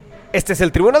Este es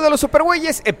el Tribunal de los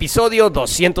Supergüeyes, episodio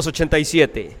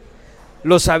 287.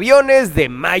 Los aviones de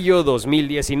mayo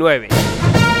 2019.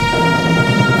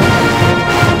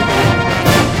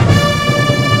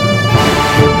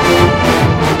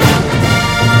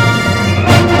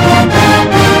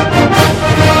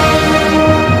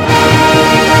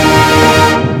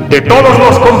 De todos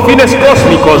los confines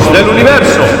cósmicos del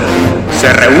universo,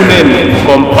 se reúnen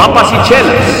con papas y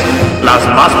chelas las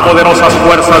más poderosas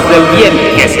fuerzas del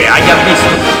bien que se hayan visto.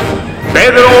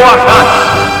 Pedro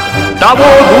Ajaz, Tavo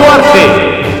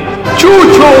Duarte,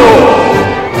 Chucho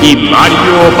y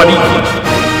Mario Padilla,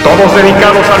 todos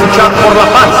dedicados a luchar por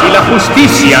la paz y la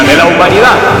justicia de la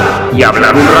humanidad y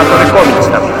hablar un rato de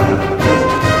cómics también.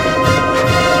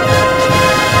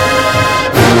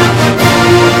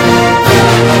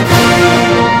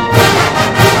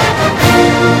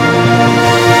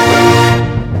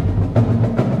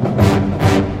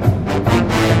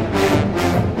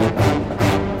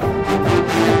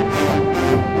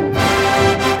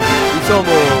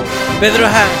 Pedro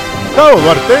Ajaz, Tavo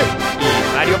Duarte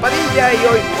y Mario Padilla. Y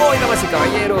hoy, damas y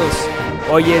caballeros,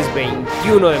 hoy es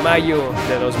 21 de mayo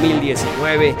de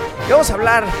 2019 y vamos a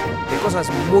hablar de cosas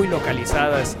muy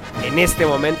localizadas en este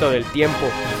momento del tiempo.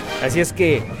 Así es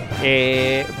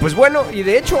que, pues bueno, y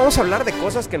de hecho vamos a hablar de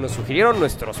cosas que nos sugirieron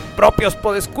nuestros propios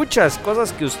podescuchas,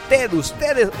 cosas que usted,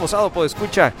 osado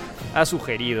podescucha, ha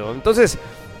sugerido. Entonces,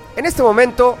 en este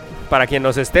momento, para quien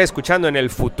nos esté escuchando en el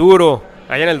futuro,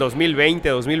 allá en el 2020,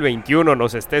 2021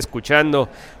 nos esté escuchando,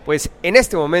 pues en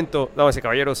este momento, damas y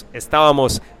caballeros,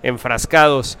 estábamos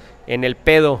enfrascados en el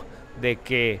pedo de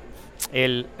que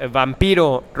el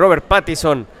vampiro Robert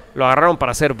Pattinson lo agarraron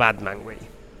para ser Batman, güey.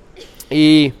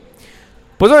 Y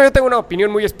pues bueno, yo tengo una opinión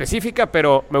muy específica,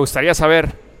 pero me gustaría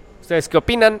saber ustedes qué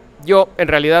opinan. Yo en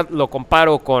realidad lo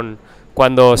comparo con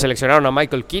cuando seleccionaron a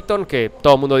Michael Keaton, que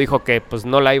todo el mundo dijo que pues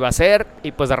no la iba a hacer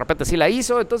y pues de repente sí la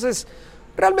hizo. Entonces,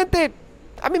 realmente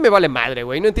a mí me vale madre,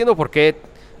 güey. No entiendo por qué.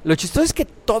 Lo chistoso es que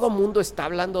todo mundo está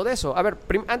hablando de eso. A ver,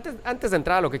 antes de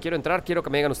entrar a lo que quiero entrar, quiero que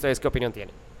me digan ustedes qué opinión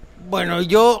tienen. Bueno,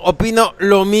 yo opino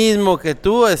lo mismo que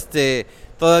tú.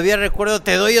 Todavía recuerdo,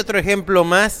 te doy otro ejemplo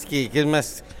más, que es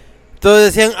más. Todos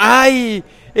decían, ay,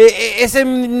 ese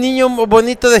niño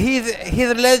bonito de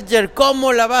Heath Ledger,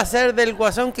 ¿cómo la va a hacer del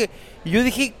Guasón? Y yo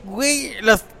dije, güey,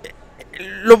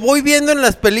 lo voy viendo en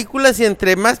las películas y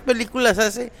entre más películas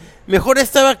hace, mejor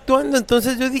estaba actuando.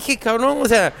 Entonces yo dije, cabrón, o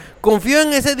sea, confío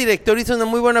en ese director, hizo una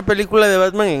muy buena película de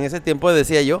Batman en ese tiempo,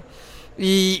 decía yo.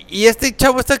 Y este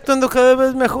chavo está actuando cada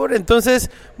vez mejor. Entonces,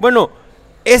 bueno,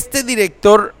 este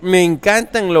director me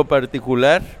encanta en lo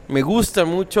particular, me gusta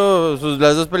mucho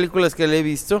las dos películas que le he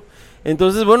visto.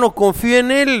 Entonces, bueno, confío en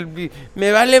él.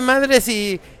 Me vale madre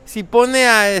si pone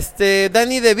a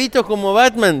Danny DeVito como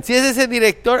Batman. Si es ese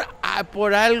director,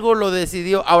 por algo lo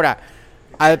decidió. Ahora,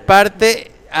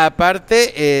 aparte,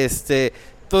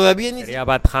 todavía ni sería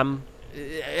Batham.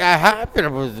 Ajá,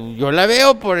 pero pues yo la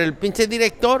veo por el pinche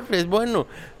director, es bueno.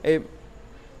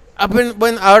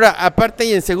 Bueno, ahora, aparte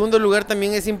y en segundo lugar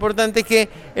también es importante que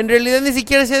en realidad ni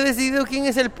siquiera se ha decidido quién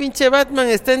es el pinche Batman.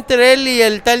 Está entre él y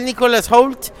el tal Nicholas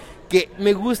Hoult, que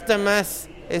me gusta más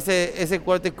ese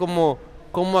cuate como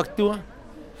actúa.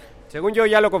 Según yo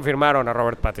ya lo confirmaron a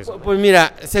Robert Pattinson. Pues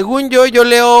mira, según yo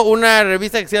leo una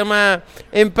revista que se llama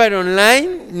Empire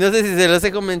Online, no sé si se los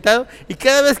he comentado, y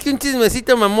cada vez que un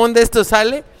chismecito mamón de esto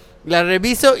sale, la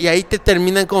reviso y ahí te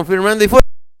terminan confirmando. Y fue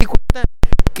cuenta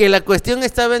que la cuestión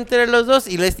estaba entre los dos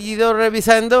y la he ido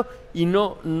revisando y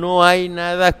no hay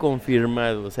nada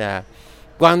confirmado. O sea,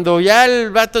 cuando ya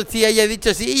el vato sí haya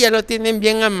dicho sí, ya lo tienen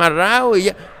bien amarrado y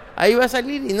ya ahí va a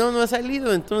salir, y no ha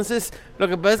salido. Entonces, lo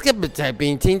que pasa es que pues, al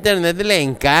pinche internet le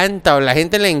encanta, o la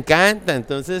gente le encanta.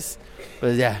 Entonces,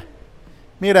 pues ya.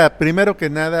 Mira, primero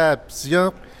que nada,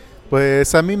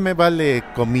 pues a mí me vale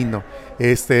comino.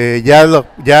 Ya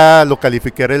lo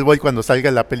calificaré el boy cuando salga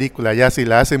la película. Ya si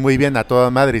la hace muy bien, a toda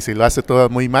madre, y si lo hace todo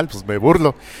muy mal, pues me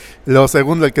burlo. Lo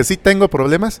segundo, el que sí tengo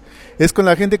problemas es con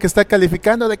la gente que está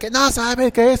calificando de que no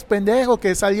sabe que es pendejo,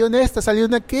 que salió en esta, salió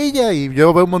en aquella, y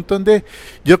yo veo un montón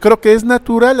yo creo que es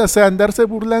natural, o sea, andarse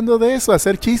burlando de eso,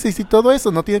 hacer chistes y todo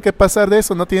eso, no tiene que pasar de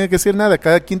eso, no tiene que decir nada.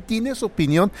 Cada quien tiene su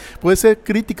opinión, puede ser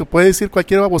crítico, puede decir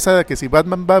cualquier babosada, que si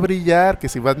Batman va a brillar, que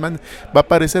si Batman va a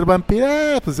parecer vampiro,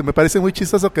 pues me parece muy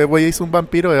chistoso que güey hizo un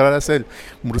vampiro y ahora es el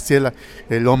murciélago,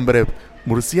 el hombre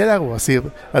murciélago, así,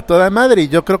 a toda madre. Y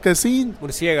yo creo que sí.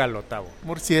 Murciégalo, Tavo.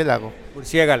 Murciélago.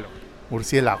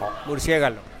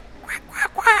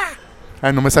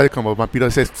 No me sale como vampiro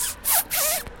ese.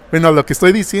 Bueno, lo que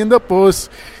estoy diciendo,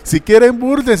 pues, si quieren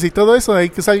burles y todo eso, ahí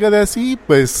que salga de así,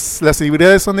 pues, las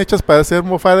celebridades son hechas para ser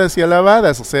mofadas y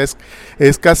alabadas. O sea,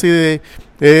 es casi de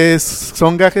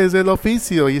son gajes del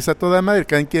oficio y es a toda madre.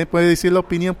 Cada quien puede decir la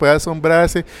opinión, puede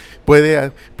asombrarse,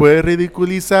 puede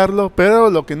ridiculizarlo, pero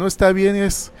lo que no está bien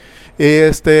es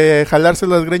jalarse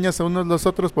las greñas a unos los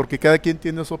otros porque cada quien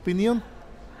tiene su opinión.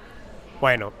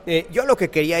 Bueno, yo lo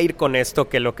que quería ir con esto,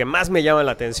 que lo que más me llama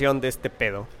la atención de este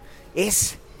pedo,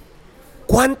 es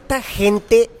cuánta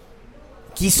gente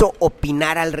quiso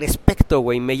opinar al respecto,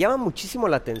 güey. Me llama muchísimo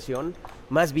la atención,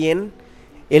 más bien,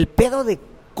 el pedo de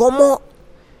cómo,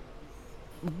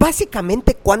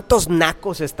 básicamente, cuántos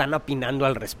nacos están opinando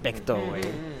al respecto, güey.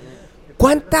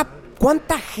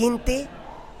 ¿Cuánta gente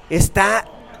está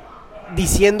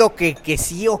diciendo que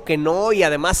sí o que no y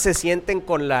además se sienten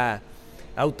con la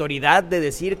autoridad de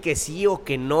decir que sí o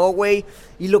que no, güey?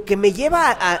 Y lo que me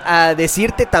lleva a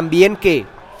decirte también que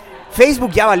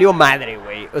Facebook ya valió madre,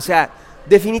 güey. O sea,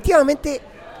 definitivamente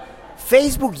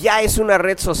Facebook ya es una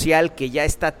red social que ya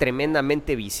está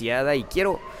tremendamente viciada y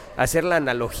quiero hacer la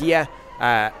analogía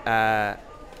a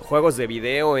juegos de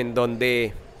video en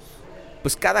donde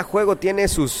pues cada juego tiene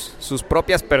sus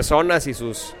propias personas y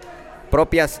sus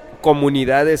propias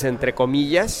comunidades, entre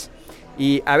comillas,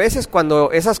 y a veces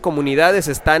cuando esas comunidades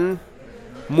están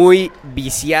muy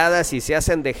viciadas y se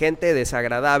hacen de gente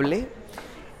desagradable,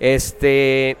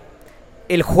 el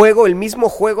mismo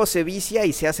juego se vicia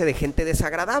y se hace de gente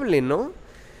desagradable, ¿no?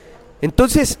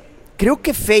 Entonces, creo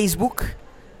que Facebook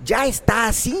ya está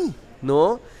así,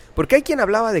 ¿no? Porque hay quien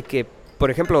hablaba de que, por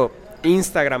ejemplo,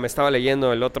 Instagram, estaba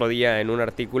leyendo el otro día en un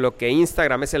artículo que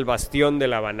Instagram es el bastión de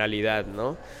la banalidad,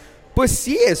 ¿no? Pues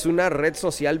sí, es una red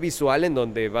social visual en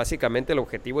donde básicamente el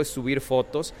objetivo es subir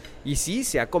fotos y sí,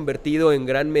 se ha convertido en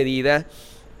gran medida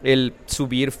el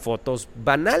subir fotos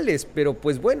banales, pero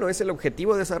pues bueno, es el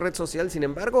objetivo de esa red social. Sin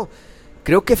embargo,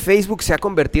 creo que Facebook se ha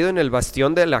convertido en el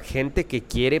bastión de la gente que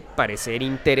quiere parecer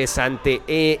interesante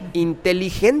e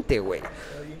inteligente, güey.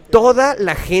 Toda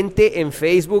la gente en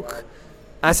Facebook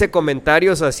hace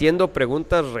comentarios haciendo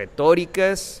preguntas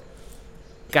retóricas,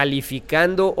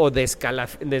 calificando o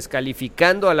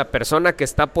descalificando a la persona que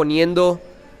está poniendo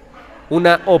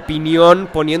una opinión,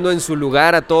 poniendo en su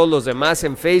lugar a todos los demás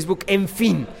en Facebook. En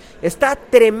fin, está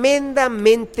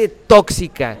tremendamente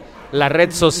tóxica la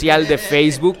red social de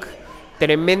Facebook,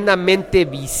 tremendamente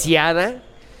viciada,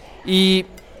 y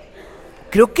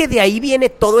creo que de ahí viene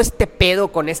todo este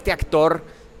pedo con este actor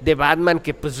de Batman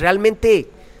que pues realmente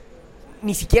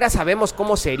ni siquiera sabemos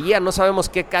cómo sería, no sabemos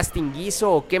qué casting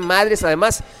hizo o qué madres.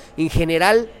 Además, en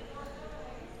general,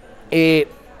 ese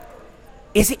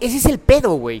es el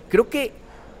pedo, güey. Creo que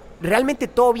realmente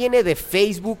todo viene de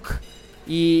Facebook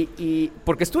y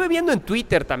porque estuve viendo en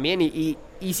Twitter también y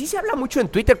sí se habla mucho en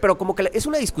Twitter, pero como que es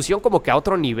una discusión como que a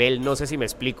otro nivel, no sé si me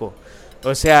explico.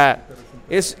 O sea,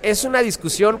 es una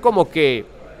discusión como que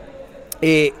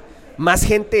más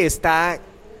gente está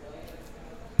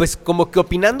pues como que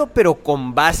opinando, pero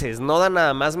con bases, no da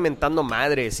nada más mentando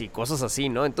madres y cosas así,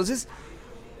 ¿no? Entonces,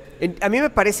 a mí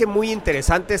me parece muy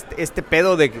interesante este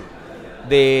pedo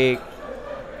de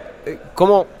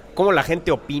cómo la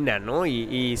gente opina, ¿no?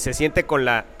 Y se siente con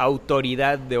la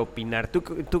autoridad de opinar. ¿Tú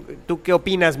qué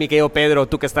opinas, mi querido Pedro?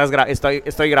 Tú que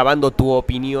estoy grabando tu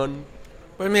opinión.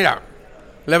 Pues mira,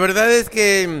 la verdad es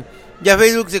que ya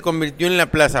Facebook se convirtió en la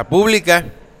plaza pública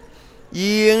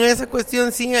y en esa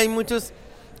cuestión sí hay muchos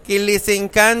que les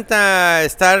encanta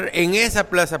estar en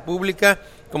esa plaza pública,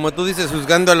 como tú dices,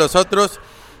 juzgando a los otros,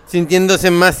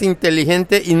 sintiéndose más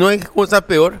inteligente, y no hay cosa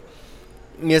peor.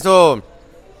 Y eso,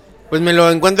 pues me lo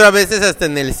encuentro a veces hasta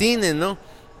en el cine, ¿no?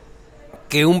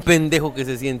 Que un pendejo que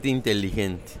se siente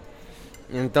inteligente.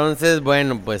 Entonces,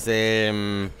 bueno, pues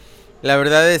la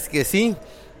verdad es que sí.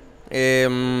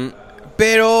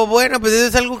 Pero bueno, pues eso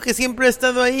es algo que siempre ha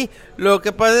estado ahí. Lo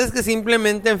que pasa es que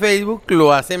simplemente en Facebook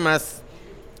lo hace más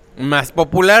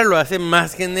popular, lo hace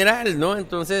más general, ¿no?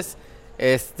 Entonces,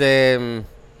 pues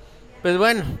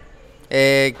bueno,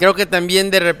 creo que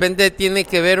también de repente tiene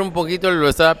que ver un poquito, lo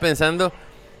estaba pensando,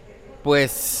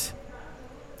 pues,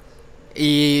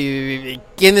 y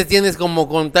quiénes tienes como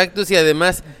contactos y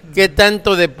además qué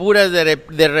tanto depuras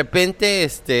de repente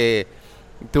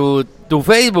tu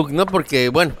Facebook, ¿no? Porque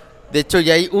bueno, de hecho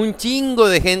ya hay un chingo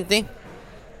de gente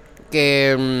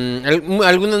que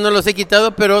algunos no los he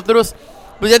quitado, pero otros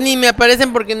pues ya ni me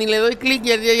aparecen porque ni le doy clic,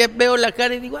 ya veo la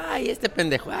cara y digo, ay, este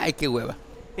pendejo, ay, qué hueva.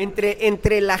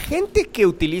 Entre la gente que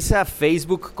utiliza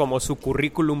Facebook como su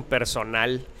currículum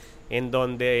personal, en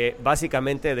donde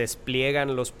básicamente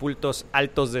despliegan los puntos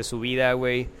altos de su vida,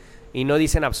 güey, y no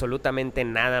dicen absolutamente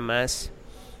nada más,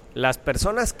 las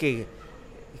personas que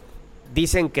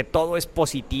dicen que todo es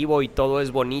positivo y todo es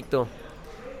bonito,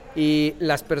 y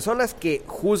las personas que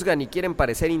juzgan y quieren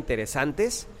parecer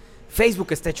interesantes, Facebook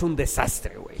está hecho un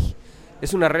desastre, güey.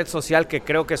 Es una red social que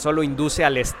creo que solo induce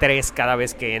al estrés cada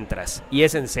vez que entras. Y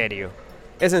es en serio.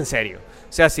 Es en serio.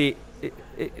 O sea, sí,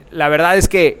 la verdad es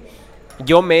que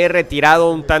yo me he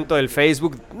retirado un tanto del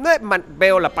Facebook.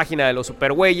 Veo la página de los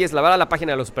supergüeyes. La verdad, la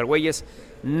página de los supergüeyes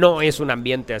no es un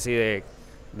ambiente así de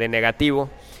negativo.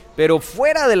 Pero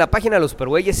fuera de la página de los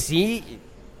supergüeyes sí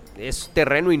es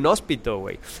terreno inhóspito,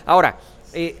 güey. Ahora,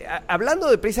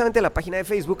 hablando de precisamente la página de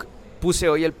Facebook, puse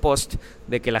hoy el post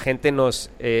de que la gente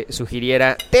nos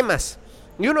sugiriera temas.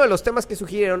 Y uno de los temas que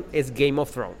sugirieron es Game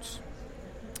of Thrones.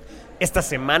 Esta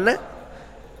semana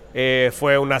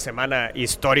fue una semana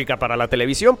histórica para la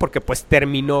televisión porque pues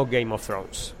terminó Game of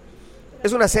Thrones.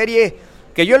 Es una serie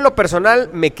que yo en lo personal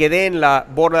me quedé en la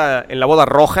boda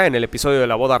roja, en el episodio de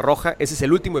la boda roja. Ese es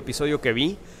el último episodio que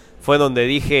vi. Fue donde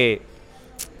dije,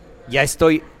 ya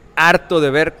estoy harto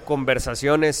de ver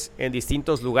conversaciones en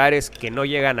distintos lugares que no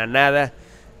llegan a nada,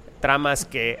 tramas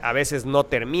que a veces no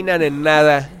terminan en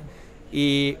nada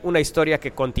y una historia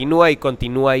que continúa y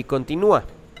continúa y continúa.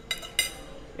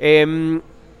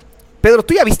 Pedro,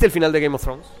 ¿tú ya viste el final de Game of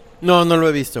Thrones? No, no lo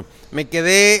he visto. Me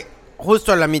quedé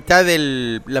justo a la mitad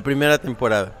de la primera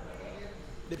temporada.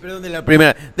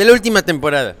 De la última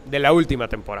temporada. De la última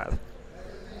temporada.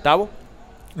 ¿Tavo?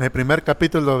 El primer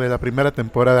capítulo de la primera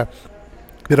temporada.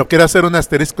 Pero quiero hacer un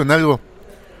asterisco en algo.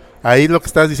 Ahí lo que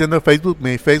estabas diciendo en Facebook,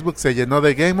 mi Facebook se llenó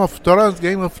de Game of Thrones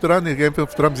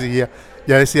y ya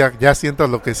decía, ya siento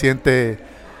lo que siente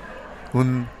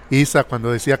un Isa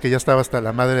cuando decía que ya estaba hasta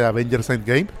la madre de Avengers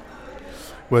Endgame.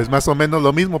 Pues más o menos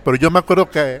lo mismo, pero yo me acuerdo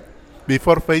que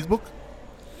before Facebook,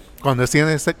 cuando que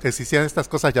se hacían estas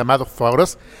cosas llamadas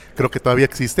foros, creo que todavía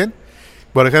existen.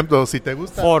 Por ejemplo, si te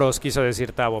gusta... Foros, quiso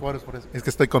decir Tavo. Foros, es que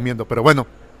estoy comiendo, pero bueno.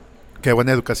 Qué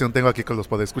buena educación tengo aquí con los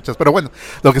podescuchas. Pero bueno,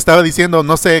 lo que estaba diciendo,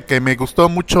 no sé, que me gustó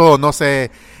mucho, no sé,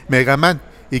 Mega Man.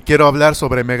 Y quiero hablar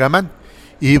sobre Mega Man.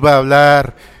 Me iba a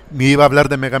hablar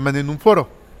de Mega Man en un foro,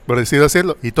 por decirlo así.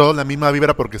 Y todo la misma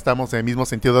vibra porque estamos en el mismo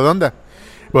sentido de onda.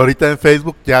 Pero ahorita en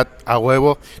Facebook ya a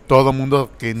huevo todo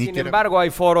mundo que ni Sin quiere... embargo, hay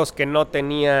foros que no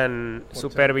tenían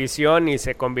supervisión y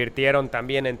se convirtieron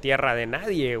también en tierra de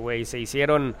nadie, güey. Se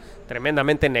hicieron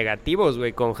tremendamente negativos,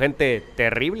 güey, con gente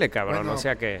terrible, cabrón. Bueno, o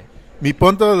sea que... Mi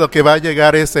punto de lo que va a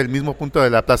llegar es el mismo punto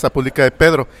de la plaza pública de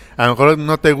Pedro. A lo mejor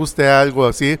no te guste algo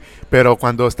así, pero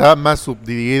cuando estaba más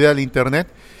subdividida el internet,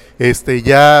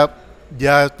 ya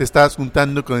te estabas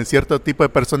juntando con cierto tipo de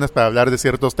personas para hablar de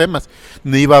ciertos temas.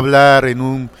 No iba a hablar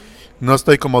no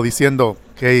estoy como diciendo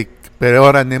que, pero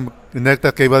ahora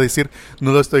neta que iba a decir,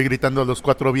 no lo estoy gritando a los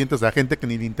cuatro vientos a gente que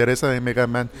ni le interesa de Mega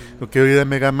Man, lo que oí de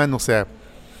Mega Man, o sea,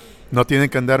 no tienen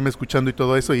que andarme escuchando y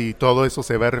todo eso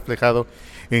se ve reflejado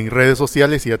en redes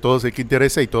sociales y a todos el que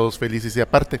interesa y todos felices y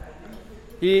aparte.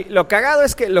 Y lo cagado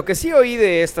es que lo que sí oí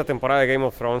de esta temporada de Game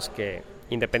of Thrones, que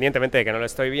independientemente de que no la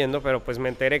estoy viendo, pero pues me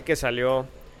enteré que salió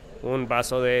un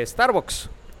vaso de Starbucks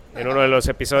en uno de los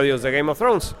episodios de Game of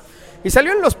Thrones. Y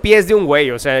salió en los pies de un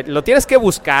güey, o sea, lo tienes que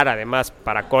buscar además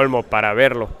para colmo, para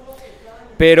verlo.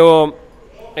 Pero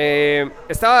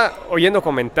estaba oyendo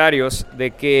comentarios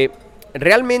de que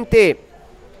realmente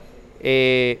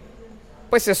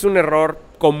pues es un error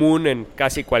común en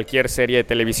casi cualquier serie de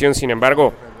televisión. Sin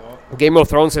embargo, Game of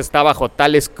Thrones está bajo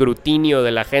tal escrutinio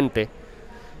de la gente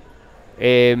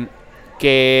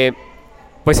que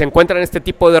pues se encuentran este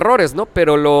tipo de errores, ¿no?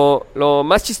 Pero lo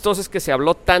más chistoso es que se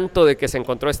habló tanto de que se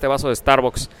encontró este vaso de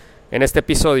Starbucks en este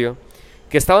episodio,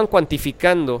 que estaban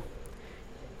cuantificando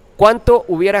cuánto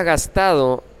hubiera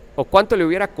gastado o cuánto le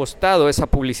hubiera costado esa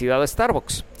publicidad a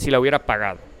Starbucks si la hubiera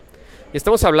pagado. Y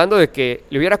estamos hablando de que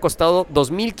le hubiera costado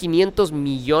 $2,500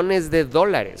 millones.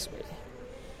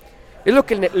 Es lo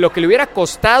que le hubiera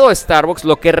costado a Starbucks,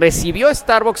 lo que recibió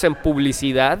Starbucks en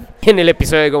publicidad en el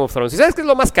episodio de Game of Thrones. ¿Y sabes qué es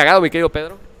lo más cagado, mi querido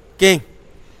Pedro? ¿Qué?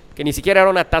 Que ni siquiera era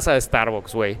una taza de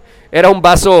Starbucks, güey. Era un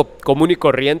vaso común y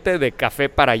corriente de café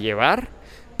para llevar.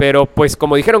 Pero pues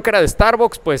como dijeron que era de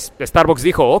Starbucks, pues Starbucks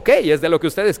dijo, ok, es de lo que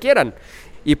ustedes quieran.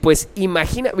 Y pues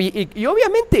imagina, y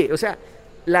obviamente, o sea,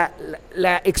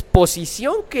 la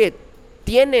exposición que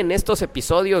tienen estos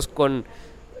episodios con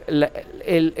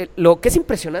lo que es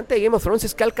impresionante de Game of Thrones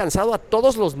es que ha alcanzado a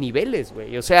todos los niveles,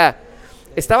 güey. O sea,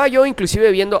 estaba yo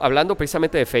inclusive hablando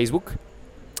precisamente de Facebook,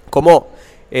 como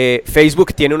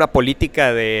Facebook tiene una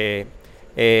política de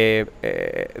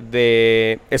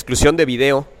exclusión de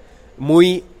video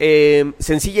muy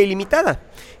sencilla y limitada.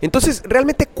 Entonces,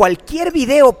 realmente cualquier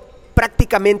video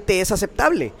prácticamente es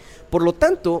aceptable. Por lo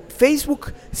tanto,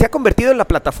 Facebook se ha convertido en la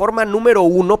plataforma número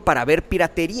 1 para ver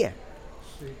piratería.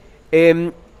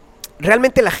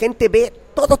 Realmente la gente ve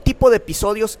todo tipo de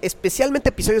episodios, especialmente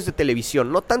episodios de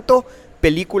televisión, no tanto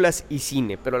películas y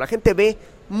cine, pero la gente ve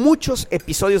muchos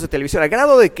episodios de televisión, al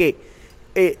grado de que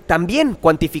también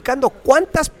cuantificando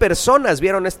cuántas personas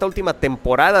vieron esta última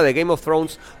temporada de Game of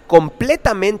Thrones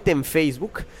completamente en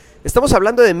Facebook, estamos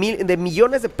hablando de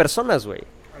millones de personas, güey,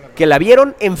 que la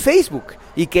vieron en Facebook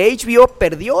y que HBO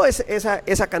perdió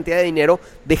esa cantidad de dinero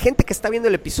de gente que está viendo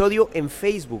el episodio en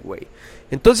Facebook, güey.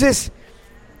 Entonces,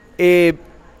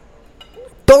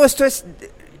 todo esto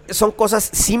son cosas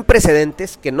sin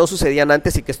precedentes que no sucedían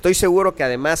antes y que estoy seguro que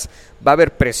además va a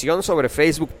haber presión sobre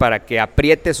Facebook para que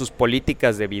apriete sus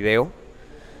políticas de video.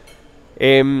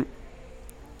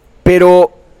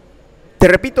 Pero, te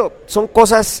repito, son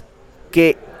cosas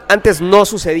que antes no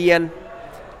sucedían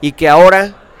y que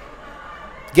ahora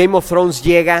Game of Thrones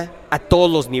llega a todos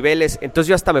los niveles. Entonces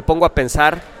yo hasta me pongo a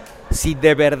pensar si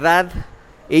de verdad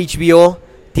HBO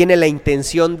tiene la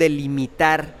intención de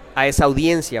limitar a esa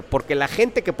audiencia, porque la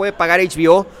gente que puede pagar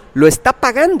HBO lo está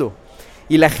pagando,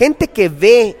 y la gente que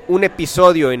ve un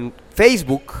episodio en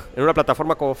Facebook, en una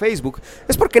plataforma como Facebook,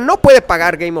 es porque no puede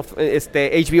pagar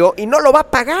HBO y no lo va a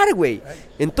pagar, güey.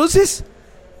 Entonces,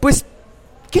 pues,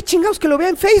 qué chingados que lo vea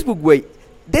en Facebook, güey.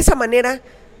 De esa manera,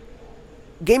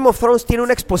 Game of Thrones tiene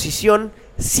una exposición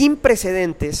sin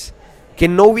precedentes que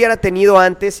no hubiera tenido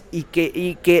antes y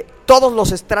que todos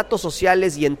los estratos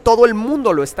sociales y en todo el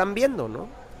mundo lo están viendo,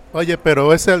 ¿no? Oye,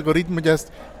 pero ese algoritmo ya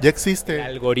existe. El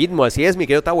algoritmo, así es, mi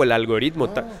querido Tavo, el algoritmo.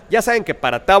 Ya saben que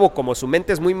para Tavo, como su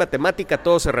mente es muy matemática,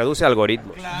 todo se reduce a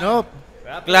algoritmos. No,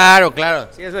 Claro.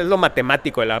 Sí, eso es lo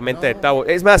matemático de la mente de Tavo.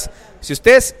 Es más, si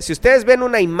ustedes ven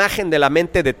una imagen de la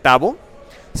mente de Tavo,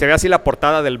 se ve así la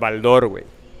portada del Baldor, güey.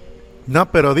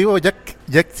 no, pero digo, ya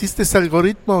existe ese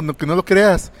algoritmo, que no lo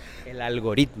creas. El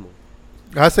algoritmo.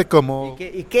 Hace como...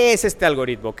 ¿Y qué es este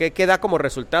algoritmo? ¿Qué da como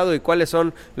resultado y cuáles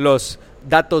son los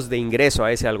datos de ingreso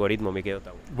a ese algoritmo, mi querido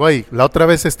Tavo? Güey, la otra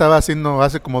vez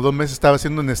hace como 2 meses estaba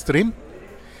haciendo un stream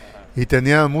y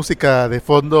tenía música de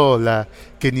fondo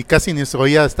que casi ni se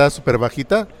oía, estaba súper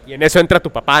bajita. Y en eso entra tu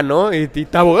papá, ¿no? Y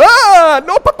Tavo, ¡ah!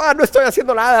 No, papá, no estoy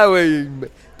haciendo nada, güey.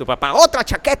 Tu papá, otra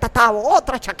chaqueta, Tavo,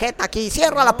 otra chaqueta aquí,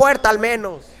 cierra la puerta al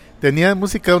menos. Tenía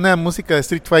una música de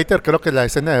Street Fighter, creo que la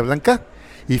escena de Blanca,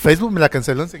 y Facebook me la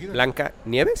canceló enseguida. ¿Blanca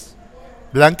Nieves?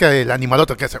 Blanca, el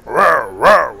animaloto que hace...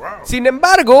 Sin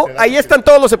embargo, ahí están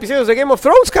todos los episodios de Game of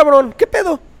Thrones, cabrón. ¿Qué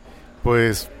pedo?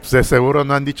 Pues de seguro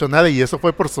no han dicho nada y eso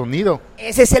fue por sonido.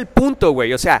 Ese es el punto,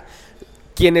 güey. O sea,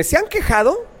 quienes se han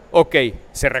quejado, ok,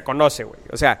 se reconoce, güey.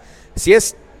 O sea, si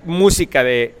es música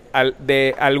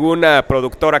de alguna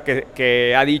productora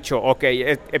que ha dicho, ok,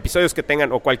 episodios que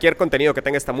tengan o cualquier contenido que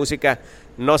tenga esta música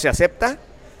no se acepta,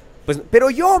 pues, pero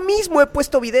yo mismo he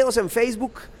puesto videos en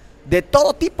Facebook de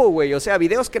todo tipo, güey. O sea,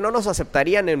 videos que no nos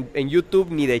aceptarían en YouTube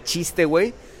ni de chiste,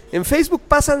 güey. En Facebook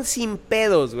pasan sin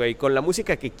pedos, güey, con la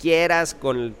música que quieras,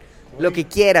 con lo que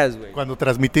quieras, güey. Cuando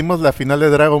transmitimos la final de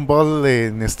Dragon Ball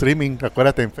en streaming,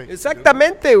 acuérdate en Facebook.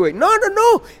 Exactamente, güey. No.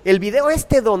 El video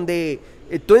donde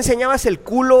tú enseñabas el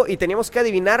culo y teníamos que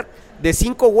adivinar de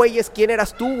 5 güeyes quién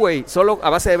eras tú, güey. Solo a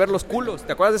base de ver los culos.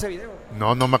 ¿Te acuerdas de ese video?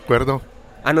 No me acuerdo.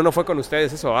 Ah, no fue con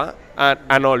ustedes eso, ¿ah?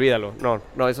 No, olvídalo.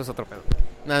 No, eso es otro pedo.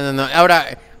 No.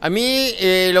 Ahora, a mí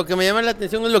lo que me llama la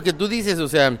atención es lo que tú dices, o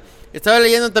sea, estaba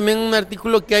leyendo también un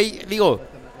artículo que hay,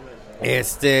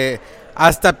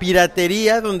 hasta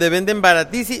piratería, donde vendían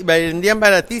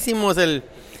baratísimos el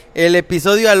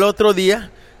episodio al otro día,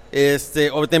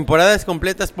 o temporadas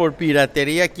completas por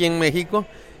piratería aquí en México,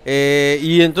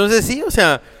 y entonces sí, o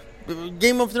sea,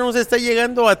 Game of Thrones está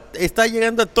llegando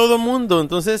a todo mundo,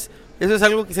 entonces eso es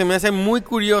algo que se me hace muy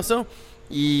curioso.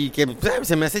 Y que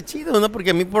se me hace chido, ¿no? Porque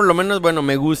a mí por lo menos, bueno,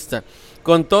 me gusta.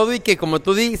 Con todo y que, como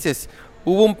tú dices,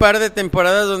 hubo un par de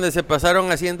temporadas donde se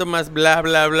pasaron haciendo más bla,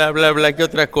 bla, bla, bla, bla que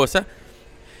otra cosa.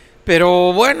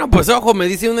 Pero bueno, pues ojo, me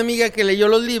dice una amiga que leyó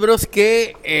los libros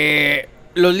que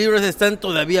los libros están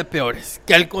todavía peores.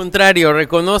 Que al contrario,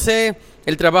 reconoce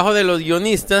el trabajo de los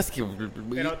guionistas.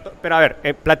 Pero a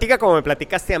ver, platica como me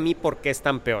platicaste a mí por qué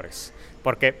están peores.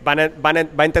 Porque va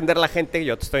a entender la gente,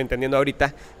 yo te estoy entendiendo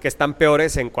ahorita, que están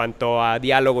peores en cuanto a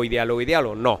diálogo.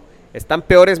 No, están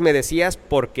peores, me decías,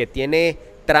 porque tiene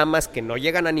tramas que no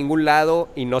llegan a ningún lado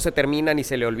y no se terminan y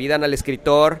se le olvidan al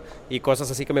escritor y cosas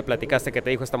así que me platicaste que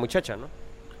te dijo esta muchacha, ¿no?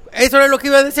 Eso era lo que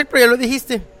iba a decir, pero ya lo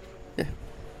dijiste.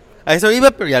 A eso iba,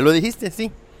 pero ya lo dijiste,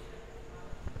 sí.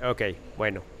 Ok,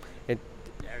 bueno.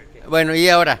 Bueno, y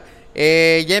ahora,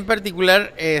 ya en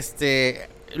particular,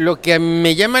 lo que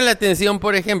me llama la atención,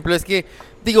 por ejemplo, es que,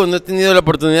 no he tenido la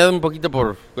oportunidad, un poquito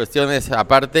por cuestiones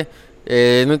aparte,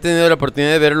 no he tenido la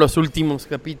oportunidad de ver los últimos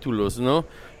capítulos, ¿no?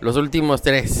 Los últimos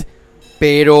 3.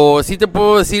 Pero sí te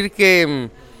puedo decir que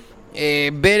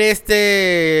ver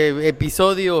este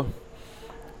episodio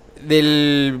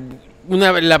el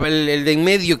de en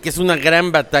medio, que es una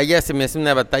gran batalla, se me hace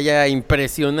una batalla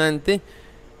impresionante.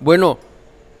 Bueno,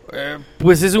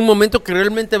 pues es un momento que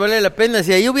realmente vale la pena.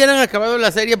 Si ahí hubieran acabado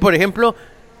la serie, por ejemplo,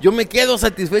 yo me quedo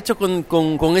satisfecho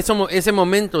con ese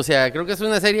momento. O sea, creo que es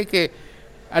una serie que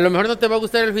a lo mejor no te va a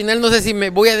gustar el final. No sé si me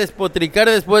voy a despotricar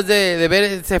después de ver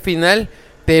ese final,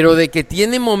 pero de que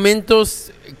tiene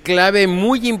momentos clave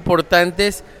muy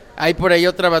importantes. Hay por ahí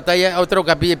otra batalla, otro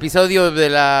episodio de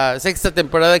la 6ª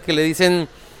temporada que le dicen,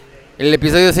 el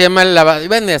episodio se llama,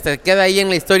 bueno, hasta queda ahí en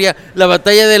la historia, la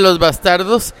batalla de los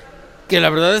bastardos, que la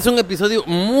verdad es un episodio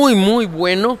muy, muy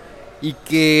bueno y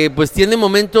que pues tiene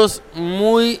momentos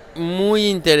muy, muy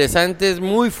interesantes,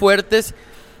 muy fuertes,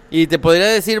 y te podría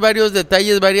decir varios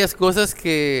detalles, varias cosas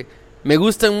que me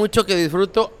gustan mucho, que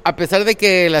disfruto, a pesar de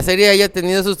que la serie haya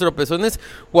tenido sus tropezones,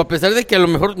 o a pesar de que a lo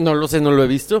mejor, no lo sé, no lo he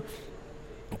visto,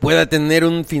 pueda tener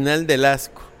un final del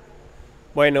asco.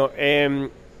 Bueno,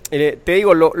 te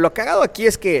digo, lo cagado aquí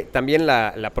es que también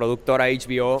la productora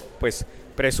HBO, pues,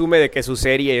 presume de que su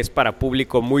serie es para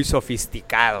público muy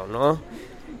sofisticado, ¿no?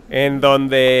 En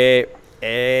donde...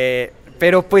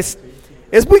 pero pues,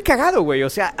 es muy cagado, güey. O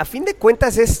sea, a fin de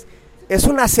cuentas es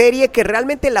una serie que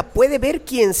realmente la puede ver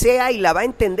quien sea y la va a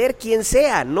entender quien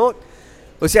sea, ¿no?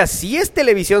 O sea, sí es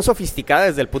televisión sofisticada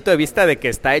desde el punto de vista de que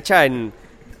está hecha en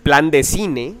plan de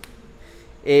cine,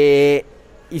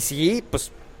 y sí,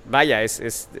 pues vaya,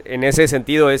 es en ese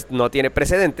sentido no tiene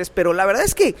precedentes, pero la verdad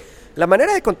es que la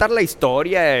manera de contar la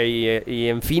historia y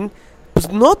en fin,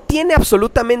 pues no tiene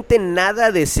absolutamente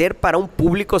nada de ser para un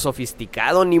público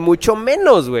sofisticado, ni mucho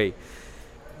menos, güey.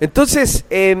 Entonces,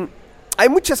 hay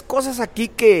muchas cosas aquí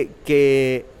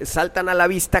que saltan a la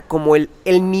vista, como el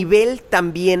nivel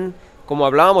también, como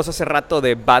hablábamos hace rato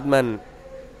de Batman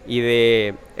y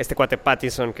de este cuate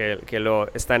Pattinson que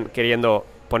lo están queriendo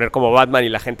poner como Batman y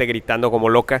la gente gritando como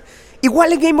loca.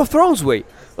 Igual en Game of Thrones, güey.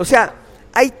 O sea,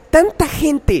 hay tanta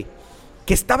gente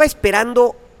que estaba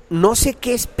esperando, no sé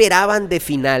qué esperaban de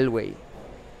final, güey.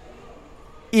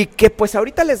 Y que pues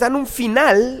ahorita les dan un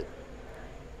final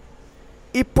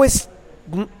y pues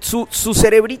su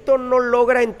cerebrito no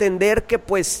logra entender que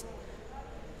pues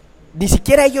ni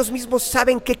siquiera ellos mismos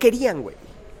saben qué querían, güey.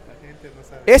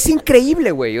 Es increíble,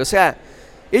 güey. O sea,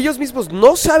 ellos mismos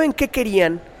no saben qué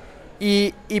querían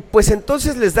y pues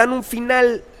entonces les dan un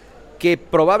final que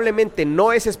probablemente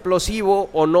no es explosivo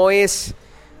o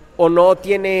no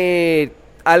tiene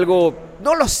algo,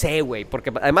 no lo sé, güey,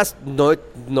 porque además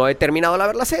no he terminado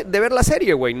de ver la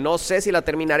serie, güey. No sé si la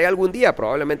terminaré algún día,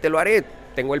 probablemente lo haré.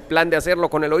 Tengo el plan de hacerlo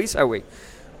con Eloísa, güey.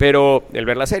 Pero el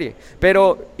ver la serie.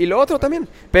 Y lo otro también.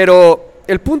 Pero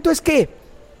el punto es que,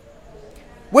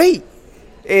 güey,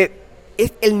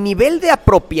 el nivel de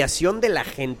apropiación de la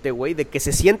gente, güey, de que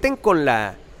se sienten con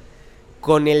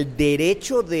el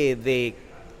derecho de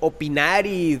opinar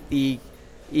y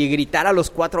gritar a los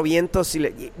cuatro vientos.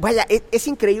 Vaya, es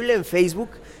increíble en Facebook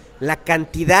la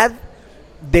cantidad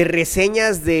de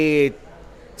reseñas de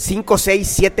 5, 6,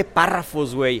 7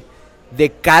 párrafos, güey, de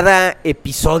cada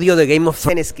episodio de Game of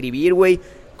Thrones en escribir, güey,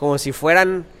 como si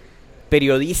fueran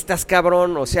periodistas,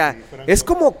 cabrón. O sea, es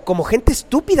como gente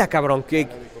estúpida, cabrón, que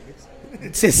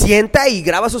se sienta y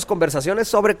graba sus conversaciones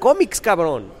sobre cómics,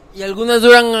 cabrón. Y algunas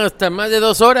duran hasta más de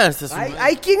 2 horas.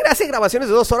 Hay quien hace grabaciones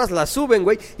de 2 horas, las suben,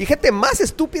 güey, y gente más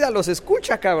estúpida los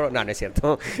escucha, cabrón. No es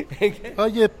cierto.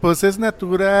 Oye, pues es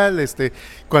natural,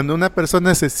 cuando una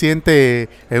persona se siente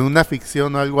en una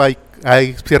ficción o algo,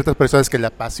 hay ciertas personas que le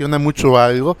apasiona mucho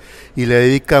algo y le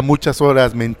dedica muchas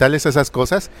horas mentales a esas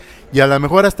cosas, y a lo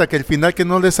mejor hasta que el final que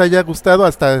no les haya gustado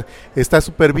hasta está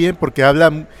súper bien, porque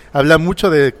habla mucho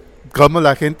de cómo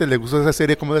la gente le gustó esa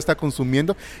serie, cómo la está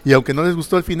consumiendo, y aunque no les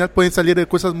gustó el final, pueden salir de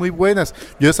cosas muy buenas.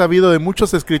 Yo he sabido de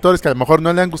muchos escritores que a lo mejor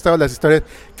no le han gustado las historias,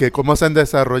 que cómo se han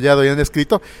desarrollado y han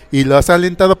escrito, y los ha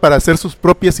alentado para hacer sus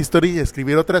propias historias y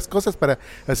escribir otras cosas para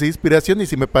hacer inspiración, y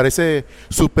sí me parece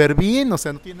súper bien, o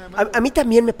sea, no tiene nada más. A mí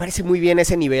también me parece muy bien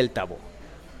ese nivel, Tabo.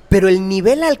 Pero el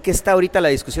nivel al que está ahorita la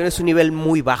discusión es un nivel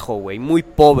muy bajo, güey, muy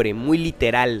pobre, muy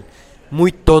literal,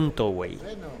 muy tonto, güey.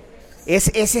 Bueno.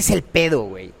 Ese es el pedo,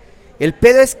 güey. El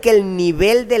pedo es que el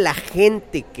nivel de la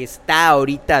gente que está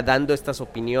ahorita dando estas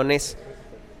opiniones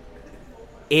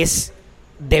es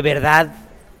de verdad,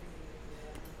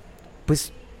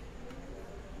 pues,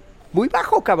 muy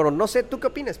bajo, cabrón. No sé, ¿tú qué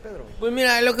opinas, Pedro? Pues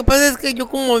mira, lo que pasa es que yo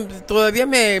como todavía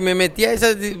me metía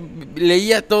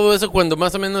leía todo eso cuando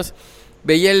más o menos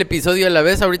veía el episodio a la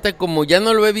vez. Ahorita como ya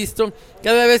no lo he visto,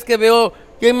 cada vez que veo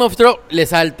Game of Thrones, le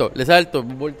salto,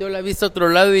 volteo la vista a otro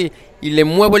lado y le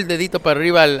muevo el dedito para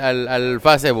arriba al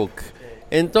Facebook.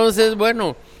 Entonces,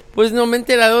 bueno, pues no me he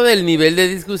enterado del nivel de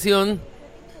discusión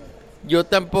yo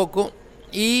tampoco.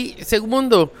 Y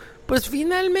segundo, pues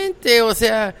finalmente, o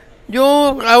sea,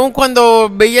 yo aun cuando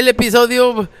veía el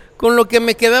episodio, con lo que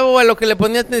me quedaba o a lo que le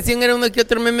ponía atención era uno que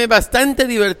otro meme bastante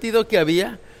divertido que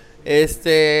había.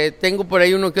 Tengo por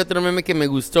ahí uno que otro meme que me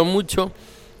gustó mucho,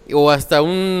 o hasta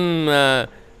un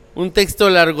texto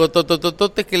largo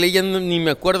totototote que leía ni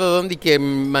me acuerdo dónde y que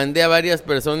mandé a varias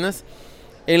personas,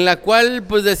 en la cual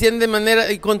pues decían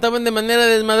y contaban de manera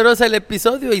desmadrosa el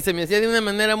episodio y se me hacía de una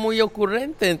manera muy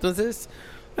ocurrente. Entonces,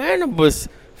 bueno, pues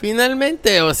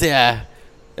finalmente, o sea,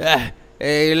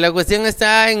 la cuestión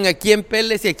está en a quién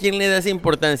peles y a quién le das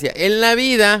importancia. En la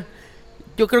vida,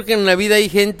 yo creo que en la vida hay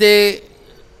gente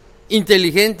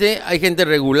inteligente, hay gente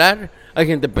regular, hay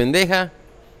gente pendeja.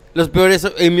 Los peores,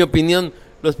 en mi opinión,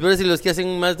 los peores y los que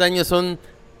hacen más daño son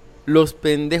los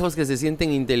pendejos que se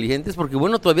sienten inteligentes, porque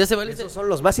bueno, todavía se vale. Esos son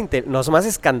los más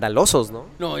escandalosos, ¿no?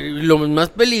 No, los más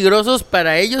peligrosos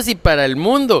para ellos y para el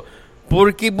mundo.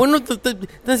 Porque bueno,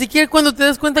 tan siquiera cuando te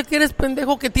das cuenta que eres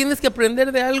pendejo, que tienes que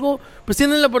aprender de algo, pues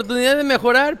tienes la oportunidad de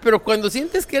mejorar. Pero cuando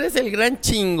sientes que eres el gran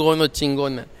chingón o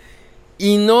chingona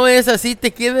y no es así,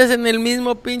 te quedas en el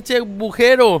mismo pinche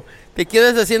agujero, te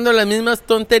quedas haciendo las mismas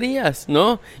tonterías,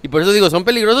 ¿no? Y por eso digo, son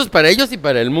peligrosos para ellos y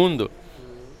para el mundo.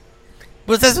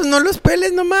 Pues eso no los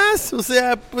peles nomás, o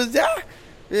sea, pues ya.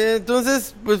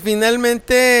 Entonces, pues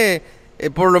finalmente,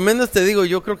 por lo menos te digo,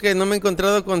 yo creo que no me he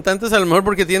encontrado con tantos, a lo mejor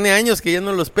porque tiene años que ya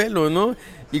no los pelo, ¿no?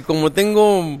 Y como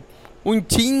tengo un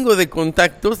chingo de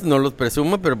contactos, no los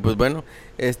presumo, pero pues bueno,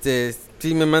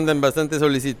 sí me mandan bastantes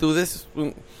solicitudes,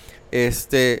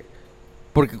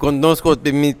 porque conozco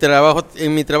en mi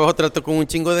trabajo trato con un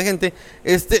chingo de gente,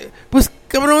 pues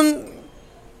cabrón,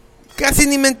 casi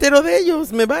ni me entero de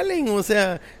ellos, me valen, o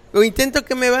sea, o intento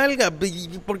que me valga,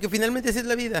 porque finalmente así es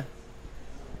la vida.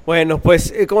 Bueno,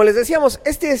 pues como les decíamos,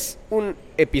 este es un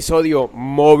episodio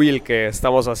móvil que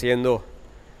estamos haciendo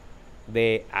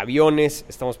de Aviones.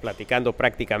 Estamos platicando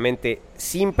prácticamente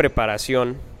sin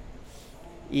preparación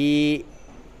y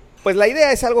pues la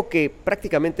idea es algo que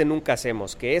prácticamente nunca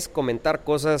hacemos, que es comentar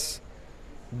cosas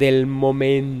del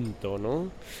momento,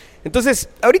 ¿no? Entonces,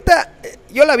 ahorita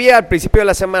yo la vi al principio de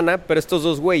la semana, pero estos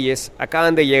dos güeyes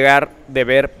acaban de llegar de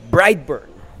ver Brightburn,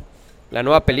 la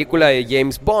nueva película de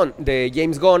James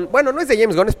Gunn. Bueno, no es de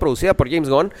James Gunn, es producida por James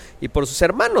Gunn y por sus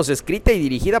hermanos, escrita y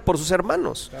dirigida por sus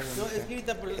hermanos. No,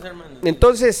 escrita por los hermanos.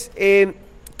 Entonces,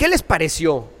 ¿qué les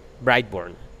pareció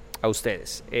Brightburn a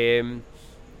ustedes?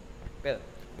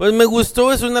 Pues me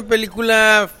gustó, es una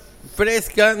película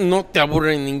fresca, no te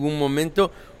aburre en ningún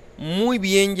momento, muy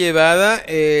bien llevada,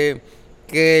 que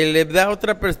le da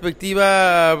otra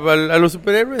perspectiva a los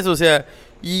superhéroes, o sea,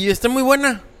 y está muy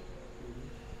buena.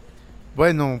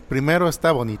 Bueno, primero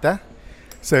está bonita.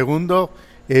 Segundo,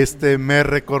 me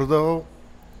recordó,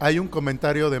 hay un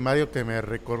comentario de Mario que me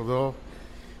recordó,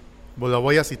 lo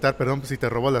voy a citar, perdón si te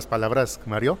robo las palabras,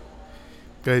 Mario,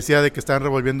 que decía de que están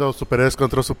revolviendo superhéroes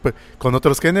con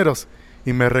otros géneros,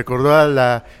 y me recordó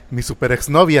a mi super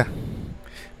exnovia,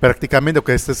 prácticamente,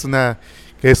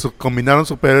 que combinaron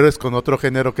superhéroes con otro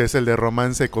género que es el de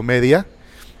romance comedia,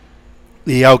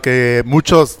 y aunque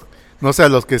muchos, no sé, a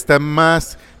los que están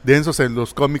más densos en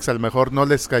los cómics a lo mejor no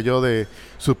les cayó de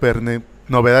super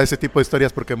novedad ese tipo de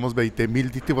historias, porque hemos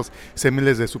 20,000 tipos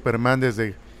similares de Superman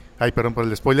desde, perdón por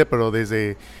el spoiler, pero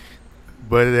desde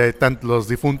los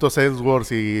difuntos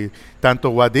Ellsworth y tanto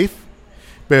What If,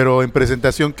 pero en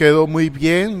presentación quedó muy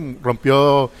bien,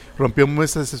 rompió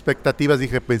muchas expectativas.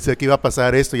 Pensé que iba a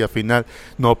pasar esto y al final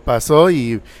no pasó,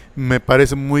 y me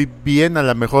parece muy bien. A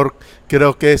lo mejor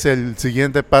creo que es el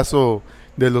siguiente paso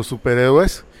de los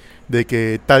superhéroes, de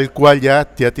que tal cual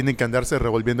ya tienen que andarse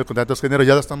revolviendo con tantos géneros.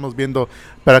 Ya lo estamos viendo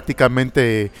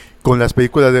prácticamente con las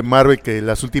películas de Marvel, que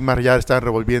las últimas ya están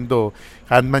revolviendo.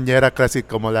 Ant-Man ya era casi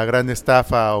como la gran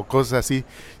estafa o cosas así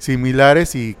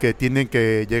similares, y que tienen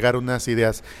que llegar unas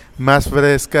ideas más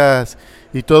frescas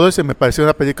y todo eso. Me pareció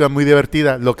una película muy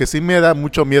divertida. Lo que sí me da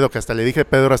mucho miedo, que hasta le dije a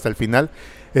Pedro hasta el final,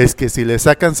 es que si le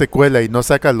sacan secuela y no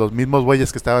sacan los mismos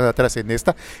güeyes que estaban atrás en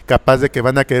esta, capaz de que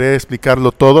van a querer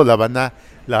explicarlo todo, la van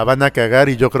a cagar,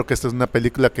 y yo creo que esta es una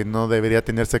película que no debería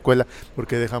tener secuela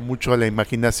porque deja mucho a la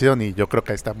imaginación, y yo creo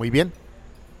que está muy bien.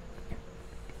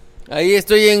 Ahí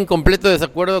estoy en completo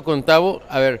desacuerdo con Tavo.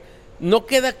 A ver, no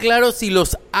queda claro si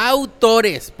los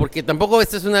autores, porque tampoco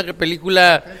esta es una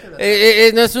película,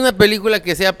 no es una película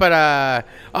que sea para,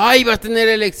 va a tener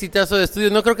el exitazo de estudio.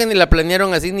 No creo que ni la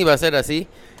planearon así, ni va a ser así.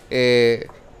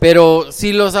 Pero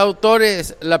si los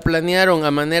autores la planearon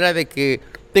a manera de que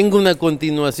tenga una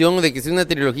continuación, de que sea una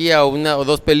trilogía o una o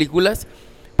dos películas,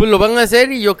 pues lo van a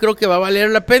hacer, y yo creo que va a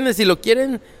valer la pena. Si lo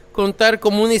quieren contar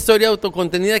como una historia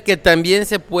autocontenida, que también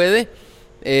se puede,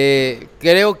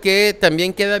 Creo que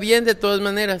también queda bien de todas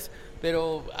maneras.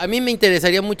 Pero a mí me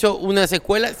interesaría mucho una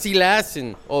secuela si la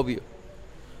hacen, obvio.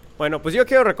 Bueno, pues yo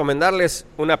quiero recomendarles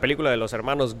una película de los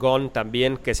hermanos Gunn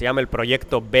también, que se llama El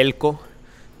Proyecto Belko,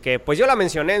 que pues yo la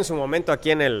mencioné en su momento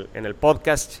aquí en el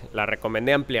podcast, la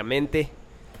recomendé ampliamente,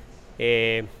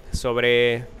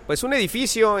 sobre pues un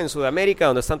edificio en Sudamérica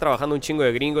donde están trabajando un chingo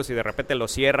de gringos y de repente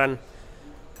los cierran,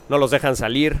 no los dejan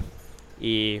salir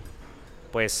y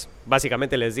pues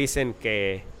básicamente les dicen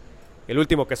que el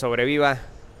último que sobreviva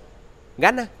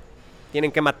gana.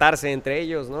 Tienen que matarse entre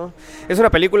ellos, ¿no? Es una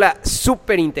película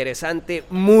súper interesante,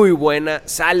 muy buena.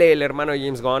 Sale el hermano de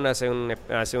James Gunn, hace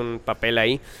un papel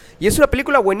ahí. Y es una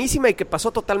película buenísima y que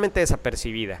pasó totalmente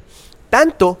desapercibida.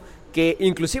 Tanto que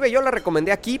inclusive yo la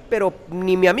recomendé aquí, pero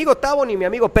ni mi amigo Tavo ni mi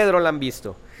amigo Pedro la han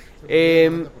visto.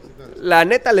 La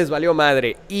neta les valió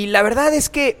madre. Y la verdad es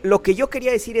que lo que yo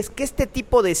quería decir es que este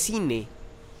tipo de cine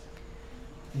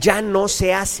ya no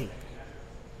se hace.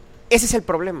 Ese es el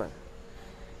problema.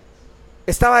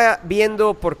 Estaba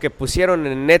viendo porque pusieron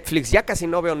en Netflix, ya casi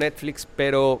no veo Netflix,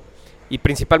 y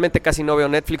principalmente casi no veo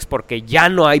Netflix porque ya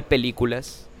no hay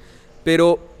películas,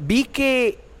 pero vi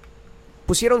que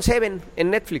pusieron Seven en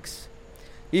Netflix.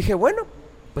 Y dije, bueno,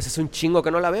 pues es un chingo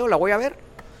que no la veo, la voy a ver.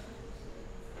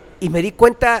 Y me di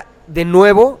cuenta de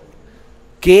nuevo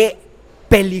qué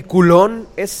peliculón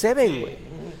es Seven, güey.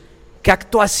 Qué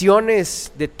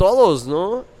actuaciones de todos,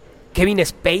 ¿no? Kevin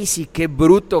Spacey, qué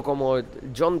bruto como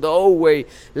John Doe, güey.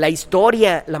 La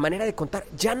historia, la manera de contar.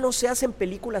 Ya no se hacen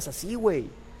películas así, güey.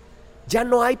 Ya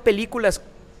no hay películas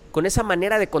con esa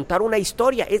manera de contar una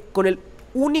historia. Con el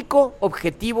único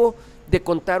objetivo de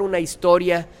contar una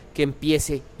historia que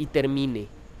empiece y termine.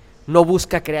 No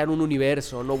busca crear un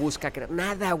universo, no busca crear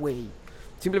nada, güey.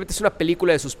 Simplemente es una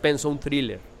película de suspenso, un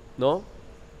thriller, ¿no?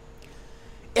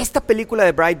 Esta película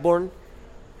de Brightburn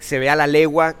se ve a la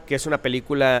legua que es una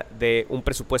película de un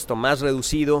presupuesto más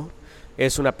reducido,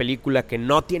 es una película que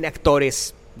no tiene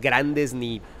actores grandes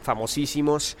ni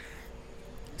famosísimos.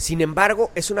 Sin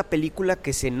embargo, es una película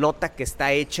que se nota que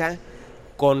está hecha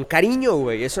con cariño,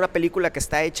 güey. Es una película que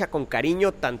está hecha con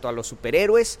cariño tanto a los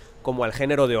superhéroes como al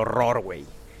género de horror, güey.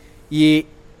 Y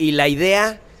la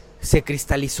idea se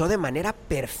cristalizó de manera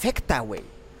perfecta, güey.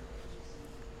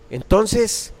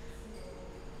 Entonces,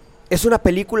 es una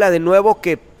película de nuevo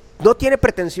que no tiene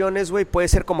pretensiones, güey. Puede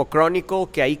ser como Chronicle,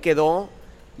 que ahí quedó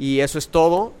y eso es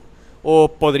todo. O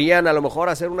podrían a lo mejor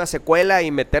hacer una secuela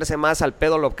y meterse más al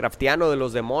pedo Lovecraftiano de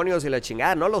los demonios y la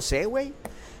chingada. No lo sé, güey.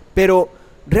 Pero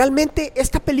realmente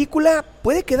esta película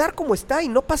puede quedar como está y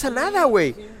no pasa nada,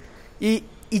 güey. Y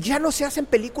ya no se hacen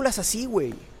películas así,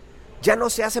 güey. Ya no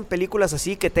se hacen películas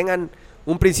así que tengan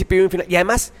un principio y un final. Y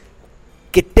además,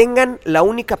 que tengan la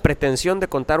única pretensión de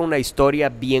contar una historia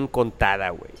bien contada,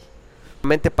 güey.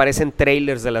 Realmente parecen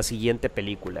trailers de la siguiente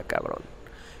película, cabrón.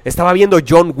 Estaba viendo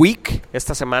John Wick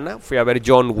esta semana, fui a ver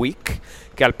John Wick,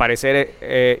 que al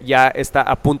parecer ya está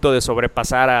a punto de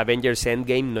sobrepasar a Avengers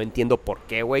Endgame, no entiendo por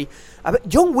qué, güey. A ver,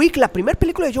 John Wick, la primera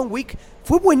película de John Wick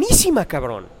fue buenísima,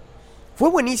 cabrón. Fue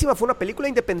buenísima, fue una película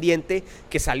independiente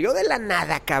que salió de la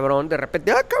nada, cabrón. De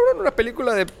repente, cabrón, una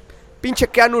película de pinche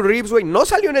Keanu Reeves, güey. No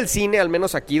salió en el cine, al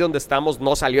menos aquí donde estamos,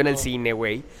 no salió en el cine,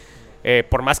 güey.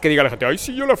 Por más que diga la gente, ay,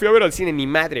 sí, yo la fui a ver al cine, ni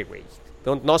madre, güey.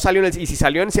 No salió en el, y si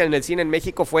salió en el cine en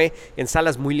México fue en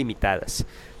salas muy limitadas.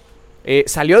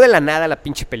 Salió de la nada la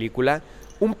pinche película.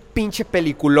 Un pinche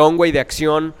peliculón, güey, de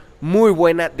acción muy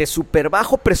buena, de súper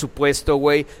bajo presupuesto,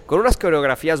 güey, con unas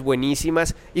coreografías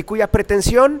buenísimas y cuya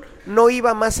pretensión no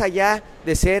iba más allá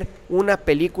de ser una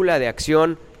película de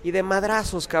acción y de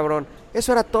madrazos, cabrón.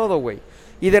 Eso era todo, güey.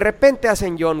 Y de repente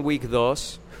hacen John Wick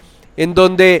 2, en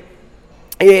donde...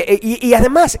 y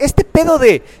además, este pedo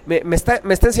de... Me está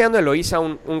enseñando Eloísa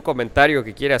un comentario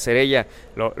que quiere hacer ella.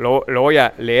 Lo voy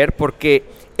a leer porque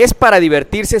es para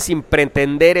divertirse sin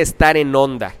pretender estar en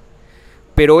onda.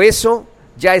 Pero eso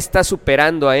ya está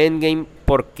superando a Endgame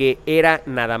porque era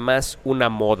nada más una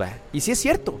moda. Y sí es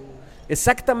cierto.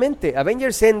 Exactamente.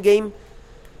 Avengers Endgame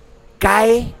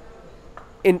cae...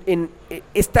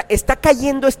 Está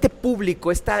cayendo este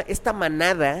público, esta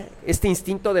manada, este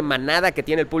instinto de manada que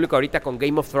tiene el público ahorita con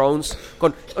Game of Thrones,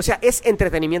 o sea, es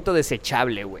entretenimiento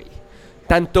desechable, güey.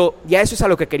 Tanto, ya eso es a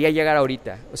lo que quería llegar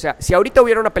ahorita. O sea, si ahorita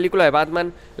hubiera una película de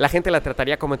Batman, la gente la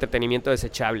trataría como entretenimiento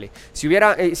desechable. Si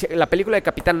hubiera la película de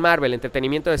Capitán Marvel,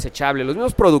 entretenimiento desechable, los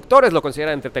mismos productores lo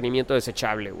consideran entretenimiento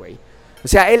desechable, güey. O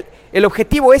sea, el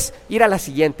objetivo es ir a la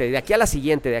siguiente, de aquí a la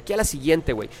siguiente, de aquí a la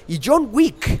siguiente, güey. Y John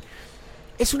Wick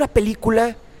es una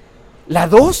película, la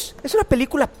 2, es una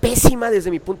película pésima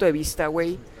desde mi punto de vista,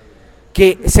 güey.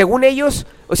 Que según ellos,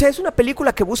 o sea, es una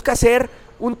película que busca ser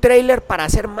un tráiler para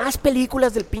hacer más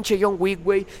películas del pinche John Wick,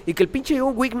 güey, y que el pinche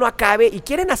John Wick no acabe, y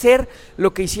quieren hacer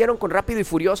lo que hicieron con Rápido y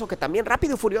Furioso, que también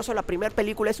Rápido y Furioso, la primera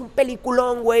película, es un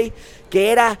peliculón, güey,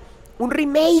 que era un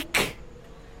remake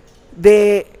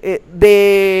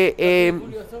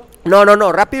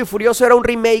No, Rápido y Furioso era un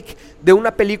remake de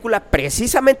una película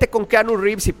precisamente con Keanu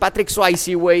Reeves y Patrick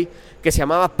Swayze, güey, que se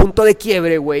llamaba Punto de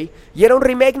Quiebre, güey, y era un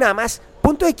remake nada más,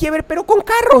 Punto de Quiebre, pero con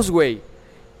carros, güey.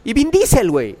 Y Vin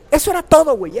Diesel, güey. Eso era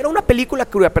todo, güey. Era una película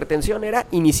cuya pretensión era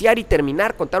iniciar y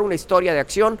terminar, contar una historia de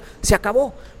acción. Se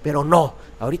acabó. Pero no.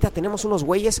 Ahorita tenemos unos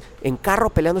güeyes en carro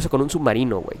peleándose con un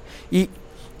submarino, güey.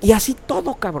 Y así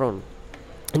todo, cabrón.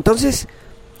 Entonces,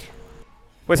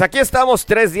 pues aquí estamos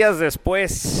 3 días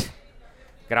después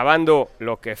grabando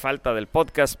lo que falta del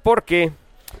podcast. Porque,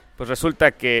 pues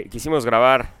resulta que quisimos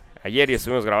grabar ayer y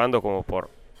estuvimos grabando como por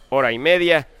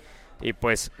 1:30. Y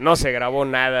pues no se grabó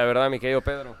nada, ¿verdad, mi querido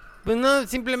Pedro? Pues no,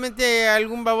 simplemente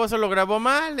algún baboso lo grabó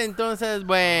mal, entonces,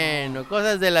 bueno,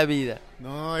 cosas de la vida.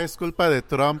 No, es culpa de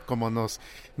Trump, como nos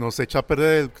echó a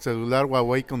perder el celular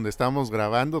Huawei cuando estábamos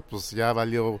grabando, pues ya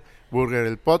valió burger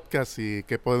el podcast y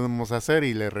qué podemos hacer,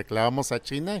 y le reclamamos a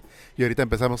China y ahorita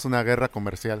empezamos una guerra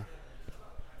comercial.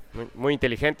 Muy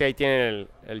inteligente, ahí tiene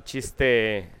el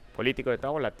chiste político de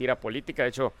Tavo, la tira política, de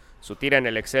hecho, su tira en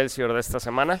el Excelsior de esta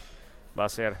semana va a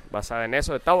ser basada en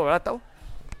eso de Tavo, ¿verdad, Tavo?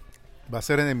 Va a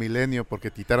ser en el Milenio, porque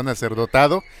quitaron al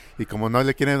Cerdotado y como no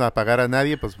le quieren pagar a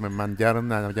nadie, pues me mandaron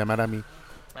a llamar a mí.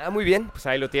 Ah, muy bien, pues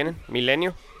ahí lo tienen,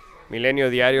 Milenio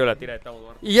Diario, la tira de Tavo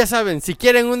Duarte. Y ya saben, si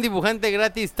quieren un dibujante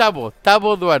gratis, Tavo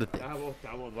Duarte.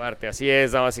 Tavo Duarte, así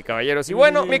es, damas y caballeros. Y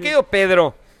bueno, mi querido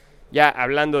Pedro, ya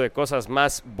hablando de cosas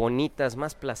más bonitas,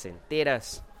 más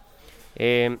placenteras,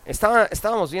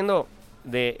 estábamos viendo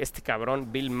de este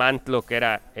cabrón Bill Mantlo, que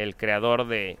era el creador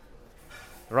de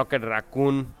Rocket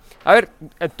Raccoon. A ver,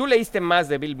 tú leíste más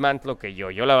de Bill Mantlo que yo.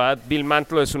 Yo la verdad, Bill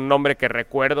Mantlo es un nombre que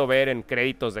recuerdo ver en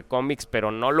créditos de cómics, pero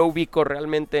no lo ubico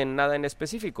realmente en nada en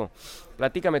específico.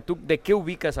 Platícame tú, ¿de qué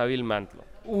ubicas a Bill Mantlo?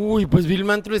 Uy, pues Bill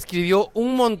Mantlo escribió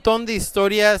un montón de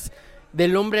historias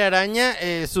del Hombre Araña.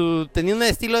 Tenía un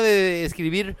estilo de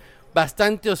escribir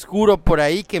bastante oscuro por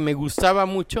ahí que me gustaba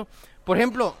mucho. Por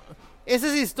ejemplo,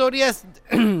 esas historias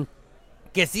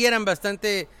que sí eran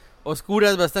bastante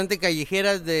oscuras, bastante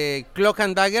callejeras, de Cloak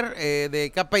and Dagger,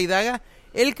 de Capa y Daga,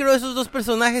 él creó esos dos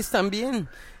personajes también.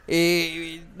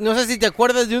 No sé si te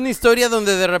acuerdas de una historia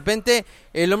donde de repente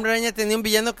el Hombre Araña tenía un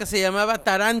villano que se llamaba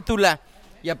Tarántula,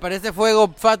 y aparece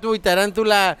Fuego Fatuo y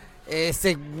Tarántula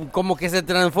como que se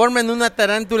transforma en una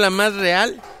tarántula más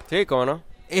real. Sí, ¿cómo no?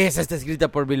 Esa está escrita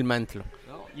por Bill Mantlo.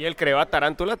 ¿Y él creó a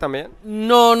Tarántula también?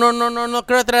 No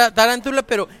creo a Tarántula,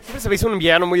 pero siempre se me hizo un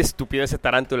villano muy estúpido ese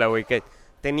Tarántula, güey, que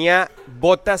tenía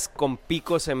botas con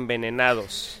picos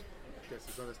envenenados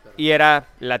y era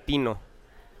latino.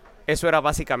 Eso era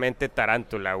básicamente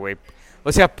Tarántula, güey.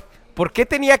 O sea, ¿por qué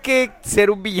tenía que ser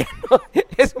un villano?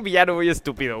 Es un villano muy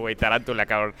estúpido, güey, Tarántula,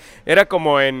 cabrón. Era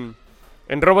como en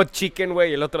Robot Chicken,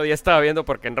 güey. El otro día estaba viendo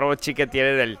porque en Robot Chicken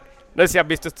tienen no sé si han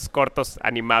visto estos cortos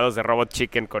animados de Robot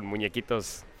Chicken con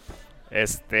muñequitos.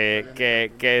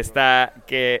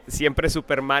 Que siempre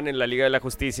Superman en la Liga de la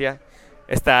Justicia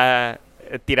está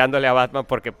tirándole a Batman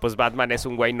porque pues Batman es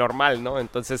un güey normal, ¿no?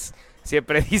 Entonces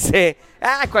siempre dice,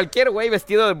 cualquier güey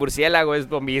vestido de murciélago es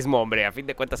lo mismo, hombre, a fin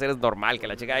de cuentas eres normal, que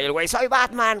la chica, y el güey, soy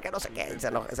Batman, que no sé qué,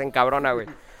 se encabrona, güey.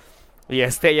 Y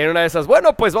en una de esas,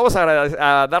 bueno, pues vamos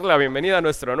a darle la bienvenida a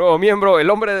nuestro nuevo miembro, el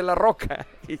Hombre de la Roca.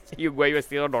 Y un güey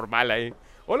vestido normal ahí.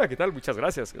 Hola, ¿qué tal? Muchas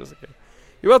gracias. No sé qué.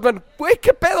 Y Batman, güey,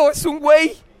 ¿qué pedo? Es un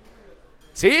güey.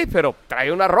 Sí, pero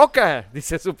trae una roca,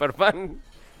 dice Superman.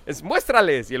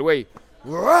 Muéstrales. Y el güey,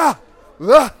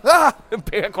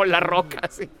 pega con la roca,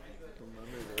 así.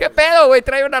 ¿Qué pedo, güey?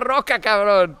 Trae una roca,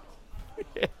 cabrón.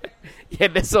 Y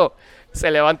en eso se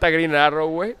levanta Green Arrow,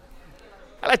 güey.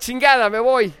 A la chingada, me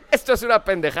voy. Esto es una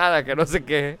pendejada, que no sé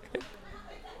qué.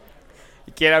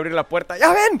 Y quiere abrir la puerta.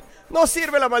 ¡Ya ven! No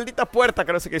sirve la maldita puerta,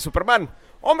 que no sé qué. Superman,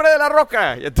 Hombre de la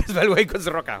Roca. Y entonces va el güey con su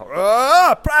roca.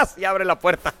 ¡Pras! Y abre la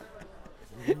puerta.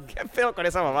 ¿Qué pedo con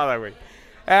esa mamada, güey?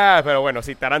 Pero bueno,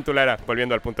 sí, Tarántula era,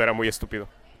 volviendo al punto, era muy estúpido.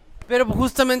 Pero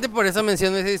justamente por eso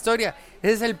menciono esa historia.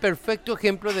 Ese es el perfecto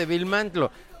ejemplo de Bill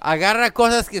Mantlo. Agarra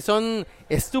cosas que son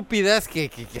estúpidas, que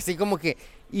sí como que...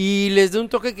 y les da un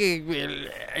toque que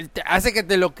hace que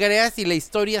te lo creas y la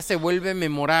historia se vuelve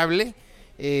memorable.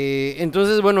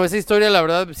 Entonces, bueno, esa historia la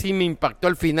verdad sí me impactó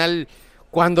al final.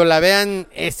 Cuando la vean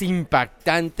es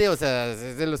impactante, o sea,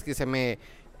 es de los que se me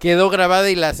quedó grabada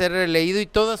y las he releído, y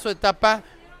toda su etapa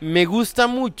me gusta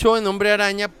mucho en Hombre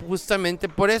Araña justamente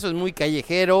por eso. Es muy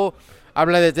callejero,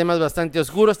 habla de temas bastante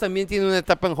oscuros. También tiene una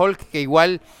etapa en Hulk que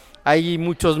igual hay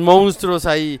muchos monstruos,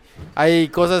 hay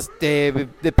cosas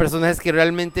de personajes que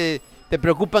realmente te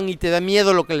preocupan y te da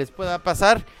miedo lo que les pueda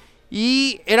pasar.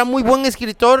 Y era muy buen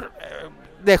escritor,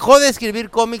 dejó de escribir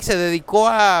cómics, se dedicó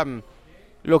a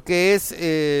lo que es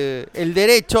el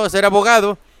derecho, a ser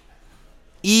abogado,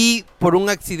 y por un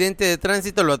accidente de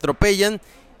tránsito lo atropellan.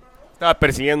 Estaba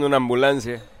persiguiendo una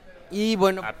ambulancia. Y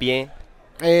bueno, a pie.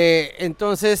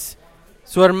 Entonces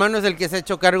su hermano es el que se ha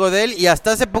hecho cargo de él, y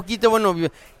hasta hace poquito, bueno,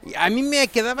 a mí me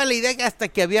quedaba la idea que hasta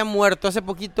que había muerto. Hace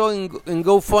poquito en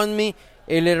GoFundMe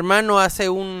el hermano hace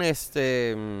una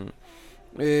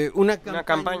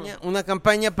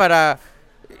campaña para,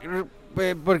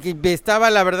 porque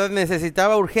la verdad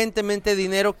necesitaba urgentemente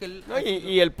dinero que no,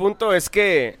 y el punto es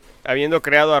que habiendo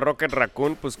creado a Rocket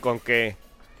Raccoon, pues con que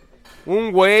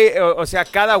un güey, o sea,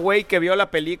 cada güey que vio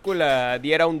la película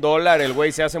diera $1, el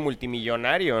güey se hace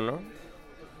multimillonario, ¿no?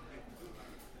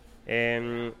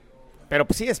 Pero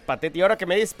pues sí, es patético. Y ahora que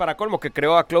me dices, para colmo, que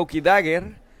creó a Cloak y Dagger,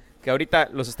 que ahorita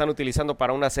los están utilizando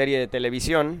para una serie de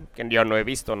televisión, que yo no he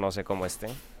visto, no sé cómo esté.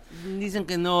 Dicen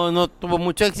que no tuvo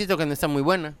mucho éxito, que no está muy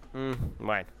buena.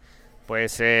 Bueno,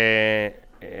 pues...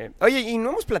 oye, y no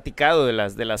hemos platicado de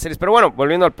las series, pero bueno,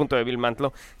 volviendo al punto de Bill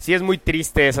Mantlo, sí es muy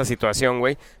triste esa situación,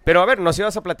 güey. Pero a ver, nos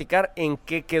ibas a platicar en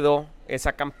qué quedó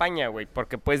esa campaña, güey.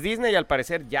 Porque pues Disney al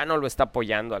parecer ya no lo está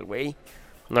apoyando al güey.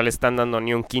 No le están dando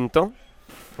ni un quinto.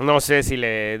 No sé si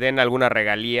le den alguna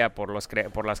regalía por las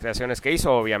creaciones que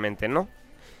hizo, obviamente, ¿no?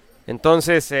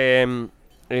 Entonces,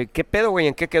 ¿qué pedo, güey?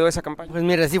 ¿En qué quedó esa campaña? Pues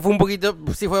mira, sí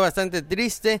fue bastante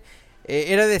triste.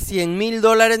 Era de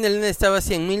 $100,000, en el necesitaba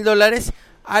 $100,000.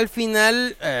 Al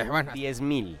final, bueno,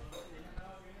 10,000.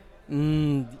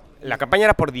 La campaña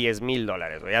era por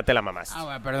 $10,000, güey, ya te la mamaste.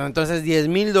 Bueno, perdón, entonces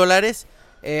 $10,000.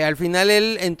 Al final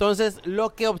él, entonces,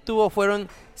 lo que obtuvo fueron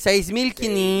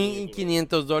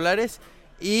 $6,500.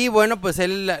 Y bueno, pues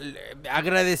él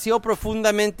agradeció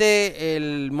profundamente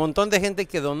el montón de gente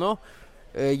que donó.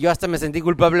 Yo hasta me sentí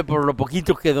culpable por lo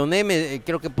poquito que doné,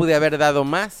 creo que pude haber dado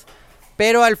más.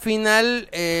 Pero al final,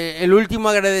 el último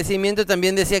agradecimiento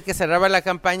también decía que cerraba la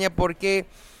campaña porque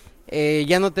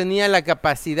ya no tenía la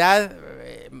capacidad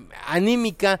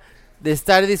anímica de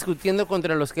estar discutiendo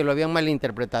contra los que lo habían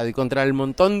malinterpretado y contra el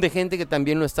montón de gente que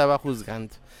también lo estaba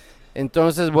juzgando.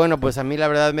 Entonces, bueno, pues a mí la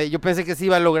verdad, yo pensé que sí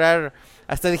iba a lograr,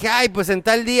 hasta dije, ay, pues en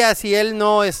tal día, si él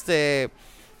no, en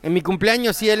mi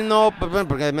cumpleaños, si él no, pues, bueno,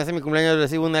 porque además en mi cumpleaños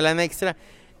recibo una lana extra,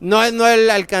 no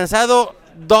he alcanzado,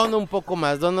 dono un poco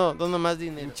más, dono más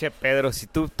dinero. Che, Pedro, si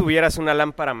tú tuvieras una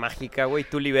lámpara mágica, güey,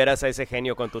 tú liberas a ese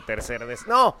genio con tu tercer deseo.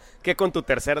 No, ¿qué con tu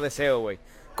tercer deseo, güey?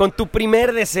 Con tu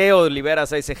primer deseo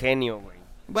liberas a ese genio, güey.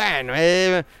 Bueno,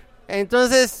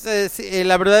 entonces,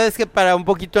 la verdad es que para un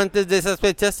poquito antes de esas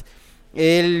fechas,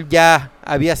 él ya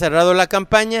había cerrado la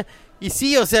campaña. Y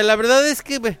sí, o sea, la verdad es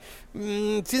que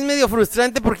sí es medio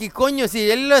frustrante porque, coño,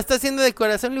 si él lo está haciendo de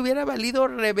corazón, le hubiera valido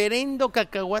reverendo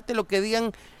cacahuate lo que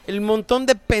digan el montón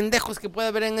de pendejos que puede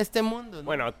haber en este mundo, ¿no?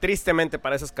 Bueno, tristemente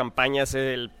para esas campañas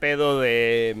el pedo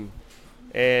de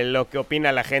lo que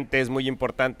opina la gente es muy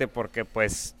importante porque,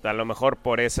 pues, a lo mejor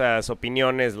por esas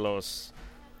opiniones los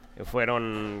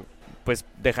pues,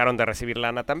 dejaron de recibir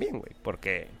lana también, güey,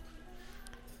 porque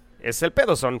es el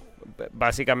pedo, son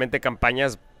básicamente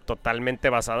campañas totalmente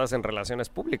basadas en relaciones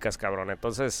públicas, cabrón.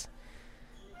 Entonces,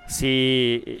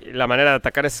 si la manera de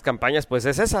atacar esas campañas, pues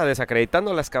es esa,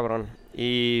 desacreditándolas, cabrón.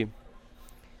 Y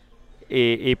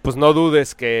pues no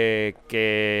dudes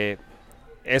que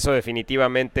eso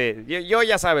definitivamente... Yo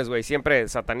ya sabes, güey, siempre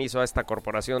satanizo a esta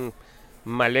corporación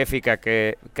maléfica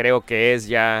que creo que es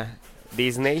ya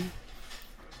Disney.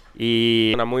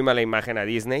 Y una muy mala imagen a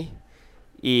Disney.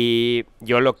 Y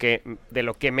yo de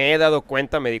lo que me he dado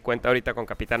cuenta, me di cuenta ahorita con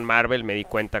Capitán Marvel, me di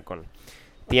cuenta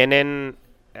tienen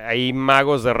ahí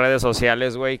magos de redes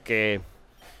sociales, güey, que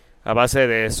a base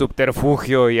de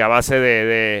subterfugio y a base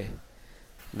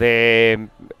de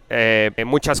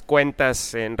muchas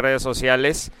cuentas en redes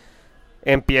sociales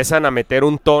empiezan a meter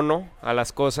un tono a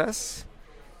las cosas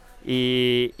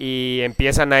y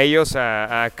empiezan a ellos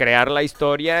a crear la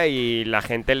historia y la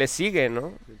gente les sigue,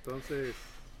 ¿no?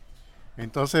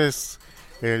 Entonces,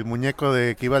 el muñeco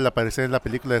que iba a aparecer en la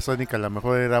película de Sonic a lo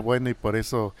mejor era bueno y por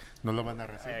eso no lo van a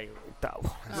recibir. Ay,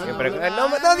 siempre,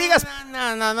 no digas.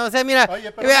 No, o sea, mira, oye,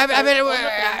 a ver,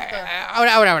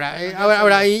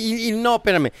 ahora, y no,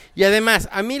 espérame. Y además,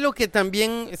 a mí lo que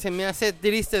también se me hace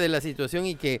triste de la situación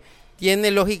y que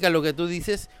tiene lógica lo que tú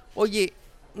dices, oye,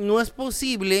 no es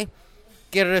posible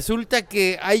que resulta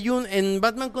que en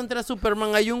Batman contra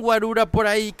Superman hay un guarura por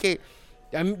ahí que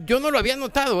yo no lo había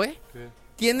notado, ¿eh? ¿Qué?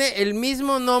 Tiene el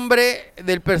mismo nombre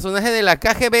del personaje de la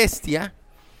Caje Bestia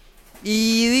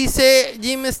Y dice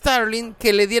Jim Starlin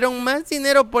que le dieron más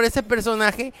dinero por ese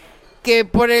personaje que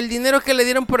por el dinero que le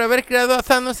dieron por haber creado a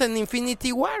Thanos en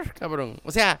Infinity War, cabrón.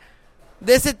 O sea,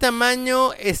 de ese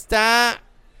tamaño está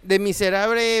de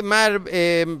miserable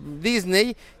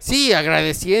Disney, sí,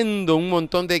 agradeciendo un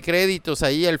montón de créditos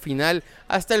ahí al final,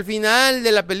 hasta el final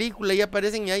de la película, y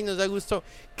aparecen y ahí nos da gusto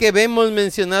que vemos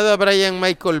mencionado a Brian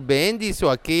Michael Bendis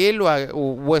o aquel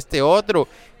o este otro,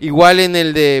 igual en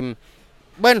el de,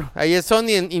 bueno, ahí es Sony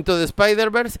en Into the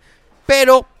Spider-Verse,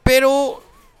 pero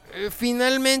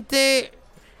finalmente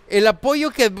el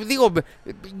apoyo que, digo,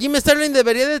 Jim Starlin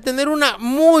debería de tener una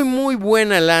muy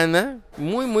buena lana,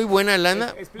 muy buena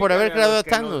lana por haber creado a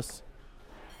Thanos.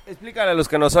 Explícale a los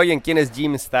que nos oyen quién es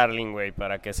Jim Starlin, güey,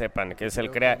 para que sepan que es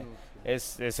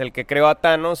es el que creó a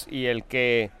Thanos y el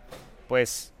que,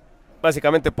 pues,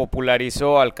 básicamente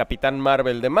popularizó al Capitán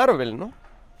Marvel de Marvel, ¿no?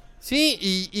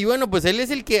 Sí, y bueno, pues él es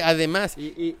el que además...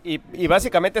 Y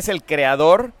básicamente es el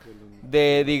creador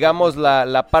de, digamos,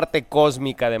 la parte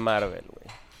cósmica de Marvel, güey.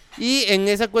 Y en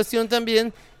esa cuestión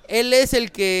también, él es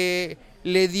el que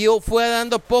fue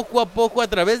dando poco a poco a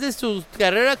través de su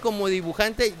carrera como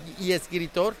dibujante y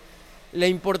escritor, la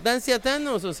importancia a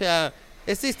Thanos. O sea,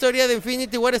 esta historia de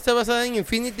Infinity War está basada en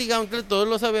Infinity Gauntlet, todos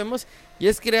lo sabemos, y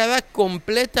es creada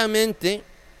completamente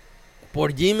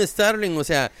por Jim Starlin. O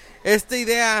sea, esta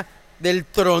idea del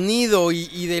tronido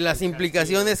y de las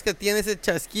implicaciones que tiene ese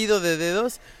chasquido de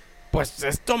dedos, pues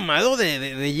es tomado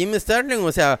de Jim Starlin.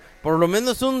 O sea, por lo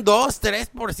menos un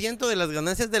 2-3% de las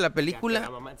ganancias de la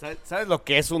película. ¿Sabes lo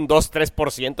que es un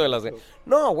 2-3% de las ganancias?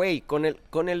 No, güey, con el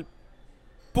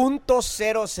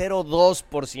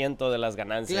 .002% de las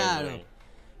ganancias, claro.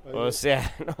 Güey. O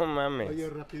sea, no mames. Oye,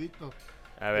 rapidito.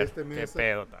 A ver, ¿qué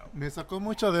pedo, Tavo? Me sacó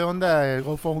mucho de onda el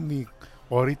GoFundMe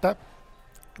ahorita,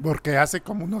 porque hace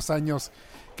como unos años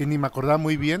que ni me acordaba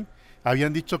muy bien,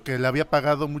 habían dicho que le había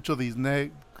pagado mucho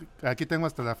Disney. Aquí tengo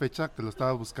hasta la fecha que lo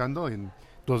estaba buscando, en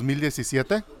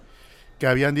 2017, que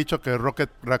habían dicho que Rocket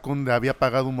Raccoon le había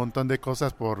pagado un montón de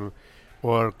cosas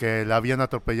porque le habían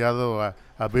atropellado a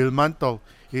Bill Mantle.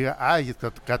 Y dije,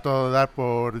 que a todo dar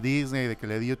por Disney, de que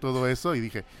le dio todo eso, y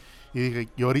dije, y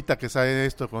ahorita que sale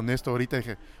esto con esto, ahorita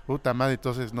dije, puta madre,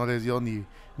 entonces no les dio ni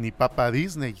papa a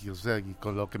Disney. O sea, y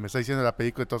con lo que me está diciendo la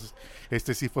película, entonces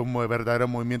este sí fue un verdadero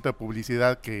movimiento de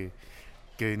publicidad que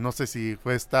no sé si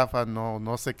fue estafa,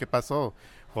 no sé qué pasó,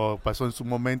 o pasó en su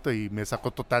momento y me sacó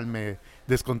total, me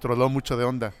descontroló mucho de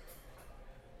onda.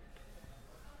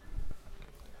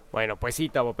 Bueno, pues sí,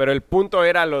 Tavo, pero el punto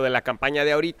era lo de la campaña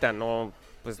de ahorita, no,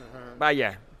 pues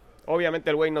vaya,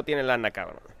 obviamente el güey no tiene lana,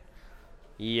 cabrón.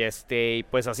 Y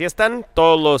pues así están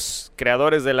todos los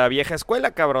creadores de la vieja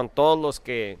escuela, cabrón, todos los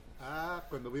que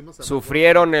cuando vimos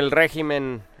sufrieron el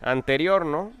régimen anterior,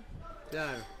 ¿no?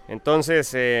 Claro. Entonces,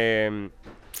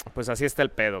 pues así está el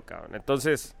pedo, cabrón.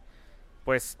 Entonces,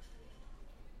 pues,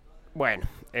 bueno,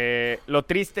 lo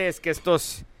triste es que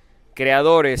estos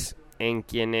creadores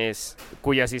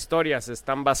cuyas historias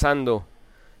están basando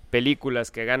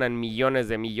películas que ganan millones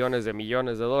de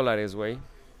dólares, güey,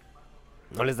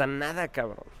 no les dan nada,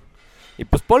 cabrón. Y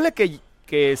pues ponle que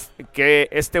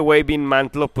este güey, Vin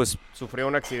Mantlo, pues sufrió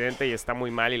un accidente y está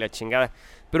muy mal y la chingada.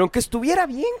 Pero aunque estuviera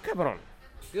bien, cabrón.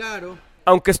 Claro.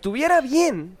 Aunque estuviera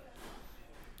bien,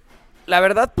 la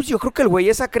verdad, pues yo creo que el güey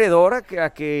es acreedor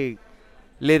a que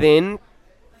le den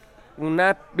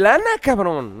una lana,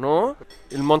 cabrón, ¿no?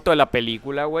 El monto de la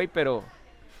película, güey, pero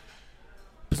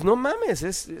pues no mames,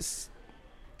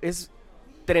 es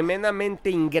tremendamente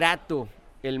ingrato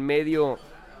el medio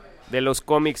de los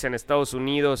cómics en Estados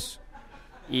Unidos.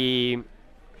 Y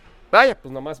vaya,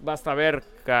 pues nomás basta ver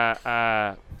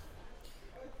a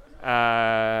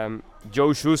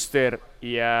Joe Shuster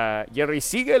y a Jerry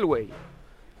Siegel, güey,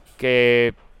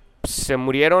 que se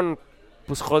murieron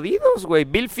pues jodidos, güey.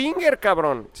 Bill Finger,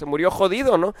 cabrón, se murió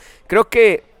jodido, ¿no? Creo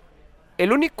que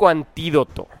el único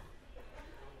antídoto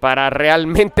para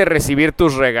realmente recibir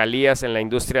tus regalías en la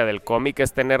industria del cómic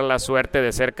es tener la suerte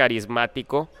de ser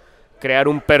carismático, crear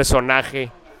un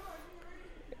personaje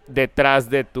detrás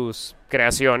de tus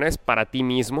creaciones para ti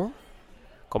mismo,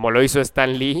 como lo hizo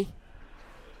Stan Lee,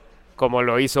 como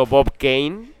lo hizo Bob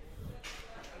Kane,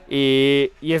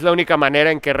 y es la única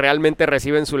manera en que realmente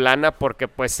reciben su lana, porque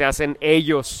pues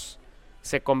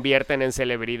se convierten en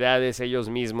celebridades ellos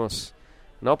mismos,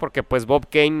 ¿no? Porque pues Bob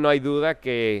Kane, no hay duda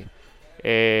que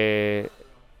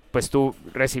pues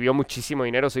recibió muchísimo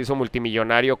dinero, se hizo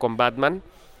multimillonario con Batman,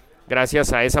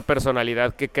 gracias a esa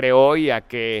personalidad que creó y a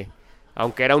que,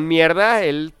 aunque era un mierda,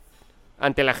 él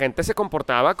ante la gente se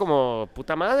comportaba como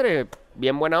puta madre,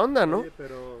 bien buena onda, ¿no? Sí,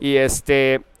 pero...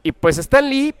 Y pues Stan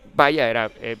Lee, vaya,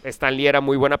 Stan Lee era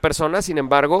muy buena persona, sin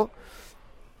embargo,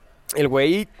 el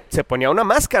güey se ponía una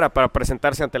máscara para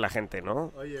presentarse ante la gente,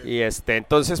 ¿no? Oye. Y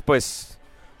entonces, pues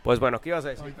bueno, ¿qué ibas a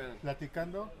decir? Oye,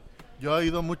 platicando, yo he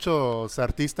oído muchos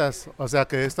artistas, o sea,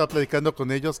 que he estado platicando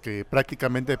con ellos que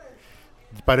prácticamente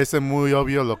parece muy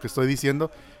obvio lo que estoy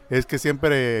diciendo, es que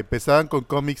siempre empezaban con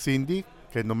cómics indie,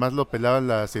 que nomás lo pelaban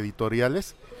las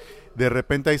editoriales. De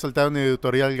repente ahí soltaron una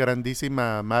editorial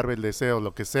grandísima, Marvel, DC o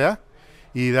lo que sea,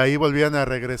 y de ahí volvían a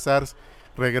regresar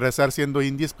siendo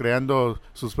indies, creando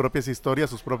sus propias historias,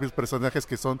 sus propios personajes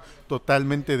que son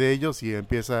totalmente de ellos, y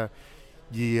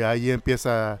ahí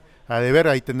empieza a deber.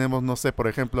 Ahí tenemos, no sé, por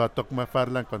ejemplo, a Todd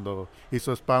McFarlane cuando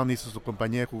hizo Spawn, hizo su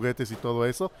compañía de juguetes y todo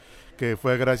eso, que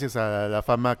fue gracias a la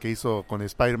fama que hizo con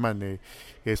Spider-Man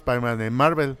en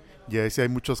Marvel, y ahí sí hay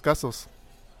muchos casos.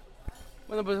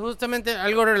 Bueno, pues justamente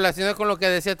algo relacionado con lo que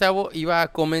decía Tavo, iba a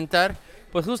comentar,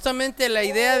 pues justamente la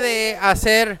idea de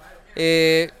hacer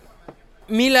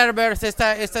Millarverse,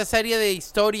 esta serie de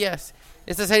historias,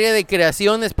 esta serie de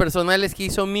creaciones personales que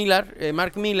hizo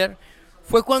Mark Millar,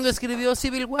 fue cuando escribió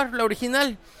Civil War, la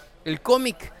original, el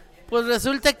cómic. Pues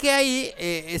resulta que ahí,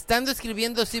 estando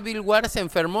escribiendo Civil War, se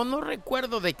enfermó, no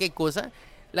recuerdo de qué cosa.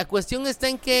 La cuestión está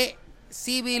en que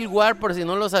Civil War, por si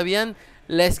no lo sabían,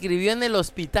 la escribió en el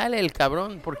hospital el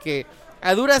cabrón, porque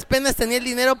a duras penas tenía el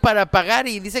dinero para pagar,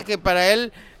 y dice que para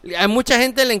él, a mucha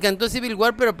gente le encantó Civil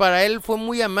War, pero para él fue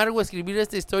muy amargo escribir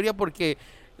esta historia porque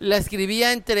la escribía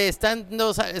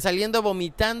saliendo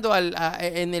vomitando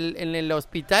en el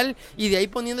hospital, y de ahí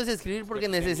poniéndose a escribir porque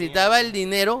necesitaba el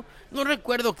dinero, no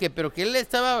recuerdo qué, pero que él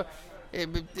estaba,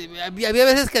 había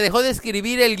veces que dejó de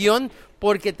escribir el guión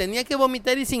porque tenía que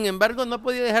vomitar, y sin embargo no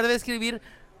podía dejar de escribir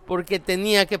porque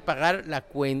tenía que pagar la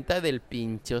cuenta del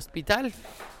pinche hospital.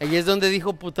 Ahí es donde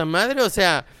dijo, puta madre, o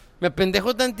sea, me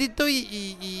apendejo tantito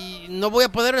y no voy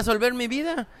a poder resolver mi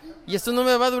vida. Y esto no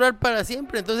me va a durar para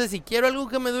siempre. Entonces, si quiero algo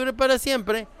que me dure para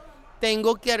siempre,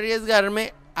 tengo que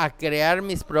arriesgarme a crear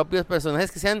mis propios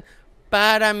personajes que sean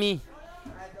para mí.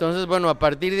 Entonces, bueno, a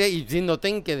partir de ahí, y sí,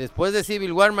 noten que después de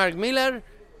Civil War, Mark Millar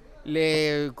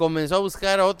le comenzó a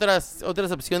buscar otras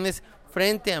opciones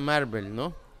frente a Marvel,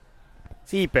 ¿no?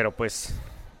 Sí, pero pues,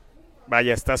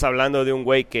 vaya, estás hablando de un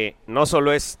güey que no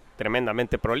solo es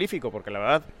tremendamente prolífico, porque la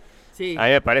verdad, sí, a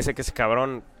mí me parece que ese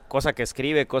cabrón, cosa que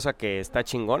escribe, cosa que está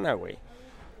chingona, güey.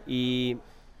 Y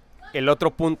el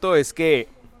otro punto es que,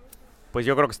 pues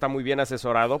yo creo que está muy bien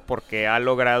asesorado porque ha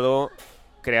logrado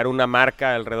crear una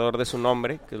marca alrededor de su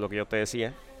nombre, que es lo que yo te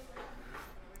decía.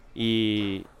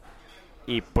 Y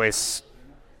pues,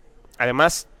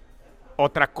 además,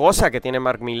 otra cosa que tiene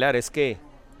Mark Millar es que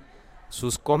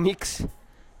sus cómics,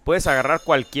 puedes agarrar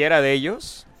cualquiera de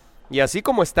ellos y así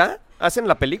como está, hacen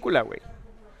la película, güey.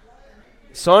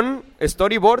 Son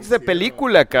storyboards de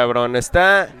película, cabrón.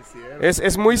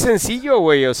 Es muy sencillo,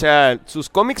 güey. O sea, sus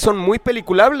cómics son muy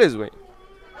peliculables, güey.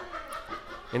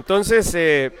 Entonces,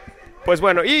 pues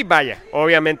bueno, y vaya,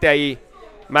 obviamente ahí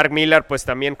Mark Millar, pues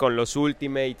también con los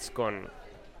Ultimates, con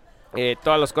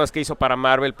todas las cosas que hizo para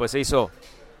Marvel, pues se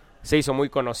hizo muy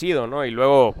conocido, ¿no? Y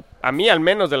luego, a mí al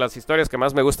menos de las historias que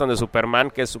más me gustan de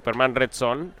Superman, que es Superman Red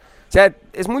Son, o sea,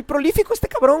 es muy prolífico este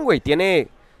cabrón, güey.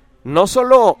 No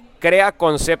solo crea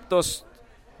conceptos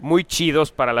muy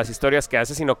chidos para las historias que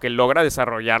hace, sino que logra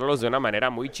desarrollarlos de una manera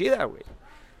muy chida, güey.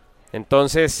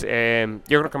 Entonces,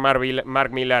 yo creo que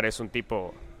Mark Millar es un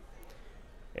tipo,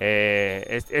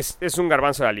 es un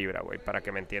garbanzo de la libra, güey, para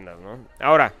que me entiendas, ¿no?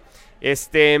 Ahora,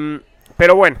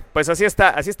 pero bueno, pues así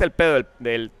está el pedo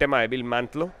del tema de Bill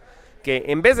Mantlo, que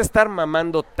en vez de estar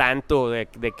mamando tanto de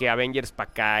que Avengers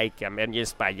para acá y que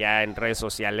Avengers para allá en redes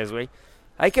sociales, güey,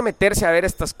 hay que meterse a ver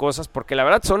estas cosas porque la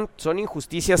verdad son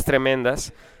injusticias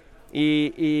tremendas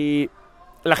y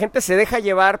la gente se deja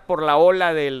llevar por la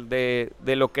ola de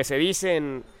lo que se dice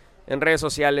en redes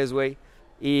sociales, güey,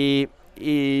 y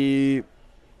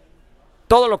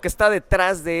todo lo que está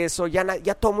detrás de eso ya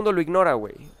todo el mundo lo ignora,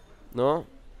 güey, ¿no?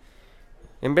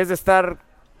 En vez de estar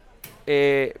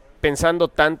pensando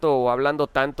tanto o hablando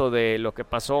tanto de lo que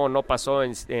pasó o no pasó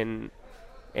en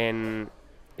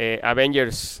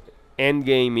Avengers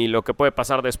Endgame y lo que puede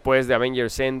pasar después de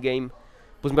Avengers Endgame,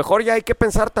 pues mejor ya hay que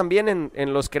pensar también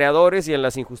en los creadores y en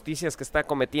las injusticias que está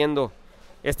cometiendo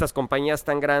estas compañías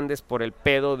tan grandes por el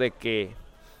pedo de que,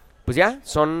 pues ya,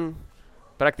 son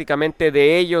prácticamente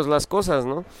de ellos las cosas,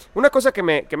 ¿no? Una cosa que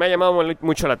me ha llamado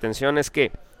mucho la atención es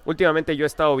que últimamente yo he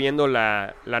estado viendo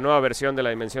la nueva versión de La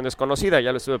Dimensión Desconocida,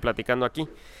 ya lo estuve platicando aquí.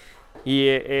 Y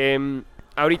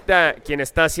ahorita quien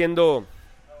está haciendo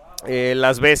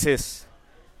las veces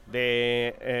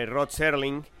de Rod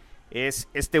Serling es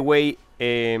este güey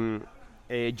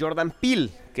Jordan Peele,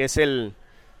 que es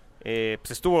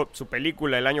pues estuvo, su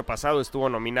película el año pasado estuvo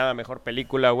nominada a Mejor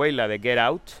Película, güey, la de Get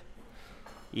Out.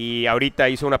 Y ahorita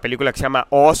hizo una película que se llama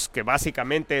Oz, que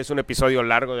básicamente es un episodio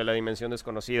largo de La Dimensión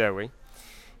Desconocida, güey.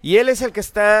 Y él es el que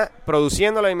está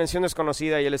produciendo La Dimensión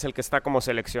Desconocida y él es el que está como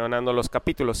seleccionando los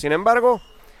capítulos. Sin embargo,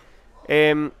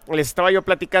 les estaba yo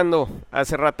platicando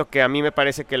hace rato que a mí me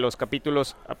parece que los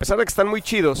capítulos, a pesar de que están muy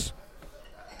chidos,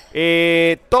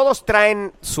 todos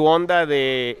traen su onda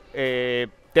de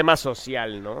tema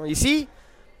social, ¿no? Y sí,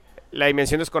 La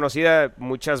Dimensión Desconocida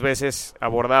muchas veces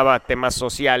abordaba temas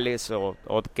sociales o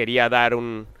quería dar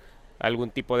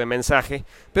algún tipo de mensaje,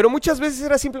 pero muchas veces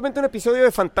era simplemente un episodio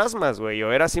de fantasmas, güey,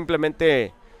 o era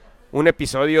simplemente un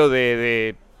episodio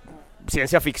de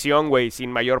ciencia ficción, güey, sin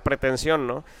mayor pretensión,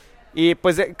 ¿no? Y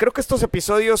pues creo que estos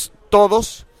episodios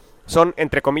todos son,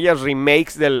 entre comillas,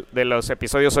 remakes de los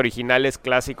episodios originales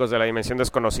clásicos de La Dimensión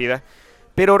Desconocida,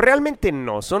 pero realmente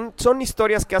no, son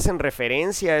historias que hacen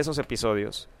referencia a esos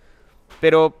episodios,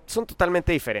 pero son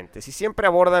totalmente diferentes y siempre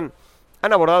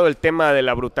han abordado el tema de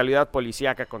la brutalidad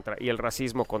policíaca y el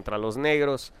racismo contra los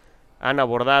negros, han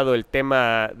abordado el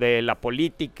tema de la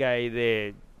política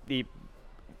y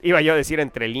iba yo a decir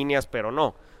entre líneas, pero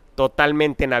no,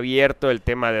 totalmente en abierto el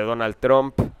tema de Donald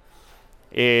Trump,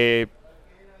 el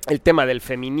tema del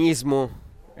feminismo,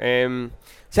 o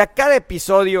sea, cada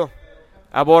episodio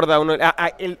aborda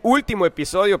el último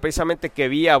episodio precisamente que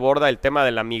vi aborda el tema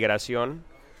de la migración,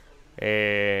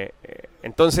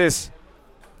 entonces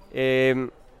te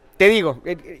digo,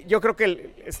 yo creo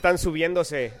que están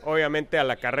subiéndose obviamente a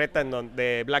la carreta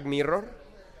de Black Mirror,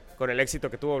 con el éxito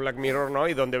que tuvo Black Mirror, ¿no?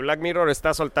 Y donde Black Mirror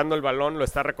está soltando el balón, lo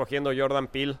está recogiendo Jordan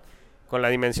Peele con La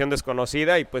Dimensión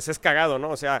Desconocida, y pues es cagado,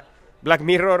 ¿no? O sea, Black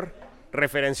Mirror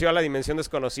referenció a La Dimensión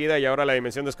Desconocida y ahora La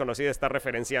Dimensión Desconocida está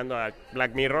referenciando a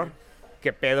Black Mirror.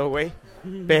 ¿Qué pedo, güey?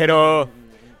 Pero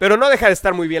no deja de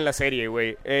estar muy bien la serie,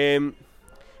 güey.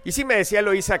 Y sí me decía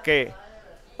Eloisa que,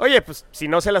 oye, pues si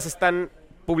no se las están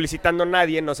publicitando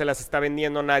nadie, no se las está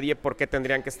vendiendo nadie, ¿por qué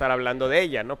tendrían que estar hablando de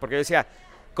ella, no? Porque yo decía,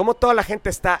 ¿cómo toda la gente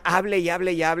está hable y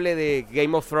hable y hable de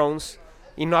Game of Thrones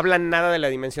y no hablan nada de La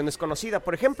Dimensión Desconocida,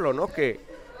 por ejemplo, ¿no? Que,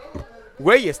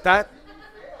 güey, está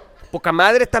poca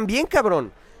madre también,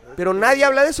 cabrón. Pero nadie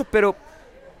habla de eso, pero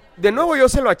de nuevo yo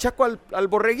se lo achaco al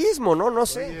borreguismo, ¿no? No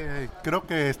sé. Oye, creo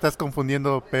que estás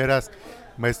confundiendo peras,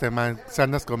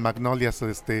 manzanas con magnolias.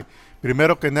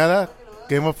 Primero que nada,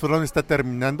 Game of Thrones está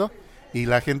terminando y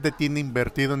la gente tiene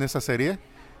invertido en esa serie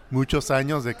muchos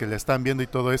años de que la están viendo y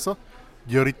todo eso.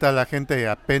 Y ahorita la gente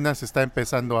apenas está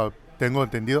empezando tengo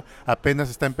entendido, apenas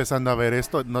está empezando a ver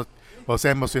esto. No, o sea,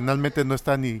 emocionalmente no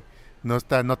están,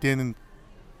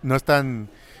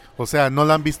 o sea, no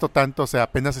la han visto tanto, o sea,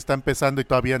 apenas está empezando y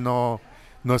todavía no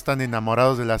están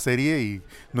enamorados de la serie, y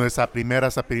no es a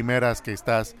primeras que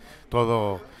estás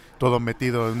todo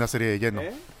metido en una serie de lleno.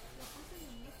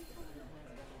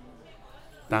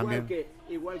 También.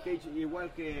 Igual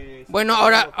que Bueno,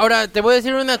 ahora te voy a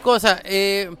decir una cosa.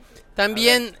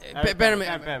 También,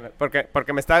 espérame.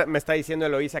 Porque me está diciendo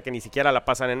Eloisa que ni siquiera la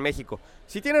pasan en México.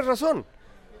 Sí tienes razón,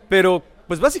 pero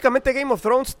pues básicamente Game of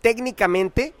Thrones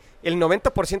técnicamente el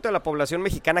 90% de la población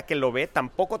mexicana que lo ve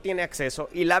tampoco tiene acceso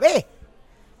y la ve.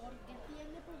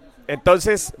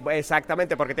 Entonces,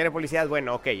 exactamente, porque tiene publicidad.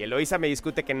 Bueno, ok, Eloisa me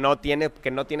discute que no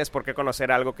tienes por qué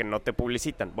conocer algo que no te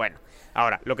publicitan. Bueno,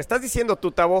 ahora, lo que estás diciendo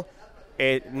tú, Tavo,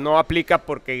 no aplica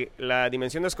porque La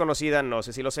Dimensión Desconocida, no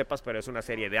sé si lo sepas, pero es una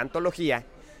serie de antología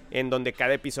en donde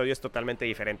cada episodio es totalmente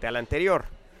diferente al anterior.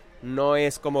 No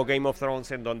es como Game of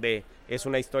Thrones, en donde es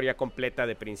una historia completa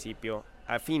de principio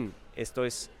a fin.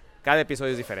 Cada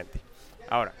episodio es diferente.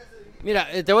 Ahora, mira,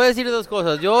 te voy a decir dos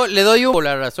cosas. Yo le doy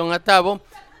la razón a Tavo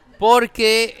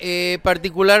porque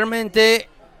particularmente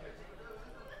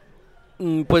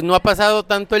pues no ha pasado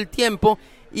tanto el tiempo.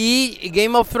 Y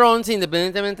Game of Thrones,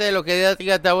 independientemente de lo que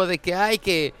diga Tavo de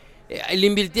que le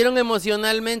invirtieron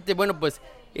emocionalmente, bueno, pues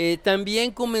también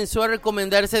comenzó a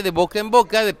recomendarse de boca en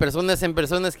boca, de personas en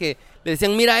personas que le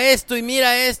decían mira esto,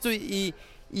 y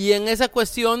en esa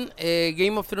cuestión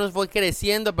Game of Thrones fue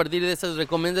creciendo a partir de esas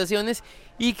recomendaciones,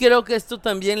 y creo que esto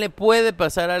también le puede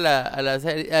pasar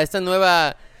a esta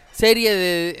nueva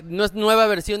serie, nueva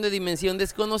versión de Dimensión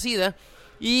Desconocida.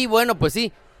 Y bueno, pues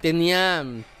sí, tenía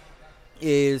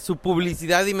su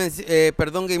publicidad,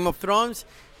 Game of Thrones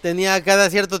tenía cada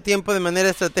cierto tiempo de manera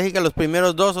estratégica los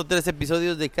primeros 2 o 3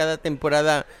 episodios de cada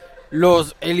temporada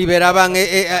los liberaban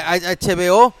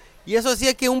HBO, y eso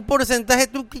hacía que un porcentaje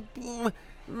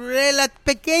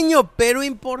pequeño pero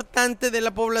importante de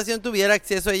la población tuviera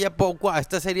acceso a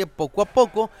esta serie poco a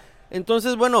poco.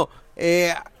 Entonces, bueno,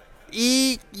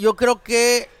 Y yo creo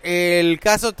que el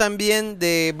caso también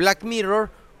de Black Mirror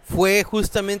fue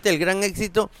justamente el gran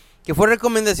éxito, que fue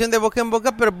recomendación de boca en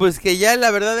boca, pero pues que ya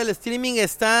la verdad el streaming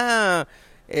está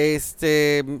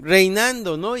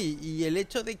reinando, ¿no? Y el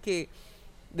hecho de que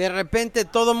de repente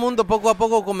todo mundo poco a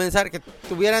poco comenzar, que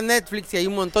tuviera Netflix, y hay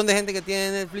un montón de gente que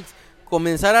tiene Netflix,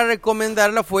 comenzar a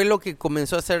recomendarla fue lo que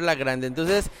comenzó a hacerla grande.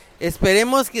 Entonces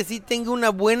esperemos que sí tenga una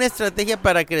buena estrategia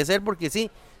para crecer, porque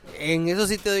sí, en eso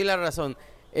sí te doy la razón.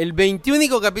 El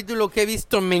 21 capítulo que he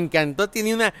visto me encantó,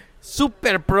 tiene una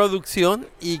super producción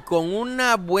y con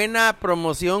una buena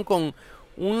promoción, con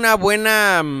una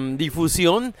buena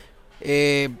difusión.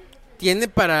 Tiene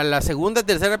para la segunda,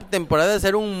 tercera temporada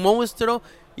ser un monstruo,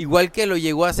 igual que lo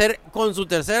llegó a hacer con su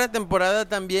tercera temporada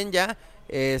también ya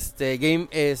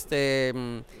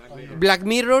Black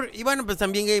Mirror, y bueno, pues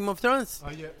también Game of Thrones.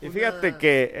 Oye, Y fíjate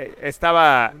que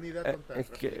estaba... una idea tonta.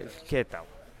 ¿Qué tal?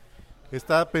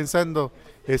 Estaba pensando,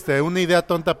 una idea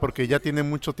tonta porque ya tiene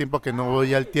mucho tiempo que no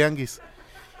voy al tianguis.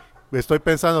 Estoy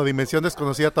pensando, Dimensión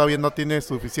Desconocida todavía no tiene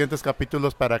suficientes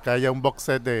capítulos para que haya un box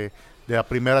set de la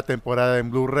primera temporada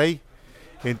en Blu-ray.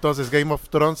 Entonces Game of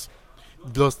Thrones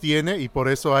los tiene y por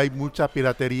eso hay mucha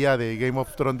piratería de Game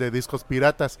of Thrones de discos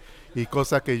piratas, y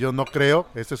cosa que yo no creo,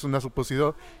 esto es una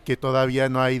suposición, que todavía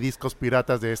no hay discos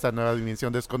piratas de esta nueva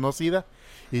Dimensión Desconocida,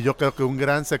 y yo creo que un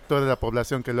gran sector de la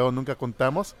población que luego nunca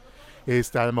contamos,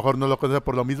 a lo mejor no lo conoce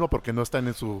por lo mismo, porque no están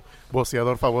en su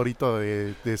boceador favorito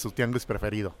de su tianguis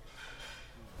preferido.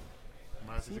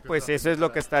 Sí, pues eso es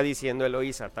lo que está diciendo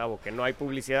Eloísa, Tavo, que no hay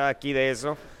publicidad aquí de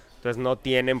eso, entonces no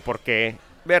tienen por qué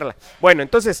verla. Bueno,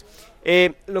 entonces,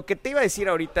 lo que te iba a decir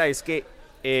ahorita es que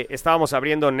estábamos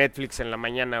abriendo Netflix en la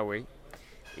mañana, güey,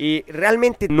 y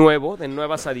realmente nuevo, de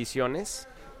nuevas adiciones,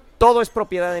 todo es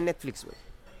propiedad de Netflix, güey,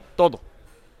 todo.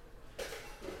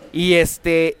 Y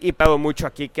he pagado mucho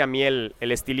aquí que a mí el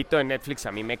estilito de Netflix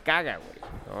a mí me caga, güey,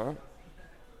 ¿no?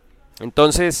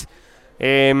 Entonces,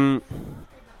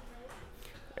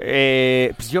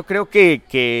 pues yo creo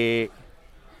que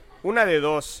una de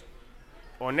dos,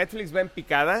 o Netflix va en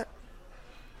picada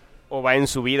o va en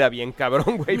subida bien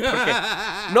cabrón, güey, porque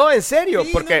no, en serio,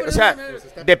 Sí, porque, no, o sea,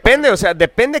 no.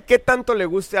 depende qué tanto le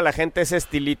guste a la gente ese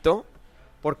estilito,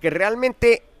 porque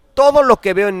realmente todo lo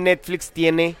que veo en Netflix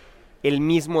tiene el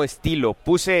mismo estilo.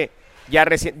 Puse ya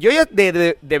recién, yo ya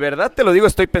de verdad te lo digo,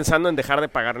 estoy pensando en dejar de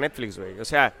pagar Netflix, güey, o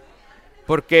sea,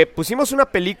 porque pusimos una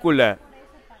película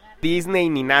Disney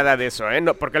ni nada de eso, ¿eh?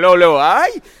 No, porque luego,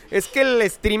 ay, es que el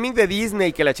streaming de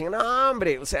Disney, que la chingan, no,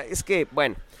 hombre, o sea, es que,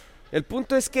 bueno, el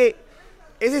punto es que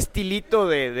ese estilito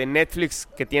de Netflix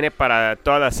que tiene para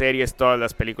todas las series, todas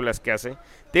las películas que hace,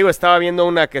 te digo, estaba viendo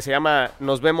una que se llama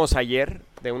Nos Vemos Ayer,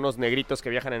 de unos negritos que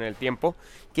viajan en el tiempo,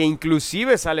 que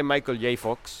inclusive sale Michael J.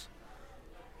 Fox.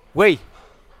 Güey,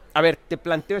 a ver, te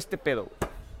planteo este pedo.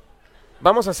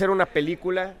 Vamos a hacer una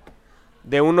película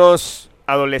de unos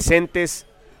adolescentes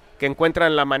que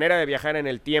encuentran la manera de viajar en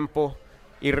el tiempo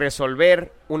y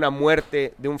resolver una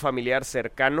muerte de un familiar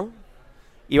cercano,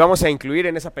 y vamos a incluir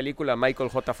en esa película a Michael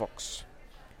J. Fox.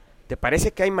 ¿Te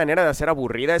parece que hay manera de hacer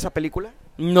aburrida esa película?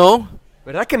 No.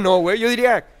 ¿Verdad que no, güey? Yo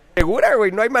diría, segura,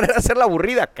 güey, no hay manera de hacerla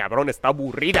aburrida. Cabrón, está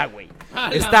aburrida, güey.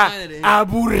 Está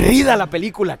aburrida la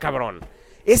película, cabrón.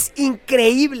 Es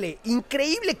increíble,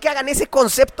 increíble que hagan ese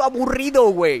concepto aburrido,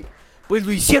 güey. Pues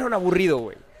lo hicieron aburrido,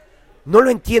 güey. No lo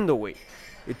entiendo, güey.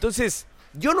 Entonces,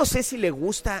 yo no sé si le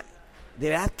gusta, de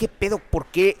verdad, qué pedo, por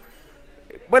qué.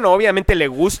 Bueno, obviamente le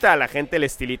gusta a la gente el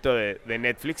estilito de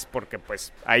Netflix, porque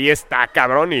pues ahí está,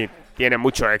 cabrón, y tiene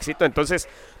mucho éxito. Entonces,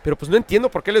 pero pues no entiendo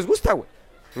por qué les gusta, güey.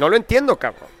 No lo entiendo,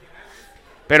 cabrón.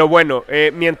 Pero bueno,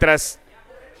 mientras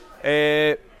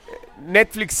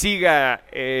Netflix siga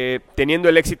teniendo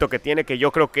el éxito que tiene, que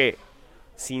yo creo que,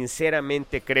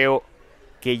 sinceramente creo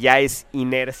que ya es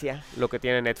inercia lo que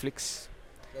tiene Netflix.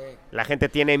 La gente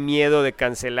tiene miedo de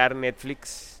cancelar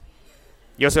Netflix.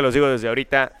 Yo se los digo desde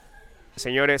ahorita,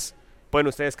 señores, pueden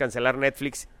ustedes cancelar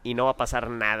Netflix y no va a pasar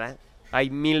nada. Hay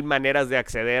 1000 maneras de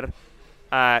acceder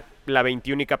a la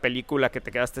 21ª película que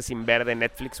te quedaste sin ver de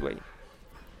Netflix, güey.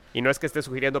 Y no es que esté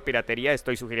sugiriendo piratería,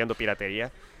 estoy sugiriendo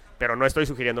piratería, pero no estoy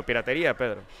sugiriendo piratería,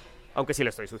 Pedro. Aunque sí lo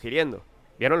estoy sugiriendo.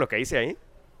 ¿Vieron lo que hice ahí?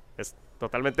 Es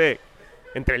totalmente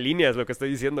entre líneas lo que estoy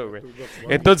diciendo, güey.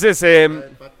 Entonces,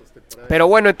 pero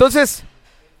bueno, entonces,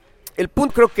 el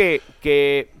punto creo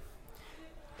que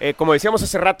como decíamos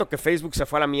hace rato que Facebook se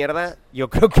fue a la mierda, yo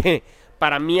creo que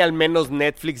para mí al menos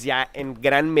Netflix ya en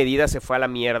gran medida se fue a la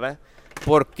mierda,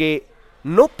 porque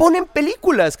no ponen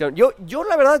películas, cabrón. Yo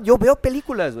la verdad, yo veo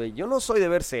películas, güey. Yo no soy de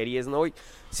ver series, ¿no?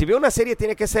 Si veo una serie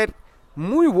tiene que ser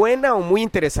muy buena o muy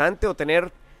interesante o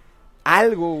tener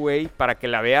algo, güey, para que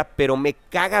la vea, pero me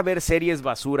caga ver series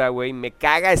basura, güey. Me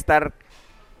caga estar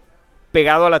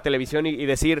pegado a la televisión y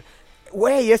decir,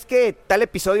 güey, es que tal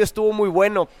episodio estuvo muy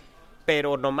bueno,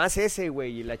 pero nomás ese,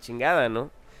 güey, y la chingada,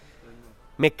 ¿no?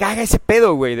 Me caga ese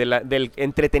pedo, güey, del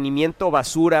entretenimiento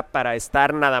basura para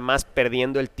estar nada más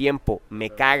perdiendo el tiempo.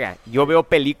 Me caga. Yo veo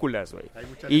películas, güey.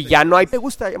 Y ya no hay... Me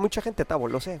gusta, hay mucha gente, Tavo,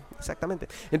 lo sé, exactamente.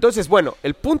 Entonces, bueno,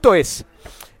 el punto es...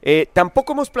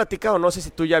 tampoco hemos platicado, no sé si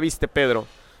tú ya viste, Pedro,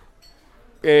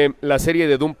 la serie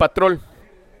de Doom Patrol.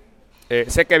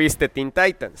 Sé que viste Teen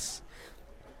Titans.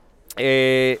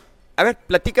 A ver,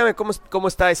 platícame cómo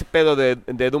está ese pedo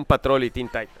de Doom Patrol y Teen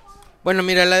Titans. Bueno,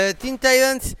 mira, la de Teen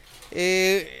Titans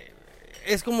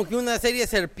es como que una serie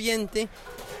serpiente,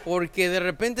 porque de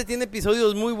repente tiene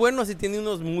episodios muy buenos y tiene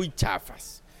unos muy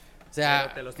chafas. O sea,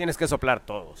 pero te los tienes que soplar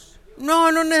todos.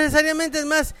 No necesariamente, es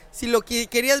más, si lo que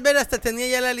querías ver hasta tenía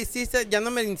ya la listita, ya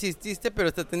no me insististe, pero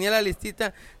hasta tenía la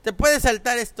listita, te puedes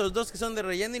saltar estos dos que son de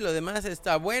relleno y lo demás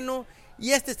está bueno,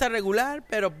 y este está regular,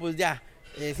 pero pues ya,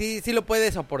 sí lo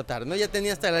puedes soportar, ¿no? Ya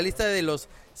tenía hasta la lista de los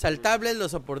saltables,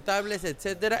 los soportables,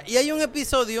 etcétera, y hay un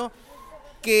episodio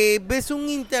que ves un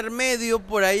intermedio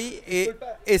por ahí,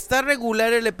 está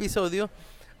regular el episodio,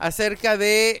 acerca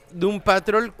de Doom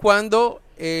Patrol cuando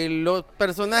los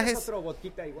personajes... Otro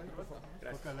vodka igual, por favor.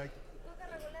 Gracias.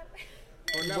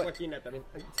 Con agua china también.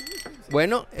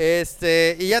 Bueno,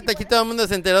 y ya aquí todo el mundo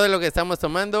se enteró de lo que estamos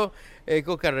tomando,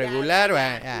 coca regular.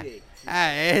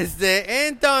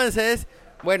 Entonces,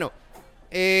 bueno,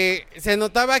 se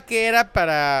notaba que era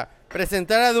para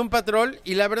presentar a Doom Patrol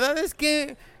y la verdad es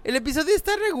que el episodio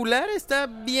está regular, está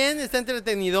bien, está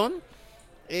entretenidón.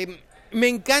 Me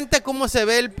encanta cómo se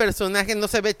ve el personaje, no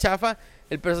se ve chafa.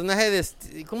 El personaje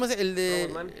de... ¿Cómo es? El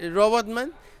de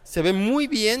Robotman. Se ve muy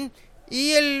bien.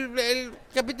 Y el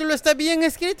capítulo está bien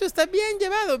escrito, está bien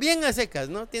llevado, bien a secas,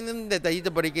 ¿no? Tiene un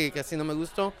detallito por ahí que casi no me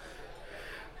gustó.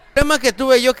 El problema que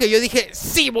tuve yo, que yo dije,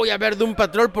 sí voy a ver Doom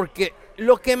Patrol, porque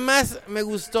lo que más me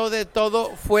gustó de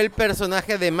todo fue el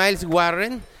personaje de Miles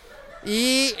Warren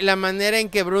y la manera en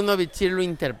que Bruno Bichir lo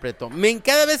interpretó.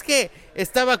 Cada vez que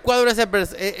estaba a cuadro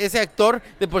ese actor,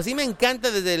 de por sí me encanta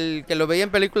desde el que lo veía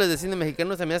en películas de cine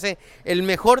mexicano, se me hace el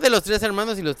mejor de los tres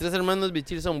hermanos, y los tres hermanos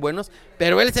Bichir son buenos,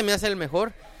 pero él se me hace el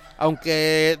mejor,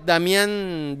 aunque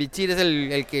Damián Bichir es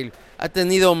el que ha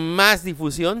tenido más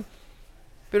difusión.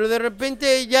 Pero de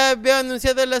repente ya veo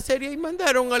anunciada la serie y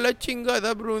mandaron a la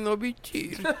chingada a Bruno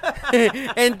Bichir.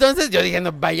 Entonces yo dije,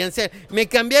 no, váyanse. Me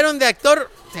cambiaron de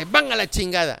actor, se van a la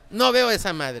chingada. No veo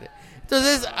esa madre.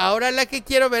 Entonces ahora la que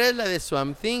quiero ver es la de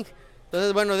Swamp Thing.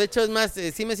 Entonces, bueno, de hecho es más,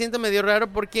 sí me siento medio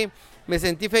raro porque me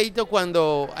sentí feíto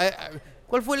cuando...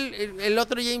 ¿Cuál fue el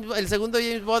otro el segundo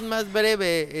James Bond más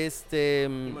breve?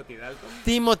 Timothy Dalton.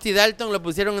 Timothy Dalton lo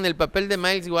pusieron en el papel de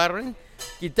Miles Warren.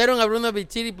 Quitaron a Bruno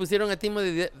Bichir y pusieron a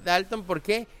Timothy Dalton. ¿Por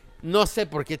qué? No sé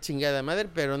por qué chingada madre,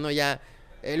 pero no, ya...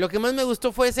 lo que más me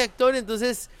gustó fue ese actor,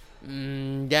 entonces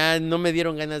ya no me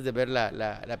dieron ganas de ver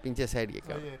la pinche serie,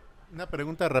 cabrón. Oye, una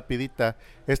pregunta rapidita.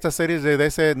 ¿Estas series de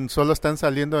DC solo están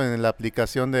saliendo en la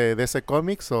aplicación de DC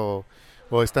Comics o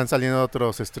están saliendo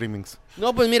otros streamings?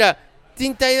 No, pues mira,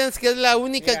 Teen Titans, que es la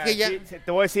única que ya... Sí,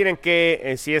 te voy a decir en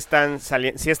qué sí están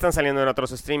saliendo en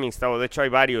otros streamings, Tavo. De hecho hay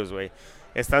varios, güey.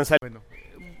 Están saliendo...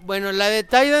 Bueno, la de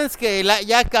Titans que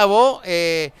ya acabó,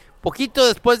 poquito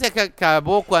después de que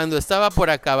acabó, cuando estaba por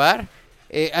acabar,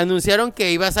 anunciaron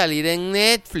que iba a salir en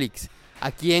Netflix,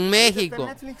 aquí en México.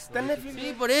 Está en Netflix.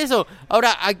 Sí, por eso.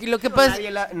 Ahora, aquí lo que pasa...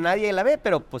 Nadie la ve,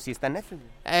 pero pues sí está en Netflix.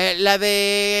 La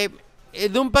de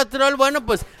Doom Patrol, bueno,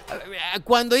 pues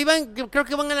cuando iban, creo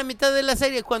que van a la mitad de la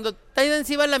serie, cuando Titans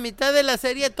iba a la mitad de la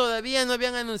serie, todavía no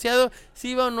habían anunciado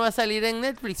si iba o no a salir en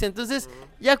Netflix. Entonces,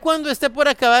 ya cuando esté por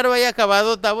acabar o haya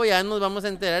acabado, Tavo, ya nos vamos a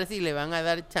enterar si le van a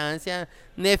dar chance a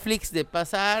Netflix de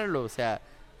pasarlo. O sea,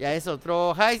 ya es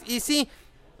otro high. Y sí,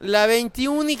 la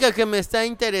 21 que me está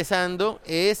interesando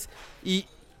es, y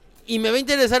me va a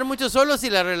interesar mucho solo si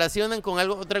la relacionan con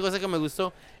algo. Otra cosa que me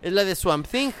gustó es la de Swamp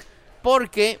Thing,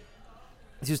 porque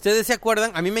si ustedes se acuerdan,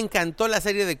 a mí me encantó la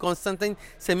serie de Constantine.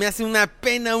 Se me hace una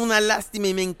pena, una lástima,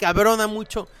 y me encabrona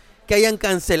mucho que hayan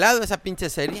cancelado esa pinche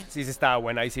serie. Sí, estaba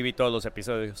buena, ahí sí vi todos los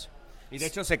episodios. Y de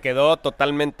hecho se quedó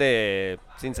totalmente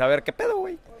sin saber qué pedo,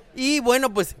 güey. Y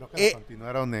bueno, pues... Creo que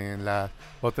continuaron en las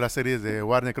otras series de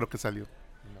Warner, creo que salió.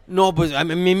 No, pues a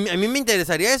mí me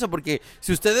interesaría eso, porque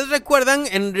si ustedes recuerdan,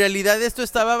 en realidad esto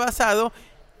estaba basado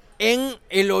en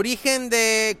el origen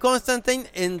de Constantine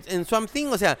en Swamp Thing.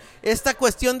 O sea, esta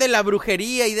cuestión de la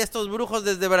brujería y de estos brujos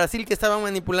desde Brasil que estaban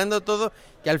manipulando todo,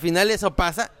 que al final eso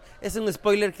pasa. Es un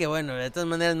spoiler que, bueno, de todas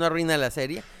maneras no arruina la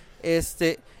serie.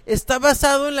 Está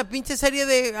basado en la pinche serie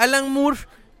de Alan Moore,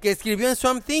 que escribió en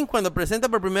Swamp Thing cuando presenta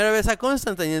por primera vez a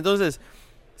Constantine. Entonces,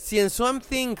 si en Swamp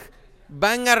Thing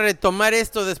van a retomar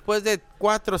esto después de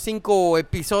 4 o 5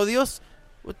 episodios,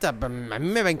 puta, a mí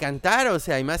me va a encantar. O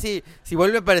sea, y más si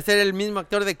vuelve a aparecer el mismo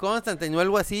actor de Constantine o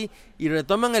algo así, y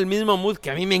retoman el mismo mood,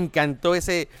 que a mí me encantó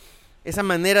esa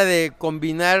manera de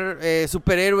combinar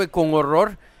superhéroe con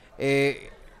horror.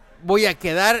 Voy a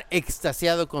quedar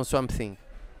extasiado con Swamp Thing.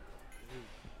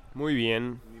 Muy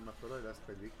bien.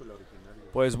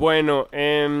 Pues bueno,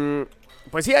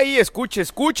 pues sí, ahí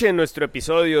escuche nuestro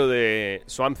episodio de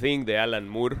Swamp Thing de Alan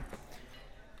Moore,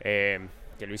 que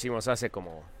lo hicimos hace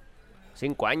como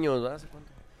 5 años, ¿verdad? ¿Hace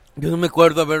cuánto? Yo no me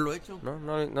acuerdo haberlo hecho.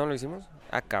 ¿No lo hicimos?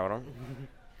 Ah, cabrón.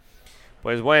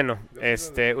 Pues bueno,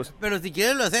 Pero si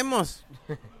quieres lo hacemos.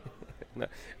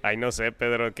 Ay, no sé,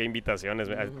 Pedro, qué invitaciones.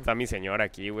 Está mi señora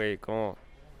aquí, güey.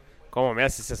 ¿Cómo me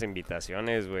haces esas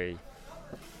invitaciones, güey?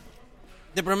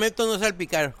 Te prometo no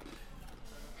salpicar.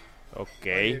 Ok.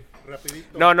 Oye,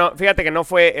 rapidito. No, fíjate que no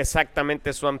fue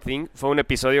exactamente Swamp Thing. Fue un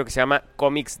episodio que se llama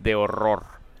Cómics de Horror.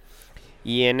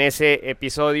 Y en ese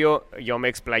episodio yo me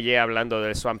explayé hablando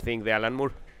del Swamp Thing de Alan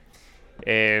Moore.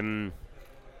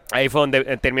 Ahí fue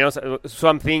donde terminamos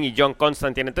Swamp Thing y John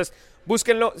Constantine. Entonces,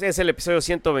 búsquenlo. Es el episodio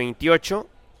 128.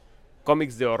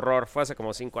 Cómics de horror. Fue hace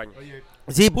como 5 años. Oye,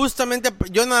 Sí, justamente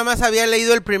yo nada más había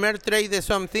leído el primer trade de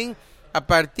Swamp Thing. A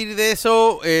partir de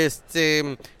eso,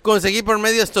 conseguí por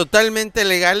medios totalmente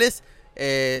legales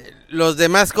los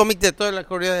demás cómics de toda la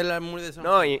corrida del amor de Swamp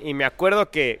No, Thing. y me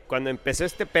acuerdo que cuando empezó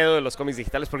este pedo de los cómics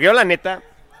digitales, porque yo la neta,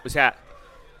 o sea,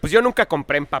 pues yo nunca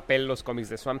compré en papel los cómics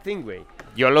de Swamp Thing, güey.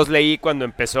 Yo los leí cuando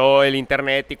empezó el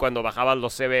internet y cuando bajaban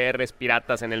los CBRs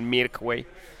piratas en el Mirk, güey.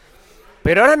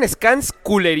 Pero eran scans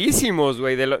culerísimos,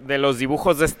 güey, de los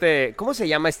dibujos de este... ¿Cómo se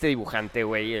llama este dibujante,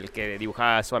 güey? El que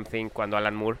dibujaba Swamp Thing cuando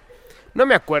Alan Moore. No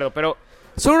me acuerdo, pero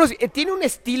son unos, tiene un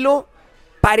estilo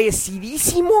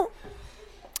parecidísimo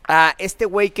a este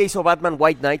güey que hizo Batman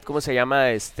White Knight. ¿Cómo se llama? A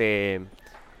ver,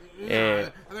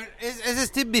 es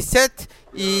Steve Bissett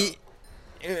y...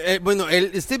 bueno,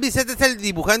 Steve Bissett es el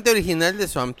dibujante original de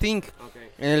Swamp Thing,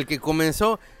 en el que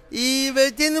comenzó. Y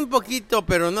tiene un poquito,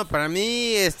 pero no, para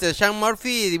mí Sean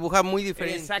Murphy dibuja muy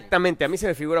diferente. Exactamente, a mí se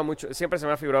me figura mucho, siempre se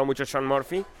me ha figurado mucho Sean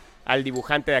Murphy, al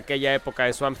dibujante de aquella época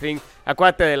de Swamp Thing.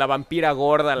 Acuérdate de la vampira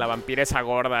gorda, la vampiresa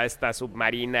gorda, esta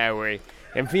submarina, güey.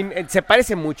 En fin, se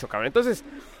parece mucho, cabrón. Entonces,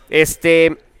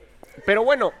 pero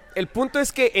bueno, el punto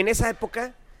es que en esa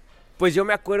época, pues yo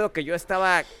me acuerdo que yo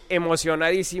estaba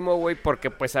emocionadísimo, güey, porque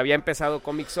pues había empezado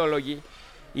Comixology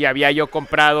y había yo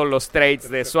comprado los trades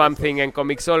de Swamp Thing en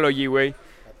Comixology, güey.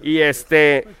 Y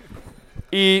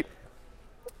y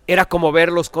era como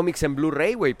ver los cómics en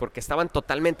Blu-ray, güey, porque estaban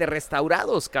totalmente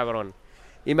restaurados, cabrón.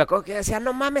 Y me acuerdo que decía,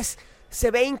 no mames, se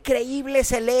ve increíble,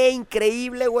 se lee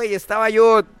increíble, güey. Estaba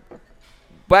yo,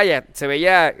 vaya, se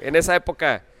veía en esa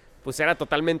época, pues era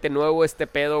totalmente nuevo este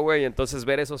pedo, güey. Entonces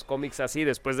ver esos cómics así,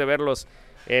 después de verlos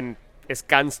en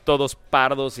scans todos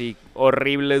pardos y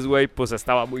horribles, güey, pues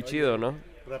estaba muy chido, ¿no?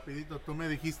 rapidito, tú me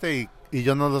dijiste y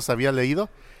yo no los había leído,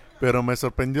 pero me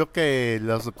sorprendió que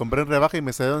los compré en rebaja y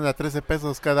me salieron a 13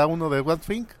 pesos cada uno de One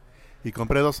Thing y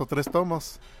compré 2 o 3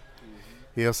 tomos.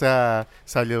 Y o sea,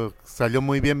 salió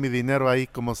muy bien mi dinero ahí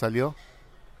como salió.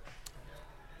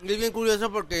 Es bien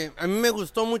curioso porque a mí me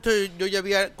gustó mucho. Yo ya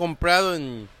había comprado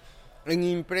en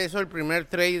impreso el primer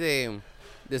trade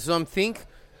de Swamp Thing,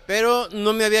 pero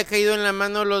no me había caído en la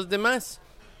mano los demás.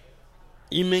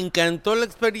 Y me encantó la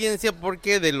experiencia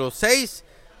porque de los 6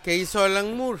 que hizo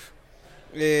Alan Moore,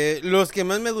 los que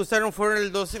más me gustaron fueron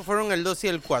el 2 y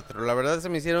el 4. La verdad se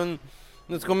me hicieron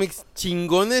unos cómics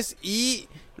chingones y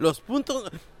los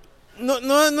puntos...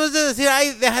 No es de decir,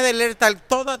 ay, deja de leer tal,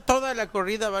 toda la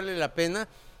corrida vale la pena,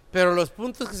 pero los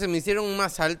puntos que se me hicieron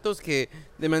más altos, que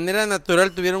de manera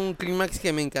natural tuvieron un clímax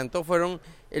que me encantó, fueron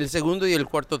el segundo y el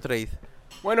cuarto trade.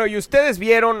 Bueno, y ustedes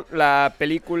vieron la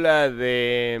película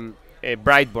de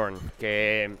Brightburn,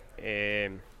 que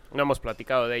no hemos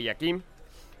platicado de ella aquí.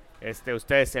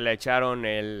 Ustedes se la echaron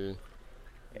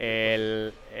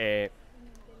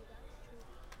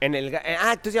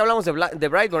entonces ya hablamos de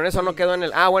Brightburn, eso no quedó en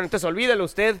el... bueno, entonces olvídelo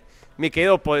usted, mi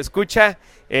querido podescucha,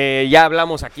 ya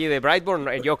hablamos aquí de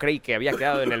Brightburn. Yo creí que había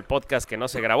quedado en el podcast que no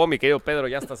se grabó, mi querido Pedro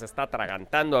ya hasta se está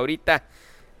atragantando ahorita.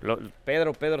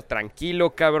 Pedro,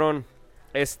 tranquilo, cabrón.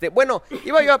 Bueno,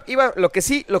 iba lo que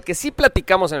sí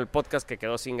platicamos en el podcast que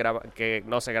quedó sin grabar, que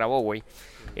no se grabó, güey,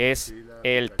 es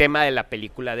el tema de la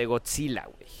película de Godzilla,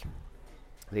 güey.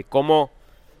 De cómo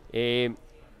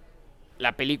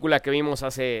la película que vimos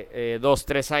hace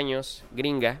 2-3 años,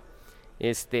 gringa,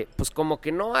 pues como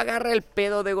que no agarra el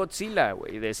pedo de Godzilla,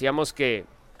 güey. Decíamos que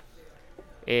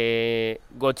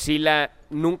Godzilla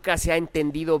nunca se ha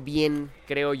entendido bien,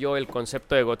 creo yo, el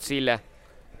concepto de Godzilla.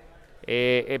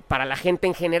 Para la gente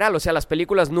en general, o sea, las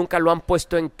películas nunca lo han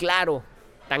puesto en claro,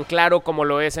 tan claro como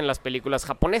lo es en las películas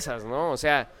japonesas, ¿no? O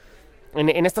sea,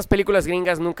 en estas películas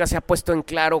gringas nunca se ha puesto en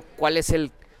claro cuál es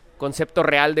el concepto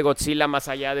real de Godzilla más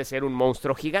allá de ser un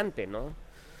monstruo gigante, ¿no?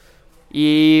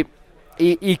 Y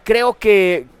creo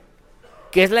que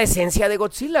es la esencia de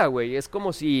Godzilla, güey. Es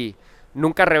como si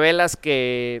nunca revelas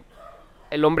que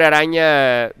el hombre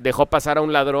araña dejó pasar a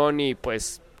un ladrón y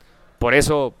pues por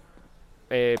eso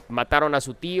mataron a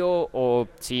su tío, o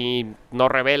si no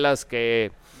revelas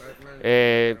que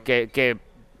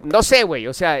no sé, güey,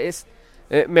 o sea,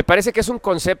 me parece que es un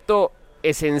concepto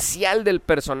esencial del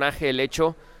personaje, el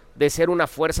hecho de ser una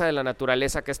fuerza de la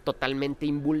naturaleza que es totalmente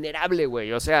invulnerable,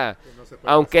 güey, o sea,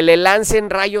 aunque le lancen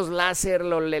rayos láser,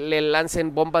 le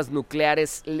lancen bombas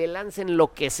nucleares, le lancen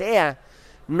lo que sea,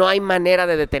 no hay manera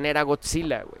de detener a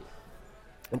Godzilla, güey.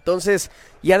 Entonces,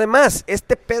 y además,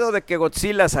 este pedo de que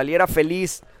Godzilla saliera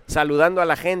feliz saludando a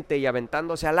la gente y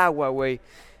aventándose al agua, güey,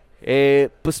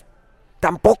 pues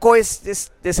tampoco es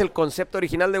el concepto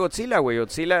original de Godzilla, güey.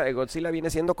 Godzilla viene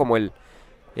siendo como el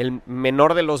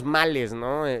menor de los males,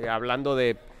 ¿no? Hablando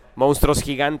de monstruos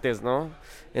gigantes, ¿no?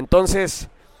 Entonces,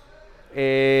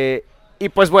 y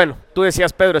pues bueno, tú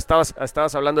decías, Pedro,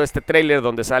 estabas hablando de este tráiler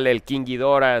donde sale el King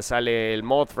Ghidorah, sale el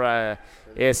Mothra,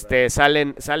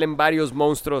 salen varios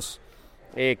monstruos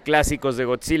clásicos de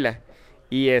Godzilla.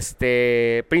 Y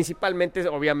principalmente,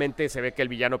 obviamente, se ve que el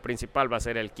villano principal va a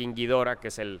ser el King Ghidorah, que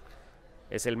es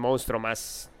el monstruo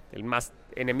el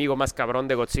enemigo más cabrón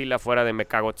de Godzilla, fuera de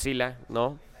Mechagodzilla,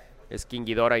 ¿no? Es King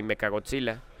Ghidorah y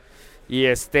Mechagodzilla. Y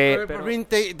Pero, por fin,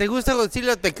 ¿te gusta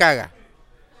Godzilla o te caga?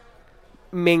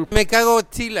 Me cago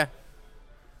Godzilla.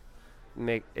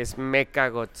 Es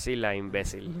Mechagodzilla,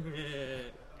 imbécil.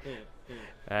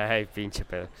 Ay, pinche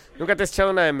pedo. ¿Nunca te has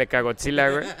echado una de Mechagodzilla,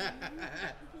 güey?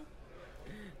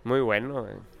 Muy bueno,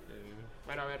 güey.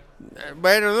 Bueno, a ver.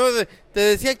 Bueno, no, te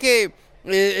decía que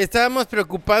estábamos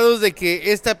preocupados de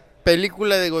que esta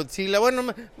película de Godzilla, bueno,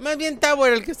 más bien Tavo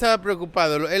era el que estaba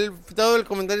preocupado. Todo el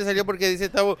comentario salió porque dice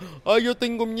Tavo, ay, yo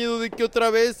tengo miedo de que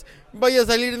otra vez vaya a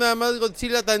salir nada más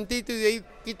Godzilla tantito y de ahí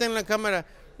quitan la cámara.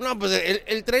 No, pues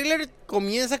el tráiler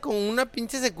comienza con una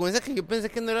pinche secuencia que yo pensé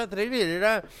que no era tráiler,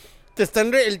 era...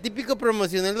 el típico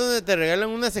promocional donde te regalan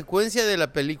una secuencia de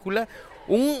la película,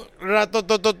 un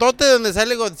ratototote donde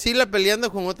sale Godzilla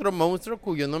peleando con otro monstruo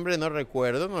cuyo nombre no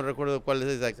recuerdo cuál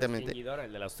es exactamente. El King Ghidorah,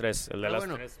 el de los tres,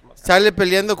 tres. Sale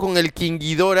peleando con el King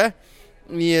Ghidorah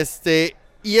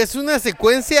y es una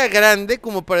secuencia grande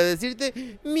como para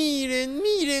decirte,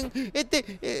 miren,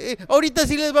 ahorita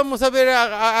sí les vamos a ver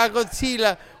a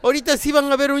Godzilla, ahorita sí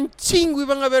van a ver un chingo y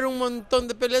van a ver un montón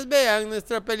de peleas, vean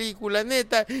nuestra película,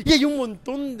 neta, y hay un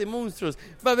montón de monstruos,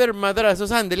 va a haber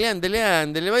madrazos, ándele,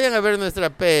 vayan a ver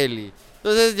nuestra peli.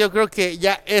 Entonces yo creo que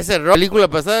ya ese error, la película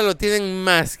pasada lo tienen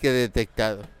más que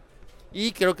detectado,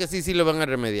 y creo que sí lo van a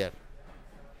remediar.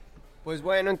 Pues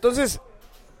bueno, entonces,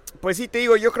 pues sí te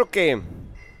digo, yo creo que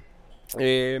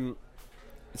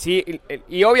sí,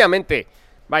 y obviamente,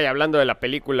 vaya, hablando de la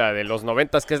película de los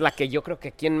 90s, que es la que yo creo que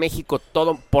aquí en México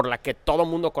por la que todo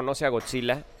mundo conoce a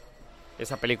Godzilla,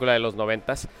 esa película de los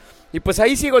 90s, y pues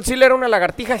ahí sí Godzilla era una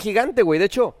lagartija gigante, güey. De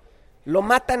hecho, lo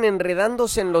matan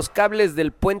enredándose en los cables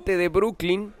del puente de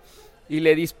Brooklyn y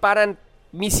le disparan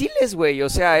misiles, güey. O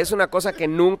sea, es una cosa que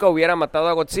nunca hubiera matado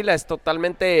a Godzilla, es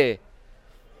totalmente,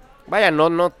 vaya,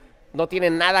 no tiene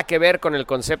nada que ver con el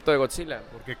concepto de Godzilla.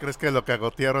 ¿Por qué crees que lo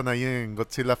cagotearon ahí en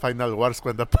Godzilla Final Wars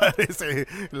cuando aparece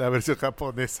la versión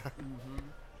japonesa?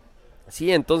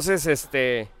 Sí, entonces,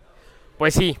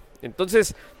 pues sí.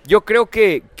 Entonces, yo creo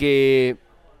que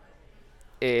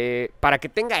para que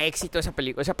tenga éxito esa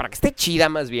película, o sea, para que esté chida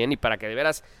más bien, y para que de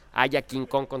veras haya King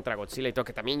Kong contra Godzilla y todo,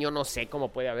 que también yo no sé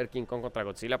cómo puede haber King Kong contra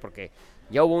Godzilla, porque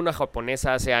ya hubo una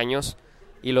japonesa hace años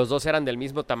y los dos eran del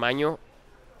mismo tamaño.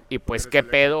 Y pues qué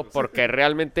pedo, porque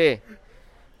realmente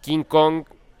King Kong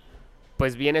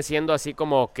pues viene siendo así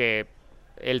como que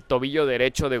el tobillo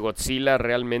derecho de Godzilla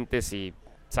realmente, si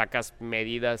sacas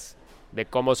medidas de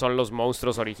cómo son los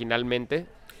monstruos originalmente.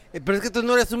 Pero es que tú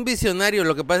no eres un visionario,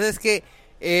 lo que pasa es que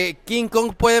King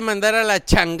Kong puede mandar a la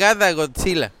changada a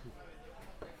Godzilla.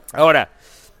 Ahora,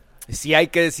 sí hay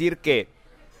que decir que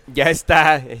ya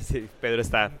está, Pedro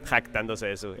está jactándose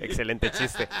de su excelente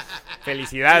chiste.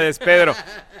 Felicidades, Pedro.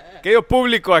 Querido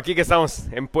público, aquí que estamos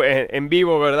en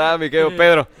vivo, ¿verdad, mi querido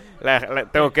Pedro?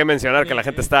 Tengo que mencionar que la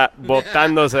gente está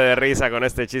botándose de risa con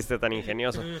este chiste tan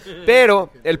ingenioso.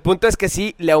 Pero el punto es que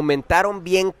sí, le aumentaron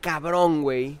bien cabrón,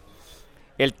 güey,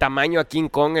 el tamaño a King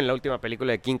Kong en la última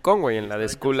película de King Kong, güey, en la de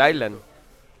Skull Island.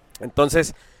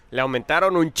 Entonces le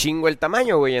aumentaron un chingo el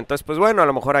tamaño, güey. Entonces, pues bueno, a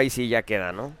lo mejor ahí sí ya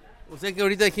queda, ¿no? O sea que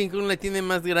ahorita King Kong la tiene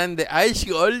más grande. ¡Ay,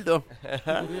 Goldo!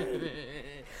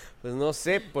 Pues no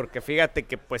sé, porque fíjate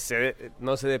que pues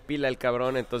no se depila el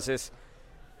cabrón, entonces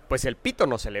pues el pito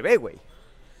no se le ve, güey.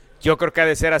 Yo creo que ha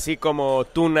de ser así como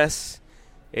tunas,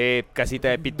 casita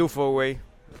de pitufo, güey.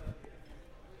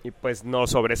 Y pues no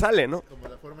sobresale, ¿no? Como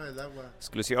la forma del agua.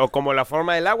 Exclusivo. O como la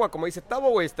forma del agua, como dice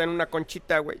Tavo, güey. Está en una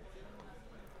conchita, güey.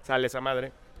 Sale esa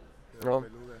madre. ¿No?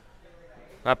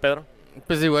 Ah, Pedro.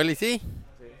 Pues igual y sí.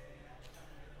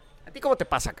 ¿A ti cómo te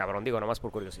pasa, cabrón? Digo, nomás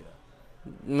por curiosidad.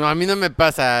 No, a mí no me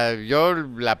pasa. Yo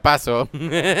la paso.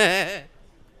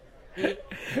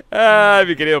 Ay,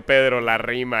 mi querido Pedro, la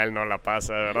rima, él no la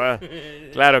pasa, ¿verdad?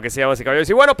 Claro que sí, damas y caballeros.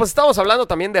 Y bueno, pues estamos hablando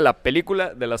también de la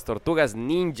película de las tortugas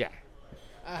ninja.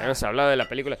 Hemos hablado de la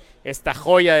película, esta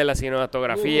joya de la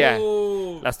cinematografía,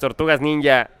 las tortugas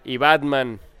ninja y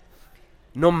Batman.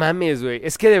 No mames, güey.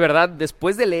 Es que de verdad,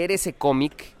 después de leer ese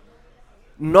cómic,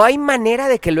 no hay manera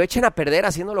de que lo echen a perder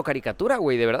haciéndolo caricatura,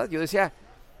 güey. De verdad, yo decía,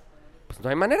 pues no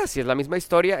hay manera. Si es la misma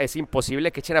historia, es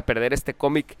imposible que echen a perder este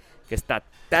cómic que está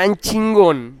tan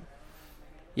chingón.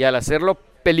 Y al hacerlo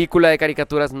película de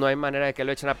caricaturas, no hay manera de que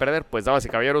lo echen a perder. Pues, damas y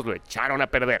caballeros, lo echaron a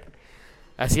perder.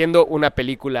 Haciendo una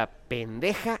película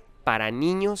pendeja para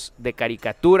niños de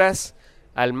caricaturas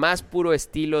al más puro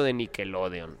estilo de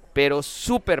Nickelodeon, pero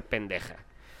súper pendeja.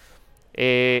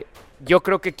 Yo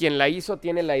creo que quien la hizo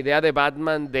tiene la idea de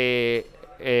Batman de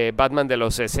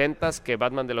los 60s, que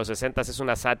Batman de los 60s es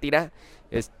una sátira,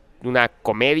 es una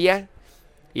comedia,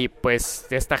 y pues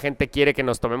esta gente quiere que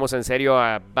nos tomemos en serio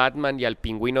a Batman y al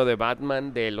pingüino de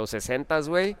Batman de los 60s,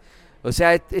 güey. O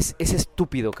sea, es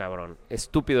estúpido, cabrón,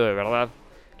 estúpido de verdad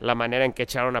la manera en que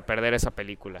echaron a perder esa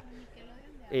película.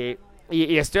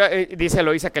 Dice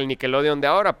Eloisa que el Nickelodeon de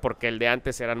ahora, porque el de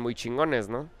antes eran muy chingones,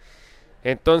 ¿no?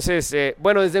 Entonces,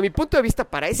 bueno, desde mi punto de vista,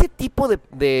 para ese tipo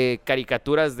de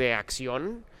caricaturas de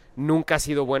acción, nunca ha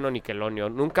sido bueno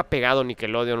Nickelodeon. Nunca ha pegado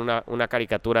Nickelodeon una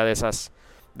caricatura de esas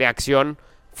de acción.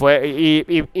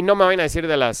 Y no me vayan a decir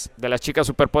de las chicas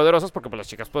superpoderosas, porque pues las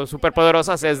chicas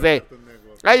superpoderosas es de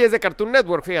Cartoon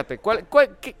Network, fíjate.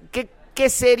 ¿Qué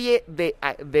serie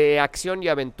de acción y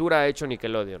aventura ha hecho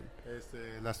Nickelodeon?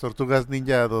 Las Tortugas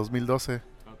Ninja 2012.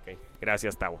 Ok,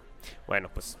 gracias, Tavo. Bueno,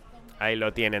 pues ahí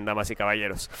lo tienen, damas y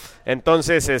caballeros.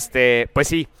 Entonces, pues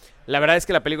sí, la verdad es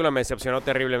que la película me decepcionó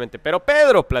terriblemente. Pero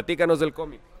Pedro, platícanos del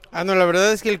cómic. No, la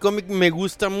verdad es que el cómic me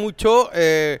gusta mucho.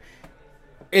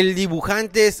 El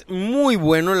dibujante es muy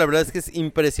bueno, la verdad es que es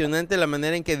impresionante la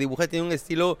manera en que dibuja, tiene un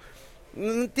estilo...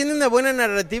 Tiene una buena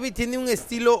narrativa y tiene un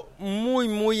estilo muy,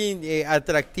 muy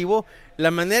atractivo.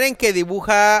 La manera en que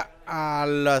dibuja a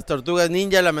las tortugas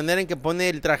ninja, la manera en que pone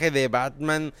el traje de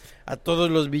Batman a todos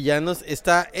los villanos,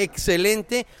 está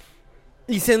excelente.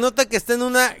 Y se nota que está en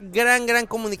una gran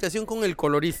comunicación con el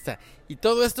colorista. Y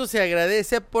todo esto se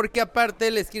agradece porque aparte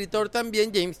el escritor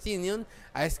también, James Tynion,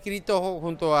 ha escrito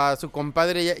junto a su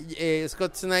compadre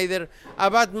Scott Snyder a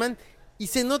Batman. Y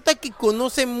se nota que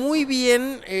conoce muy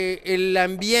bien el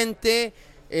ambiente,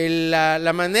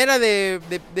 la manera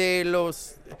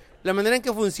la manera en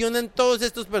que funcionan todos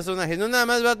estos personajes. No nada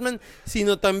más Batman,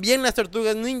 sino también las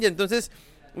tortugas ninja. Entonces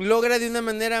logra de una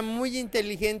manera muy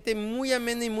inteligente, muy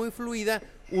amena y muy fluida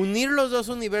unir los dos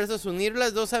universos, unir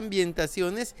las dos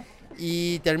ambientaciones.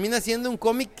 Y termina siendo un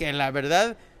cómic que la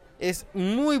verdad es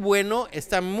muy bueno,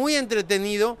 está muy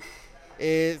entretenido.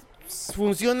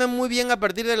 Funciona muy bien a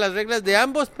partir de las reglas de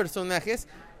ambos personajes,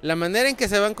 la manera en que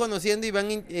se van conociendo y van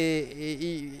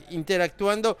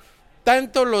interactuando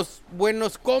tanto los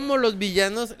buenos como los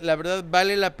villanos, la verdad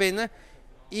vale la pena.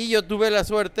 Y yo tuve la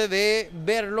suerte de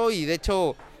verlo y de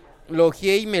hecho lo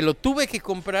ojeé y me lo tuve que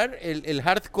comprar, el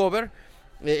hardcover.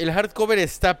 El hardcover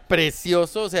está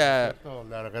precioso, o sea...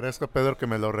 Le agradezco a Pedro que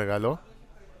me lo regaló.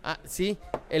 Sí,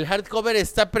 el hardcover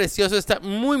está precioso, está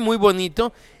muy muy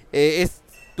bonito.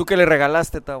 ¿Tú qué le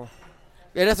regalaste, Tavo?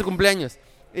 Era su cumpleaños.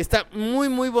 Está muy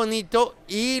muy bonito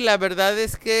y la verdad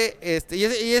es que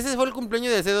y ese fue el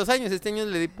cumpleaños de hace 2 años. Este año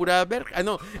le di pura verga.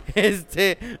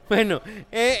 Bueno,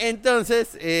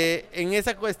 entonces en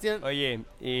esa cuestión. Oye,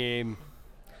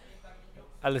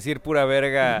 al decir pura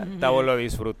verga, Tavo lo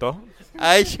disfrutó.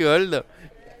 Ay, Sholdo.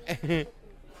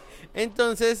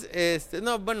 Entonces,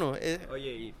 no, bueno.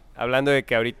 Oye, y hablando de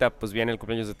que ahorita pues viene el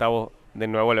cumpleaños de Tavo, de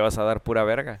nuevo le vas a dar pura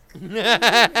verga.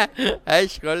 Ay,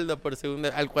 Sholdo por segunda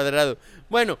al cuadrado.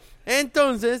 Bueno,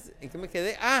 entonces, ¿en qué me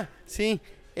quedé? Sí,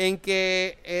 en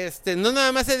que no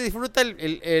nada más se disfruta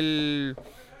la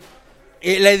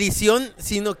edición,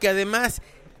 sino que además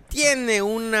tiene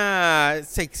una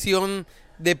sección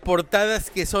de portadas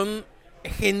que son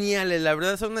geniales, la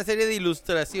verdad son una serie de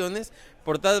ilustraciones,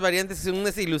 portadas variantes, son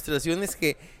unas ilustraciones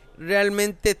que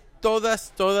realmente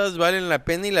todas valen la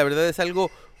pena y la verdad es algo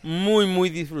muy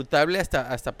disfrutable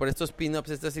hasta por estos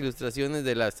pin-ups, estas ilustraciones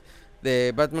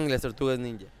de Batman y las Tortugas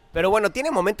Ninja. Pero bueno,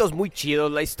 tiene momentos muy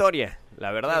chidos la historia,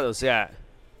 la verdad, o sea,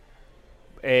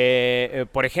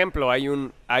 por ejemplo, hay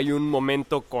un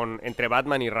momento entre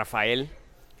Batman y Rafael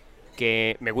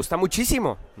que me gusta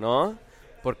muchísimo, ¿no?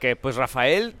 Porque pues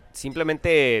Rafael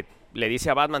simplemente le dice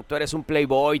a Batman, tú eres un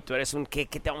playboy, tú eres un... ¿Qué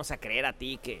te vamos a creer a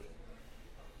ti?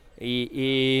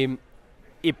 Y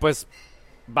pues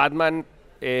Batman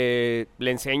le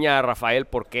enseña a Rafael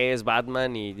por qué es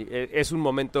Batman y es un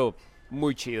momento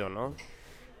muy chido, ¿no?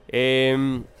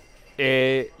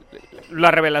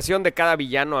 La revelación de cada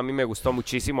villano a mí me gustó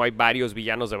muchísimo. Hay varios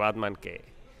villanos de Batman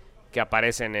que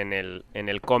aparecen en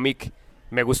el cómic.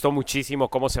 Me gustó muchísimo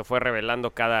cómo se fue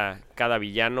revelando cada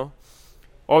villano.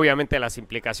 Obviamente las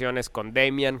implicaciones con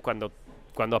Damian, cuando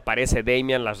aparece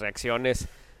Damian, las reacciones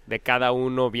de cada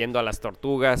uno viendo a las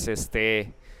tortugas,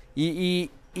 y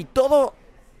todo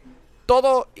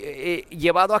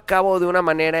llevado a cabo de una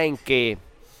manera en que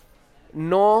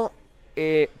no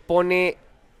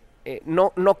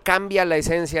no cambia la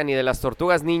esencia ni de las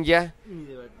Tortugas Ninja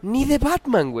ni de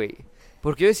Batman, güey.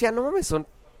 Porque yo decía, no mames, son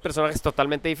personajes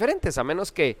totalmente diferentes, a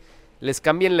menos que les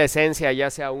cambien la esencia ya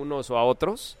sea a unos o a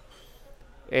otros,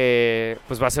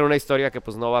 pues va a ser una historia que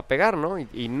pues no va a pegar, ¿no?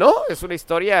 Y no, es una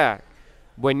historia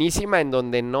buenísima en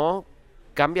donde no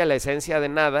cambia la esencia de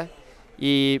nada.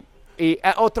 Y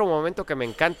otro momento que me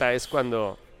encanta es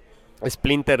cuando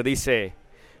Splinter dice,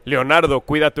 Leonardo,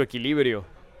 cuida tu equilibrio.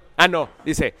 Ah, no,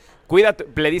 dice,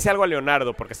 le dice algo a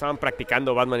Leonardo, porque estaban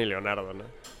practicando Batman y Leonardo, ¿no?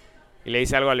 Y le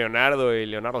dice algo a Leonardo, y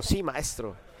Leonardo, sí,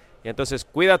 maestro. Y entonces,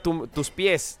 cuida tus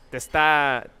pies, se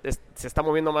está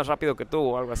moviendo más rápido que tú,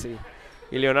 o algo así.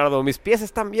 Y Leonardo, mis pies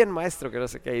están bien, maestro, que no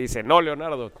sé qué. Y dice, no,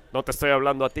 Leonardo, no te estoy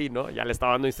hablando a ti, ¿no? Ya le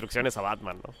estaba dando instrucciones a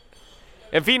Batman, ¿no?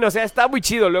 En fin, o sea, está muy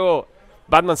chido. Luego,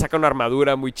 Batman saca una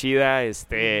armadura muy chida,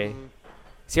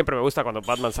 Siempre me gusta cuando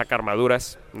Batman saca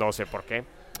armaduras, no sé por qué,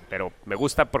 pero me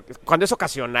gusta porque cuando es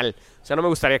ocasional. O sea, no me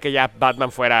gustaría que ya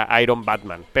Batman fuera Iron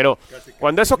Batman, pero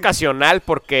cuando es ocasional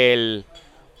porque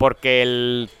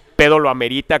el pedo lo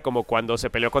amerita, como cuando se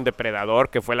peleó con Depredador,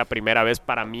 que fue la primera vez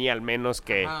para mí al menos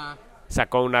que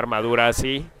sacó una armadura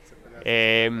así.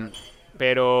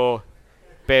 Pero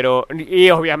y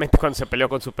obviamente cuando se peleó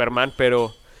con Superman,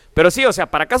 pero sí, o sea,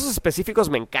 para casos específicos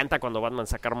me encanta cuando Batman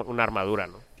saca una armadura,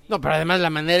 ¿no? No, pero además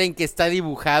la manera en que está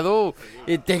dibujado,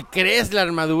 te crees la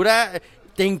armadura,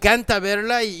 te encanta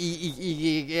verla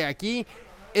y aquí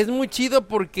es muy chido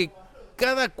porque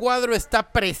cada cuadro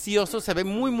está precioso, se ve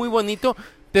muy bonito,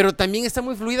 pero también está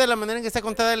muy fluida la manera en que está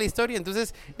contada la historia,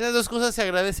 entonces esas dos cosas se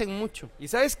agradecen mucho. ¿Y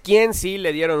sabes quién sí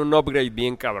le dieron un upgrade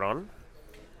bien cabrón?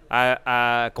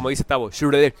 Como dice Tavo,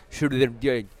 Shredder.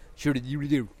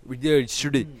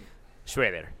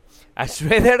 A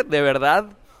Shredder, de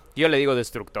verdad, yo le digo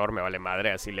Destructor, me vale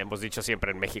madre, así le hemos dicho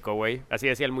siempre en México, güey. Así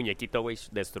decía el muñequito, güey,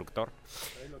 Destructor.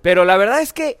 Pero la verdad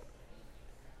es que,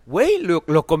 güey,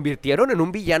 lo convirtieron en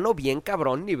un villano bien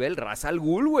cabrón nivel Ra's al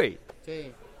Ghul, güey.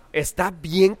 Sí. Está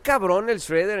bien cabrón el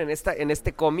Shredder en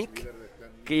este cómic.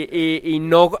 Y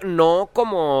no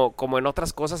como en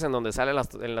otras cosas en donde sale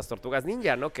en las Tortugas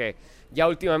Ninja, ¿no? Que ya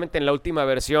últimamente en la última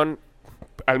versión,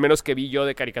 al menos que vi yo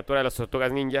de caricatura de las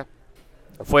Tortugas Ninja,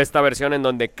 fue esta versión en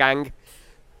donde Kang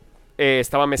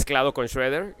estaba mezclado con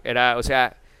Shredder.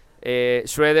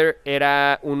 Shredder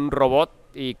era un robot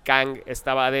y Kang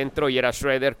estaba adentro y era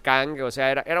Shredder Kang. O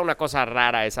sea, era una cosa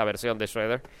rara esa versión de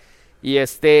Shredder. Y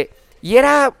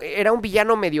era un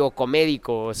villano medio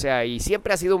comédico, o sea, y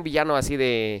siempre ha sido un villano así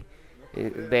de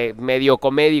medio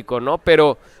comédico, ¿no?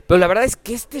 Pero la verdad es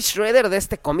que este Shredder de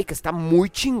este cómic está muy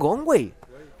chingón, güey.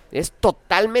 Es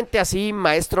totalmente así,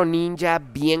 maestro ninja,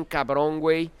 bien cabrón,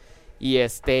 güey.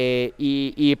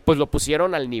 Y pues lo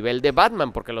pusieron al nivel de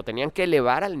Batman, porque lo tenían que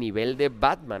elevar al nivel de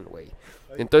Batman, güey.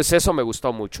 Entonces eso me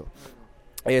gustó mucho.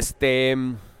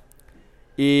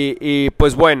 Y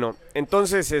pues bueno,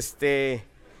 entonces,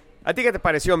 ¿a ti qué te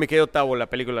pareció, mi querido Tavo, la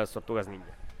película de las Tortugas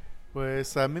Ninja?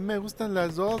 Pues a mí me gustan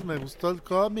las dos, me gustó el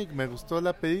cómic, me gustó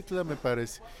la película,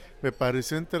 me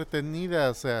pareció entretenida,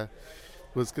 o sea,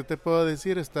 pues qué te puedo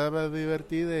decir, estaba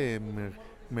divertida,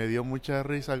 me dio mucha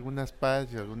risa algunas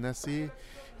partes, algunas sí,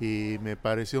 y me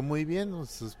pareció muy bien, o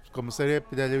sea, como serie de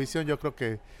televisión yo creo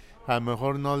que a lo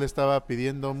mejor no le estaba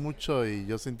pidiendo mucho y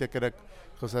yo sentía que eran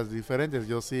cosas diferentes.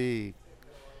 Yo sí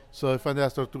soy fan de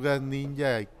las Tortugas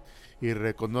Ninja y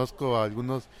reconozco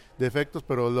algunos defectos,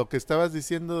 pero lo que estabas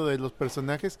diciendo de los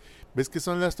personajes, ves que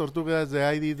son las tortugas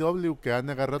de IDW que han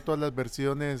agarrado todas las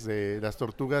versiones de las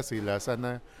tortugas y las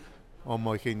han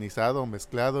homogeneizado,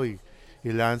 mezclado y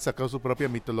le han sacado su propia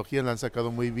mitología, la han sacado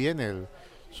muy bien. El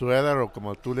Shredder, o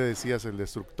como tú le decías, el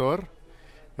Destructor,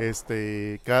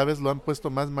 cada vez lo han puesto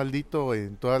más maldito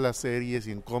en todas las series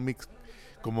y en cómics,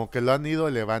 como que lo han ido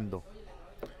elevando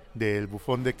del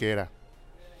bufón de que era.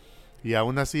 Y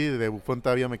aún así de bufón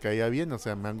todavía me caía bien, o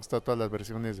sea, me han gustado todas las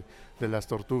versiones de las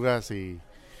tortugas y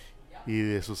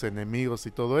de sus enemigos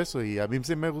y todo eso, y a mí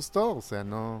sí me gustó, o sea,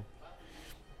 no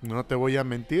te voy a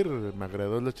mentir, me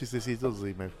agradó los chistecitos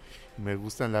y me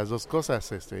gustan las dos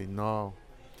cosas, y no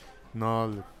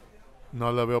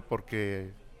lo veo porque,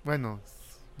 bueno,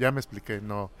 ya me expliqué,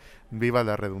 no, viva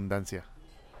la redundancia.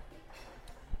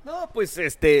 No, pues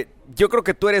yo creo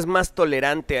que tú eres más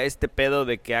tolerante a este pedo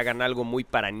de que hagan algo muy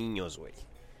para niños, güey.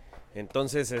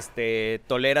 Entonces,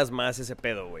 toleras más ese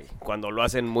pedo, güey, cuando lo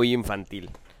hacen muy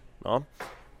infantil, ¿no?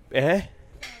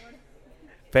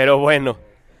 Pero bueno,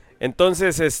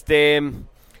 entonces,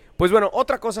 pues bueno,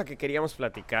 otra cosa que queríamos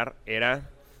platicar era,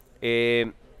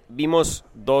 vimos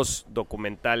 2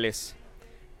 documentales,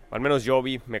 o al menos yo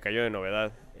vi, me cayó de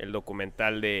novedad, el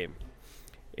documental de...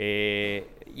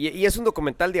 y es un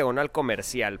documental diagonal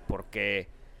comercial porque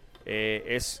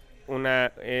es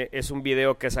un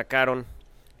video que sacaron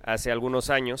hace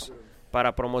algunos años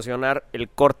para promocionar el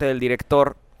corte del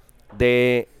director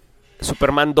de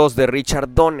Superman 2 de Richard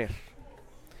Donner.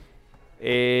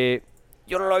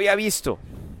 Yo no lo había visto.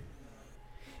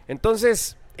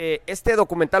 Entonces, este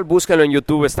documental, búsquenlo en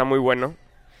YouTube, está muy bueno.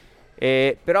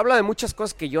 Pero habla de muchas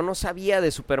cosas que yo no sabía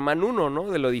de Superman 1, ¿no?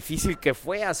 De lo difícil que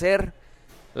fue hacer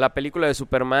la película de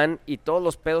Superman y todos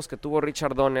los pedos que tuvo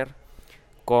Richard Donner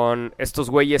con estos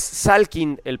güeyes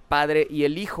Salkind, el padre y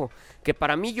el hijo, que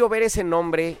para mí yo ver ese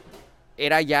nombre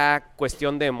era ya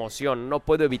cuestión de emoción. No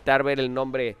puedo evitar ver el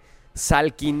nombre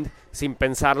Salkind sin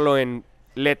pensarlo en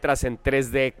letras en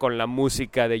 3D con la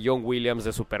música de John Williams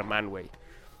de Superman, güey.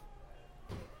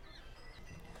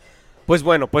 Pues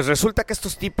bueno, pues resulta que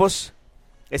estos tipos,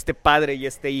 este padre y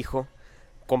este hijo,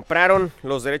 compraron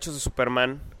los derechos de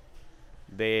Superman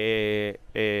de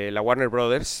la Warner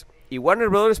Brothers, y Warner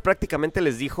Brothers prácticamente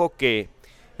les dijo que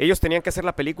ellos tenían que hacer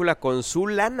la película con su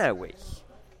lana, güey.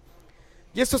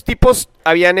 Y estos tipos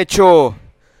habían hecho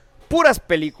puras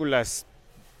películas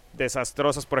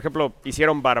desastrosas. Por ejemplo,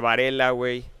 hicieron Barbarella,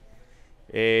 güey,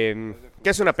 que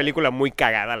es una película muy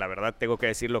cagada, la verdad, tengo que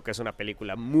decirlo, que es una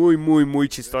película muy, muy, muy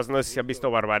chistosa. No sé si han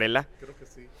visto Barbarella. Creo que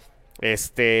sí.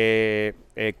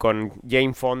 Con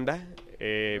Jane Fonda.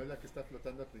 La que está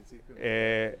flotando al principio.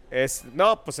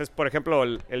 Pues es, por ejemplo,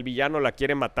 el villano la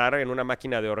quiere matar en una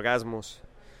máquina de orgasmos.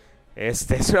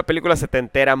 Es una película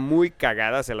setentera muy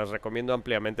cagada, se las recomiendo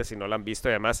ampliamente si no la han visto.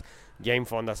 Y además, Jane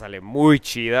Fonda sale muy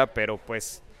chida, pero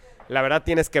pues la verdad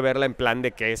tienes que verla en plan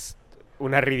de que es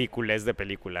una ridiculez de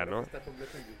película, ¿no? Está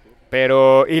completa en YouTube.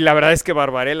 Pero, y la verdad es que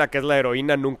Barbarella, que es la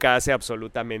heroína, nunca hace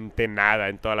absolutamente nada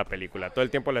en toda la película. Todo el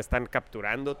tiempo la están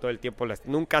capturando, todo el tiempo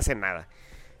nunca hace nada.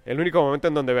 El único momento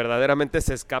en donde verdaderamente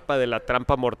se escapa de la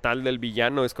trampa mortal del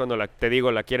villano es cuando, la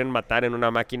quieren matar en una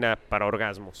máquina para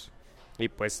orgasmos. Y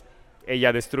pues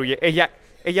ella destruye,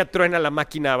 ella truena la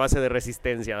máquina a base de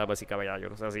resistencia, damas y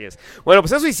caballeros, así es. Bueno,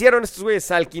 pues eso hicieron estos güeyes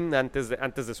Salkind antes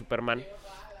de Superman.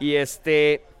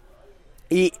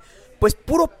 Y pues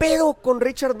puro pedo con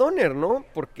Richard Donner, ¿no?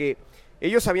 Porque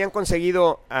ellos habían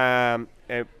conseguido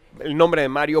el nombre de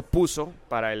Mario Puzo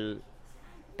para el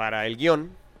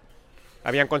guión.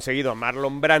 Habían conseguido a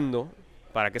Marlon Brando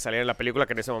para que saliera en la película,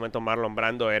 que en ese momento Marlon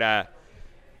Brando era,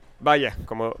 vaya,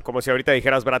 como si ahorita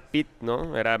dijeras Brad Pitt,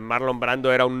 ¿no? Marlon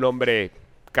Brando era un nombre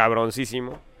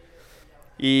cabroncísimo.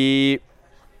 Y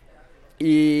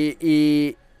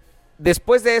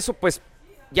después de eso, pues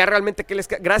ya realmente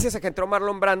gracias a que entró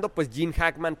Marlon Brando, pues Gene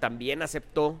Hackman también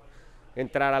aceptó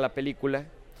entrar a la película.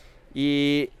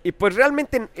 Y pues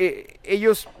realmente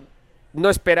ellos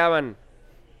no esperaban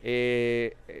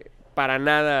para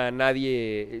nada a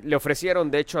nadie. Le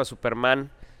ofrecieron de hecho a Superman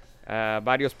a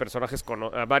varios personajes,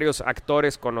 a varios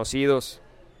actores conocidos,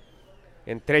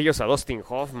 entre ellos a Dustin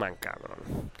Hoffman, cabrón.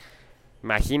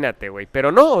 Imagínate, güey.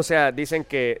 Pero no, o sea,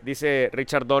 dice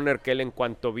Richard Donner que él, en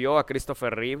cuanto vio a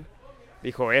Christopher Reeve,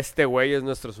 dijo, este güey es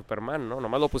nuestro Superman, ¿no?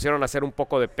 Nomás lo pusieron a hacer un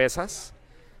poco de pesas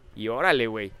y órale,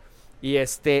 güey.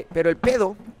 Pero el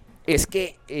pedo es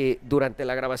que durante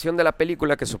la grabación de la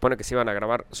película, que se supone que se iban a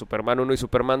grabar Superman 1 y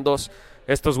Superman 2,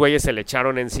 estos güeyes se le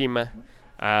echaron encima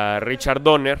a Richard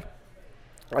Donner,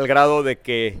 al grado de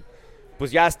que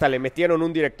pues ya hasta le metieron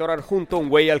un director adjunto, un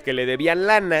güey al que le debían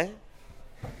lana,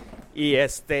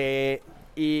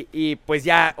 Y pues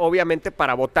ya, obviamente,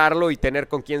 para votarlo y tener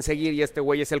con quién seguir, y este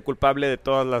güey es el culpable de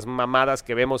todas las mamadas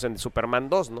que vemos en Superman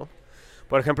 2, ¿no?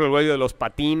 Por ejemplo, el güey de los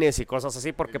patines y cosas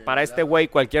así, porque para este güey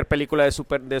cualquier película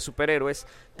de superhéroes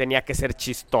tenía que ser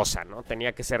chistosa, ¿no?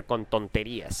 Tenía que ser con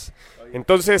tonterías.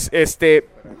 Entonces,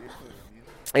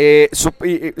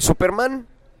 Superman,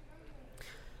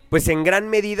 pues en gran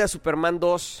medida Superman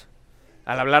 2,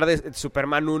 al hablar de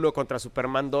Superman 1 contra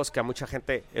Superman 2, que a mucha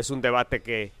gente es un debate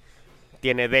que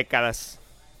tiene décadas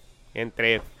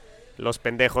entre los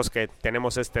pendejos que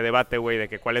tenemos este debate, güey, de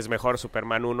que cuál es mejor,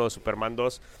 Superman 1 o Superman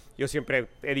 2. Yo siempre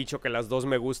he dicho que las dos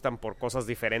me gustan por cosas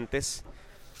diferentes.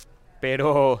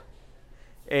 Pero,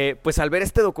 pues al ver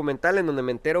este documental en donde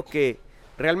me entero que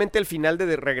realmente el final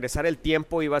de regresar el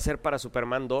tiempo iba a ser para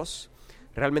Superman 2,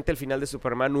 realmente el final de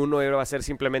Superman 1 iba a ser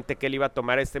simplemente que él iba a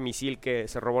tomar este misil que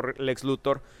se robó Lex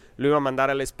Luthor, lo iba a mandar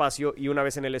al espacio, y una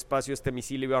vez en el espacio este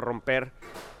misil iba a romper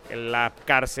la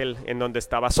cárcel en donde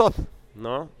estaba Zod,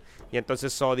 ¿no? Y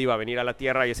entonces Zod iba a venir a la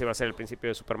Tierra y ese iba a ser el principio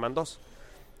de Superman 2.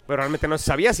 Pero realmente no se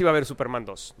sabía si iba a haber Superman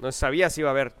 2. No se sabía si iba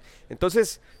a haber.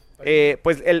 Entonces,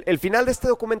 pues el final de este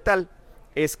documental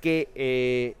es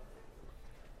que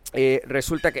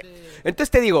resulta que...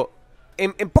 Entonces te digo,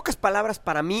 en pocas palabras,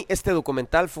 para mí este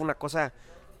documental fue una cosa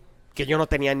que yo no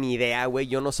tenía ni idea, güey.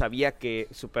 Yo no sabía que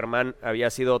Superman había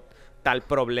sido tal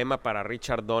problema para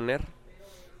Richard Donner.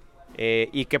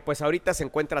 Y que pues ahorita se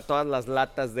encuentra todas las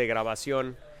latas de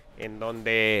grabación en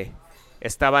donde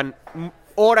estaban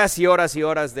horas y horas y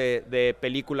horas de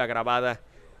película grabada,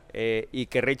 y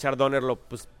que Richard Donner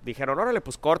pues dijeron, órale,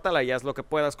 pues córtala y haz lo que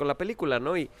puedas con la película,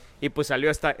 ¿no? Y pues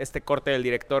salió este corte del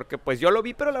director que pues yo lo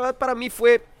vi, pero la verdad para mí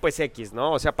fue pues X,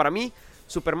 ¿no? O sea, para mí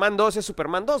Superman 2 es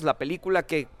Superman 2, la película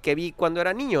que vi cuando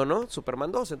era niño, ¿no?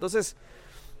 Superman 2. Entonces,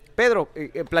 Pedro,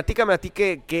 platícame a ti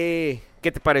qué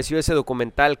te pareció ese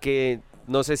documental, que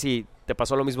no sé si te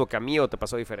pasó lo mismo que a mí o te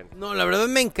pasó diferente. No, la verdad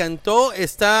me encantó,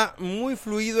 está muy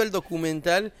fluido el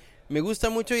documental, me gusta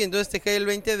mucho, y entonces te cae el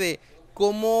 20 de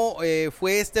cómo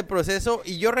fue este proceso.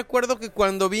 Y yo recuerdo que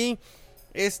cuando vi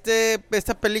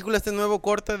esta película, este nuevo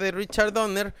corte de Richard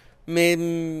Donner,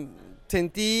 me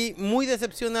sentí muy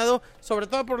decepcionado, sobre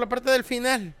todo por la parte del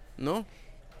final, ¿no?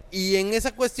 Y en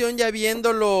esa cuestión, ya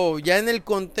viéndolo, ya en el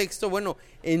contexto, bueno,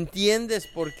 entiendes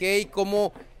por qué y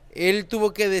cómo él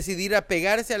tuvo que decidir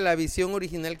apegarse a la visión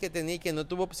original que tenía y que no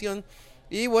tuvo opción.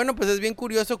 Y bueno, pues es bien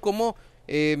curioso cómo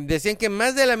decían que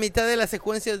más de la mitad de las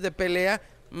secuencias de pelea,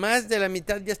 más de la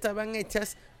mitad ya estaban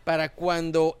hechas para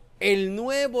cuando el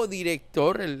nuevo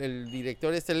director, el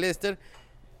director Lester,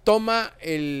 toma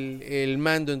el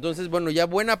mando. Entonces, bueno, ya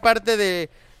buena parte de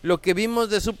lo que vimos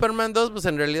de Superman 2, pues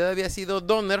en realidad había sido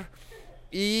Donner.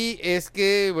 Y es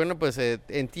que, bueno, pues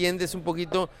entiendes un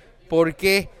poquito por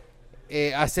qué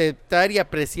aceptar y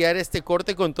apreciar este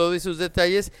corte con todo y sus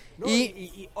detalles. No,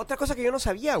 y otra cosa que yo no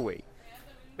sabía, güey.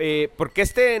 Porque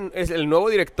es el nuevo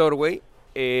director, güey,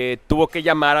 tuvo que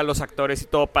llamar a los actores y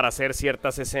todo para hacer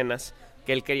ciertas escenas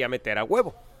que él quería meter a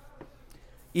huevo.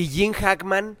 Y Jim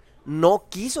Hackman no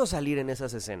quiso salir en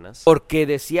esas escenas porque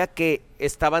decía que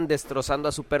estaban destrozando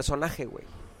a su personaje, güey,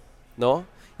 ¿no?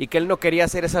 Y que él no quería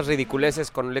hacer esas ridiculeces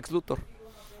con Lex Luthor.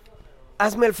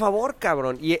 Hazme el favor,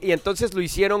 cabrón. Y entonces lo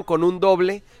hicieron con un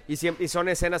doble, y son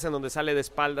escenas en donde sale de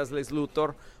espaldas Lex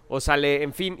Luthor, o sale,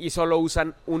 en fin, y solo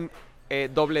usan un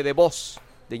doble de voz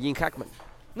de Jim Hackman.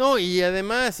 No, y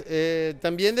además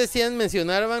también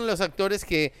mencionaban los actores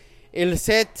que el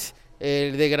set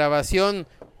de grabación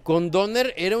con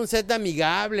Donner era un set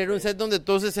amigable, era un set donde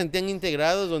todos se sentían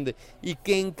integrados, y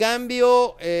que en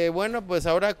cambio, bueno, pues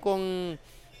ahora con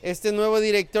este nuevo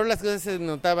director las cosas se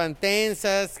notaban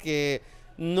tensas, que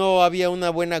no había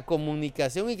una buena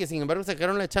comunicación, y que sin embargo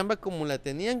sacaron la chamba como la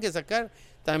tenían que sacar.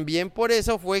 También por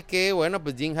eso fue que, bueno,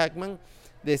 pues Jim Hackman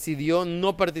decidió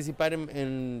no participar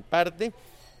en parte.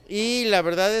 Y la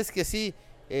verdad es que sí,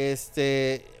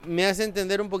 me hace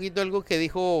entender un poquito algo que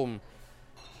dijo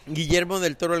Guillermo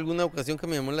del Toro alguna ocasión, que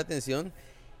me llamó la atención,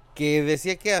 que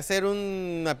decía que hacer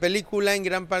una película en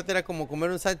gran parte era como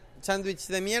comer un sándwich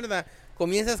de mierda.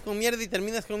 Comienzas con mierda y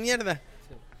terminas con mierda.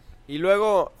 Y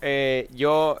luego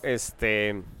yo,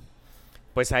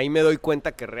 pues ahí me doy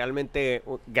cuenta que realmente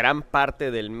gran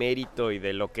parte del mérito y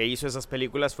de lo que hizo esas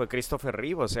películas fue Christopher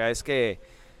Reeve. O sea, es que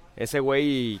ese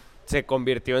güey se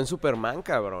convirtió en Superman,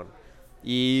 cabrón.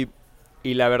 Y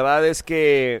la verdad es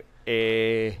que,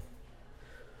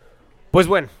 pues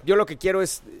bueno, yo lo que quiero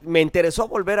es, me interesó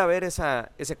volver a ver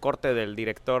ese corte del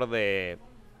director de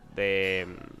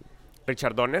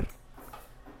Richard Donner.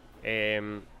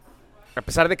 A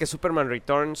pesar de que Superman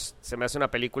Returns se me hace una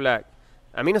película,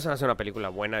 a mí no se me hace una película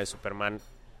buena de Superman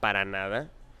para nada.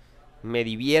 me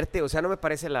divierte, o sea, no me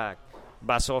parece la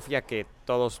basofia que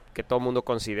todo mundo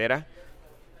considera.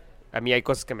 A mí hay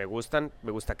cosas que me gustan.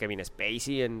 Me gusta Kevin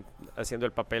Spacey haciendo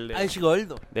el papel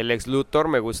del ex Luthor.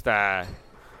 Me gusta...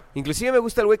 Inclusive me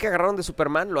gusta el güey que agarraron de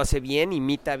Superman. Lo hace bien,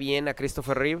 imita bien a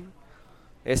Christopher Reeve.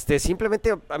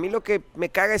 Simplemente a mí lo que me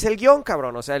caga es el guión,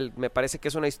 cabrón. O sea, me parece que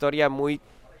es una historia muy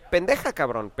pendeja,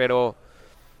 cabrón. Pero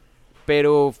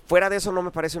fuera de eso no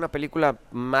me parece una película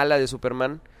mala de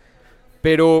Superman.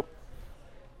 Pero...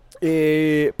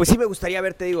 pues sí me gustaría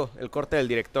ver, te digo, el corte del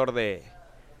director de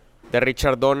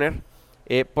Richard Donner,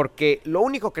 porque lo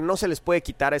único que no se les puede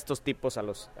quitar a estos tipos,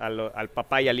 al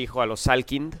papá y al hijo, a los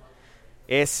Salkind,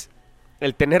 es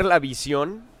el tener la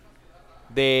visión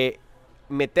de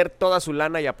meter toda su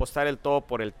lana y apostar el todo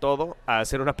por el todo a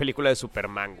hacer una película de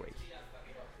Superman, güey.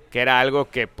 Que era algo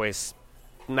que, pues,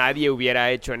 nadie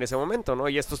hubiera hecho en ese momento, ¿no?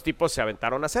 Y estos tipos se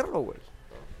aventaron a hacerlo, güey.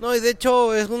 No, y de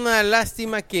hecho es una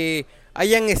lástima que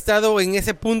hayan estado en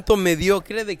ese punto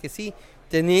mediocre de que sí,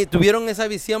 tuvieron esa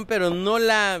visión, pero no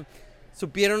la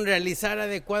supieron realizar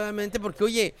adecuadamente, porque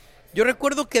oye, yo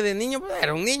recuerdo que de niño, pues,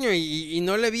 era un niño y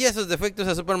no le vi esos defectos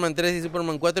a Superman 3 y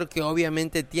Superman 4 que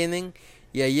obviamente tienen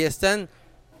y ahí están,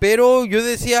 pero yo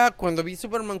decía cuando vi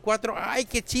Superman 4, ay,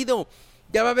 qué chido,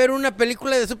 ya va a haber una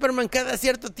película de Superman cada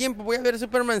cierto tiempo, voy a ver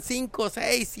Superman 5,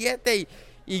 6, 7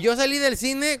 y yo salí del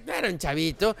cine, era un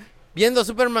chavito, viendo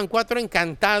Superman 4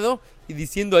 encantado y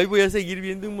diciendo, ay, voy a seguir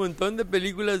viendo un montón de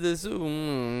películas de eso.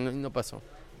 No pasó.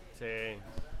 Sí.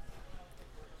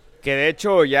 Que de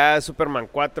hecho ya Superman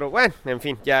 4, bueno, en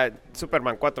fin, ya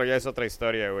Superman 4 ya es otra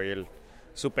historia, güey. El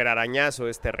super arañazo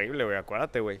es terrible, güey,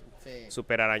 acuérdate, güey. Sí.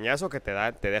 Super arañazo que te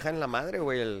deja en la madre,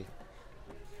 güey.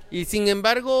 Y sin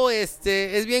embargo, es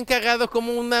bien cagado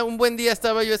como un buen día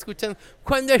estaba yo escuchando,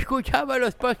 cuando escuchaba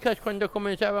los podcasts, cuando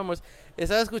comenzábamos,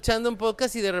 estaba escuchando un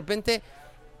podcast y de repente,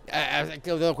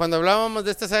 cuando hablábamos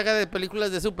de esta saga de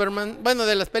películas de Superman, bueno,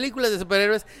 de las películas de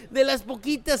superhéroes, de las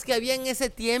poquitas que había en ese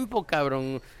tiempo,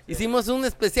 cabrón. Hicimos un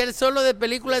especial solo de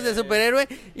películas de superhéroe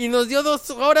y nos dio 2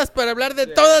 horas para hablar de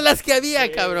todas las que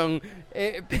había, cabrón.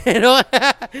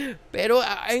 Pero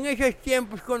en esos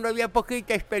tiempos, cuando había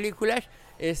poquitas películas,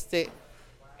 este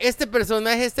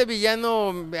personaje, este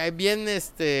villano bien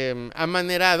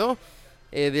amanerado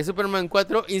de Superman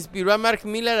 4 inspiró a Mark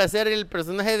Millar a hacer el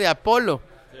personaje de Apolo.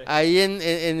 Sí. Ahí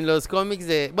en los cómics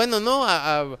de... Bueno,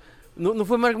 no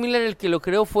fue Mark Millar el que lo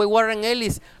creó, fue Warren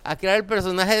Ellis a crear el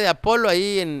personaje de Apolo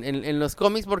ahí en los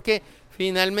cómics, porque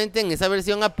finalmente en esa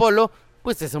versión Apolo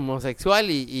pues es homosexual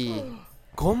y...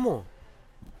 ¿Cómo?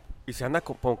 Y se anda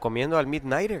comiendo al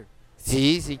Midnighter.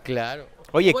 Sí, claro.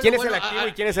 Oye, ¿quién es el activo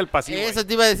y quién es el pasivo? Eso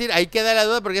te iba a decir, ahí queda la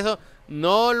duda porque eso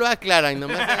no lo aclaran. No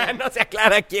se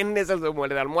aclara quién es el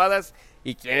muerde de almohadas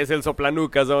y quién es el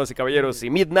soplanucas, damas y caballeros, si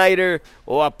Midnighter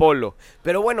o Apolo.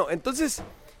 Pero bueno, entonces,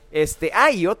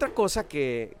 y otra cosa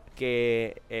que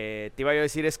te iba a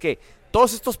decir es que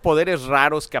todos estos poderes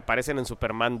raros que aparecen en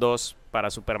Superman 2 para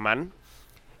Superman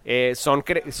son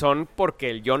porque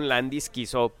el John Landis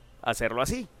quiso hacerlo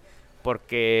así.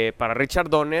 Porque para Richard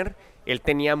Donner él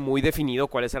tenía muy definido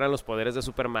cuáles eran los poderes de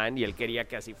Superman y él quería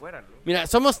que así fueran, ¿no? Mira,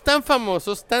 somos tan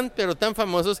famosos, pero tan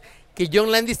famosos, que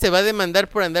John Landis te va a demandar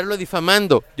por andarlo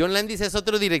difamando. John Landis es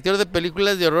otro director de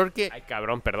películas de horror que... Ay,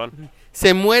 cabrón, perdón.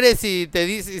 Se muere si te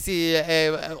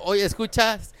dice, hoy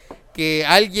escuchas que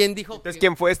alguien dijo... ¿Entonces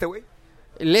quién fue este güey?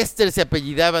 Lester se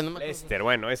apellidaba, ¿no? Lester,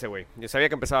 bueno, ese güey. Yo sabía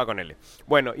que empezaba con L.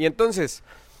 Bueno, y entonces...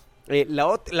 La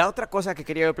otra cosa que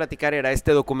quería yo platicar era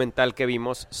este documental que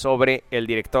vimos sobre el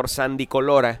director Sandy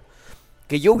Colora,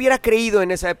 que yo hubiera creído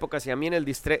en esa época, si a mí en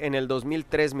el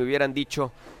 2003 me hubieran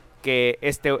dicho que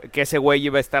ese güey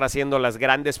iba a estar haciendo las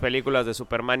grandes películas de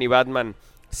Superman y Batman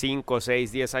 5,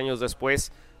 6, 10 años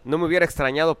después, no me hubiera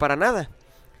extrañado para nada.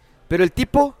 Pero el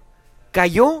tipo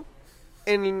cayó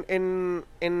en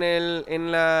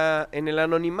el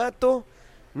anonimato.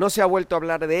 No se ha vuelto a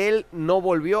hablar de él, no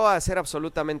volvió a hacer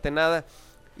absolutamente nada.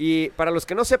 Y para los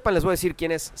que no sepan, les voy a decir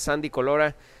quién es Sandy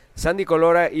Colora. Sandy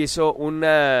Colora hizo un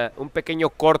pequeño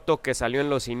corto que salió en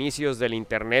los inicios del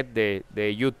internet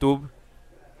de YouTube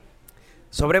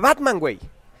sobre Batman, güey.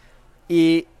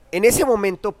 Y en ese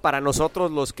momento, para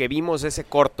nosotros los que vimos ese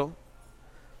corto,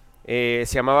 se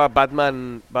llamaba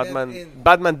Batman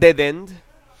Dead End.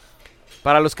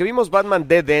 Para los que vimos Batman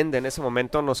Dead End en ese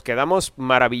momento nos quedamos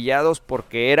maravillados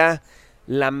porque era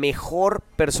la mejor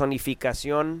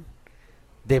personificación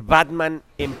de Batman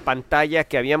en pantalla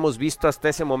que habíamos visto hasta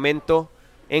ese momento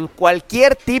en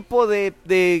cualquier tipo de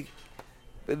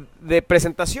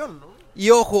presentación, ¿no?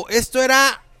 Y ojo, esto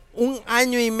era 1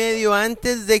 año y medio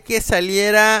antes de que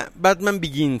saliera Batman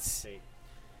Begins. Sí.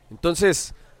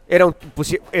 Entonces,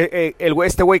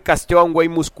 Este güey casteó a un güey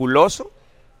musculoso,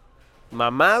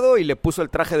 mamado, y le puso el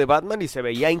traje de Batman y se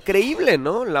veía increíble,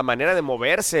 ¿no? La manera de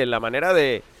moverse,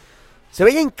 se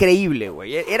veía increíble,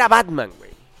 güey. Era Batman,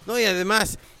 güey. No, y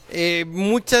además,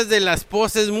 muchas de las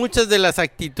poses, muchas de las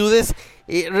actitudes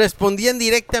respondían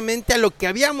directamente a lo que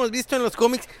habíamos visto en los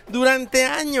cómics durante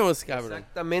años, cabrón.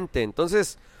 Exactamente.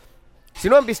 Entonces, si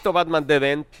no han visto Batman Dead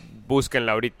End,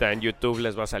 búsquenla ahorita en YouTube,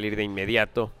 les va a salir de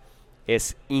inmediato.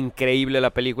 Es increíble la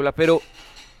película, pero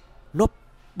no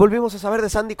volvimos a saber de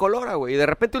Sandy Colora, güey. Y de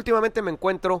repente últimamente me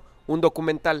encuentro un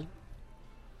documental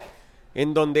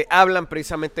en donde hablan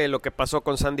precisamente de lo que pasó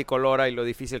con Sandy Colora y lo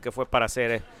difícil que fue para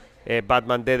hacer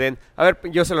Batman Dead End. A ver,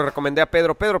 yo se lo recomendé a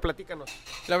Pedro. Pedro, platícanos.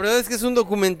 La verdad es que es un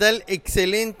documental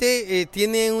excelente,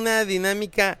 tiene una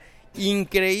dinámica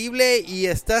increíble y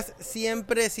estás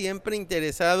siempre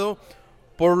interesado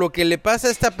por lo que le pasa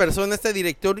a esta persona, a este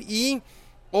director. Y,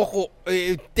 ojo,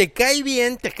 te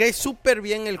cae súper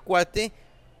bien el cuate,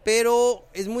 pero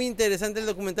es muy interesante el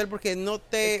documental porque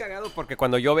Es cagado porque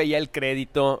cuando yo veía el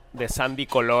crédito de Sandy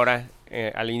Colora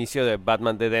al inicio de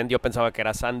Batman Dead End, yo pensaba que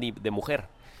era Sandy de mujer.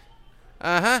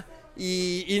 Ajá,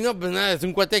 y no, pues nada, es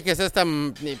un cuate que está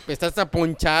hasta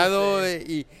ponchado,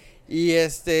 sí. y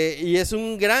es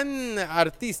un gran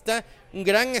artista, un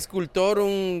gran escultor,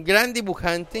 un gran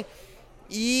dibujante,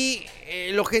 y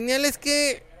lo genial es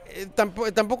que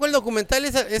tampoco el documental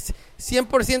es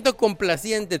 100%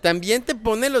 complaciente. También te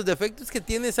pone los defectos que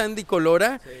tiene Sandy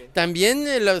Colora, sí. También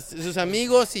sus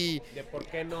amigos y... De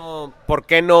por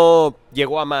qué no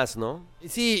llegó a más, ¿no?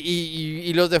 Sí,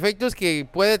 y los defectos que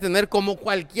puede tener como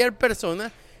cualquier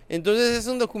persona. Entonces es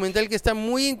un documental que está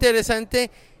muy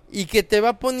interesante y que te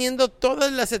va poniendo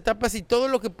todas las etapas y todo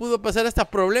lo que pudo pasar, hasta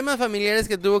problemas familiares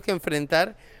que tuvo que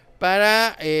enfrentar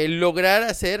para lograr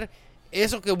hacer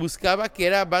eso que buscaba, que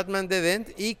era Batman Dead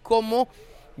End, y cómo,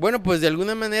 bueno, pues de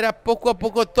alguna manera poco a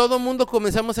poco todo mundo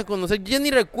comenzamos a conocer. Yo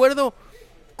ni recuerdo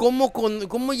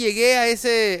cómo llegué a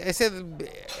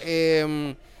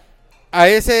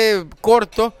ese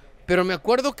corto, pero me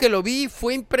acuerdo que lo vi,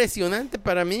 fue impresionante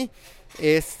para mí,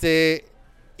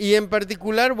 y en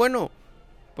particular, bueno,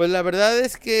 pues la verdad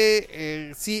es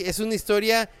que sí, es una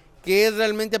historia que es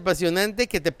realmente apasionante,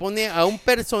 que te pone a un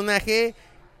personaje,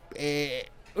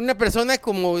 una persona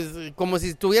como si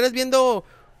estuvieras viendo,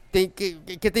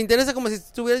 que te interesa como si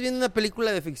estuvieras viendo una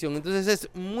película de ficción. Entonces es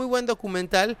muy buen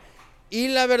documental y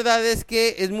la verdad es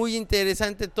que es muy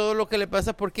interesante todo lo que le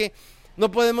pasa, porque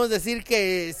no podemos decir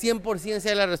que 100%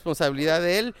 sea la responsabilidad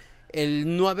de él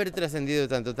el no haber trascendido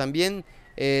tanto. También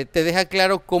te deja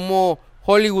claro cómo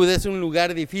Hollywood es un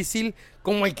lugar difícil,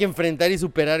 cómo hay que enfrentar y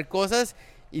superar cosas,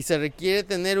 y se requiere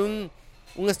tener un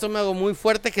estómago muy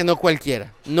fuerte que no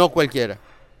cualquiera.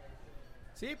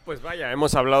 Sí, pues vaya,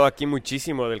 hemos hablado aquí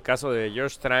muchísimo del caso de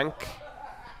George Trank,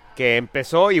 que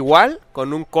empezó igual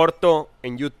con un corto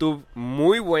en YouTube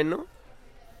muy bueno,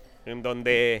 en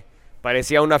donde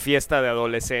parecía una fiesta de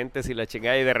adolescentes y la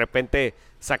chingada, y de repente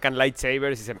sacan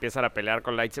lightsabers y se empiezan a pelear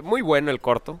con lightsabers. Muy bueno el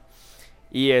corto.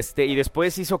 Y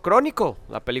después hizo Chronicle,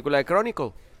 la película de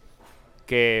Chronicle,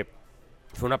 que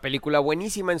fue una película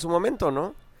buenísima en su momento,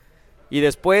 ¿no? Y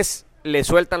después le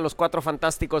sueltan los Cuatro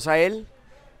Fantásticos a él,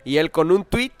 y él con un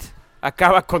tweet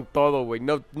acaba con todo, güey.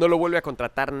 No lo vuelve a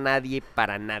contratar nadie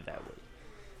para nada, güey.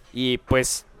 Y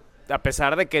pues, a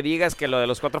pesar de que digas que lo de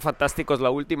los Cuatro Fantásticos, la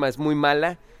última, es muy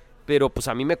mala, pero pues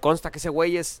a mí me consta que ese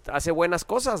güey hace buenas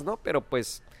cosas, ¿no? Pero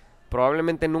pues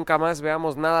probablemente nunca más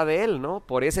veamos nada de él, ¿no?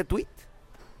 Por ese tweet.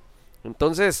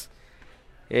 Entonces,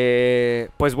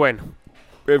 pues bueno,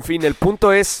 en fin, el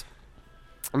punto es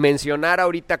mencionar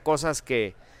ahorita cosas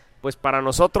que, pues para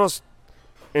nosotros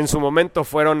en su momento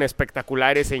fueron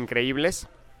espectaculares e increíbles,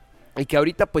 y que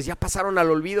ahorita pues ya pasaron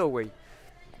al olvido, güey.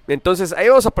 Entonces ahí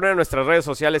vamos a poner en nuestras redes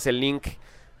sociales el link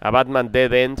a Batman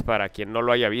Dead End para quien no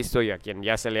lo haya visto y a quien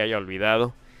ya se le haya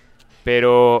olvidado.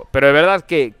 Pero de verdad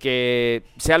que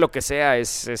sea lo que sea,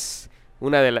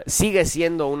 sigue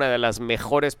siendo una de las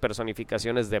mejores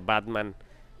personificaciones de Batman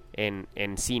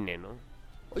en cine, ¿no?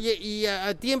 Oye, y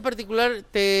a ti en particular,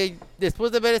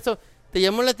 después de ver esto, ¿te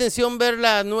llamó la atención ver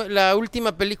la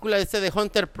última película de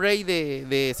Hunter Prey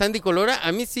de Sandy Colora?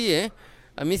 A mí sí,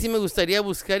 a mí sí me gustaría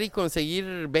buscar y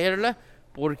conseguir verla,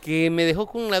 porque me dejó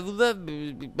con la duda,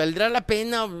 ¿valdrá la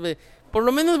pena? Por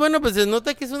lo menos, bueno, pues se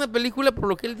nota que es una película, por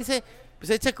lo que él dice, pues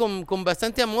hecha con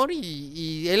bastante amor,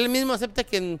 y él mismo acepta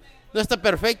que no está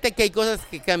perfecta, que hay cosas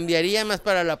que cambiaría más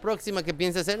para la próxima que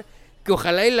piensa hacer, que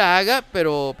ojalá y la haga,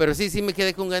 pero sí me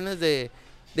quedé con ganas de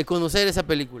conocer esa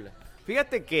película.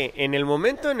 Fíjate que en el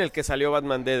momento en el que salió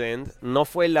Batman Dead End no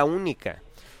fue la única.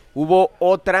 Hubo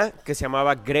otra que se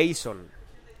llamaba Grayson,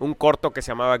 un corto que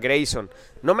se llamaba Grayson.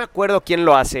 No me acuerdo quién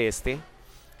lo hace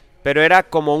pero era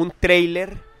como un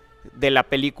tráiler de la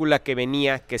película que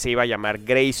venía, que se iba a llamar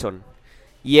Grayson.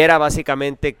 Y era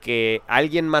básicamente que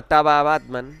alguien mataba a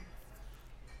Batman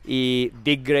y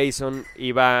Dick Grayson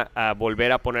iba a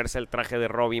volver a ponerse el traje de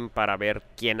Robin para ver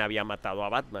quién había matado a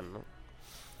Batman, ¿no?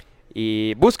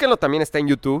 Y búsquenlo, también está en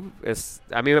YouTube.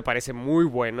 A mí me parece muy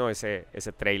bueno ese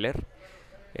tráiler.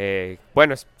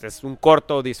 Bueno, es un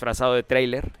corto disfrazado de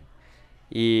tráiler.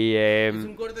 ¿Es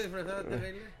un corto disfrazado de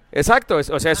tráiler? Exacto,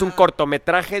 o sea, es un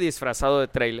cortometraje disfrazado de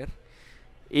tráiler.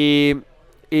 Y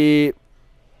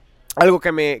algo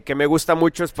que me gusta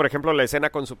mucho es, por ejemplo, la escena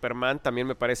con Superman. También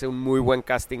me parece un muy buen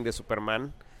casting de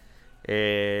Superman.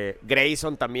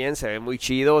 Grayson también se ve muy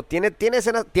chido. Tiene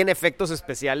efectos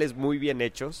especiales muy bien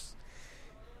hechos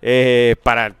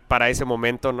para ese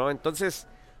momento, ¿no? Entonces,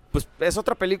 pues es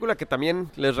otra película que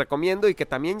también les recomiendo y que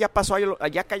también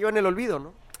ya cayó en el olvido,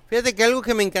 ¿no? Fíjate que algo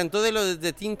que me encantó de lo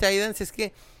de Teen Titans es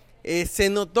que se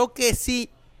notó que sí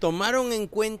tomaron en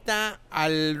cuenta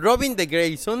al Robin de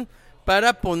Grayson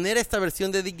para poner esta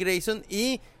versión de Dick Grayson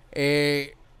y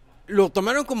lo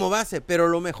tomaron como base, pero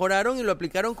lo mejoraron y lo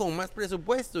aplicaron con más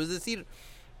presupuesto. Es decir,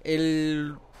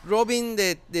 el Robin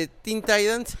de Teen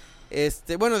Titans,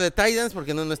 bueno, de Titans,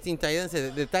 porque no es Teen Titans,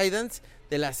 de Titans,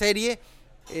 de la serie,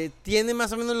 tiene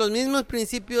más o menos los mismos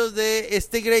principios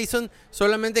de Grayson,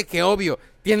 solamente que obvio,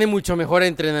 tiene mucho mejor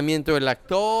entrenamiento el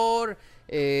actor,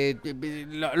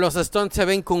 los stunts se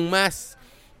ven con más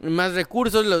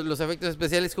recursos, los efectos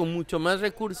especiales con mucho más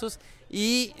recursos,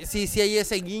 y sí hay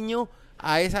ese guiño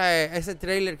a ese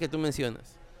tráiler que tú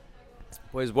mencionas.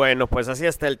 Pues bueno, pues así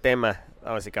está el tema,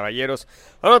 damas y caballeros.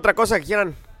 ¿Alguna otra cosa que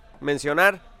quieran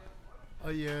mencionar?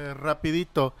 Oye,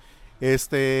 rapidito,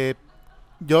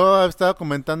 yo estaba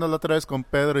comentando la otra vez con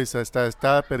Pedro y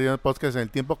estaba perdiendo el podcast en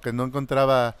el tiempo que no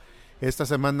encontraba esta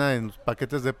semana en los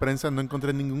paquetes de prensa, no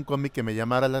encontré ningún cómic que me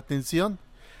llamara la atención.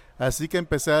 Así que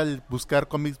empecé a buscar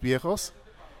cómics viejos.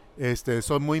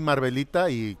 Soy muy Marvelita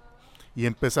y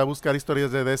empecé a buscar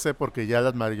historias de DC porque ya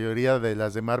la mayoría de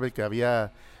las de Marvel que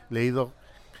había leído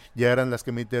ya eran las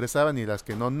que me interesaban y las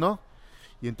que no.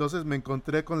 Y entonces me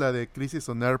encontré con la de Crisis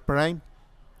on Earth Prime.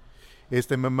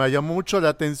 Me llamó mucho la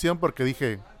atención porque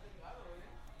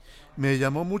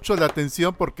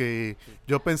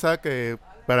yo pensaba que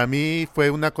para mí fue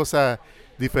una cosa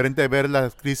diferente ver la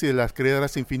crisis de las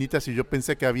criaturas infinitas y yo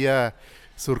pensé que había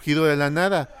surgido de la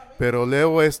nada, pero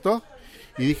leo esto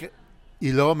y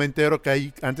luego me entero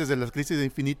que antes de las crisis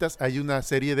infinitas hay una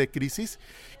serie de crisis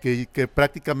que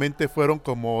prácticamente fueron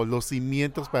como los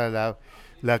cimientos para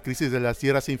la crisis de las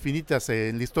tierras infinitas.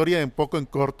 En la historia, un poco en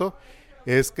corto,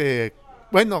 es que,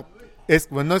 no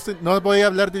voy a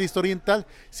hablar de la historia en tal,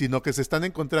 sino que se están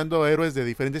encontrando héroes de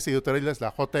diferentes editoriales,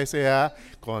 la JSA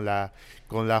con la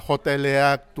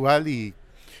JLA actual y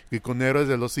con héroes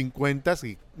de los 50,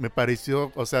 y me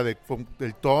pareció, o sea,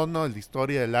 el tono, la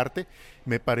historia, el arte,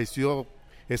 me pareció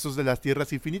esos de las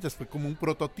tierras infinitas, fue como un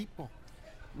prototipo.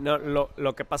 No,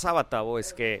 lo que pasaba, Tavo,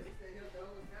 es que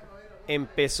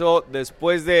empezó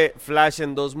después de Flash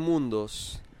en Dos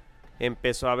Mundos,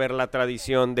 empezó a haber la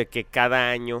tradición de que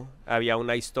cada año había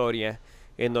una historia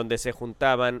en donde se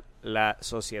juntaban la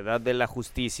Sociedad de la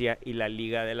Justicia y la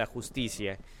Liga de la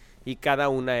Justicia, y cada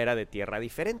una era de tierra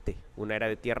diferente. Una era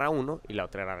de Tierra 1 y la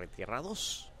otra era de Tierra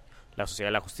 2. La Sociedad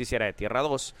de la Justicia era de Tierra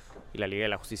 2 y la Liga de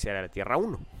la Justicia era de Tierra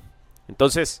 1.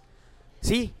 Entonces,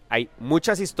 sí, hay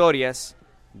muchas historias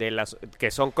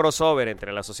que son crossover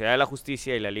entre la Sociedad de la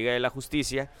Justicia y la Liga de la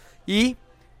Justicia, y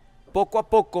poco a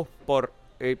poco,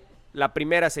 la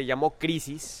primera se llamó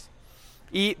Crisis,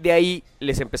 y de ahí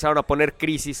les empezaron a poner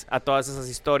crisis a todas esas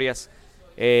historias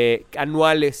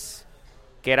anuales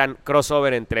que eran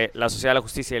crossover entre la Sociedad de la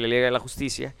Justicia y la Liga de la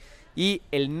Justicia, y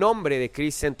el nombre de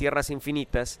Crisis en Tierras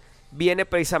Infinitas viene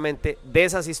precisamente de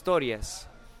esas historias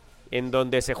en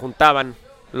donde se juntaban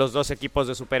los dos equipos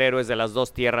de superhéroes de las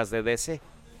dos tierras de DC.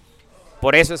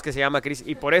 Por eso es que se llama Crisis,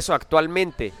 y por eso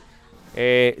actualmente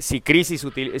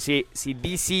si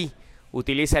DC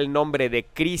utiliza el nombre de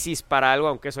Crisis para algo,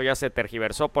 aunque eso ya se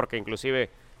tergiversó porque inclusive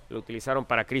lo utilizaron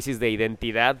para crisis de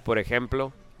identidad, por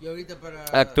ejemplo. Y ahorita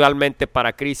actualmente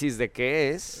para crisis de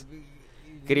qué es,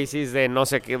 crisis de no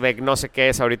sé qué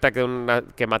es ahorita,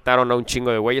 que mataron a un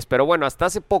chingo de güeyes. Pero bueno, hasta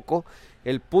hace poco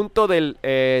el punto del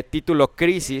título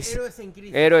Crisis,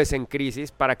 Héroes en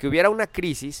Crisis, para que hubiera una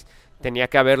crisis tenía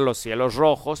que haber los cielos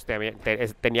rojos,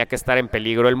 tenía que estar en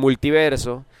peligro el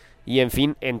multiverso, y en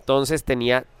fin, entonces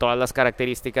tenía todas las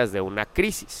características de una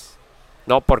crisis,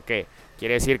 ¿no? Porque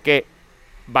quiere decir que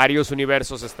varios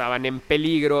universos estaban en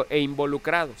peligro e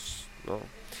involucrados, ¿no?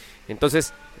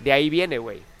 Entonces, de ahí viene,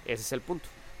 güey, ese es el punto.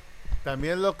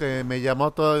 También lo que me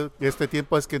llamó todo este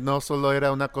tiempo es que no solo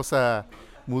era una cosa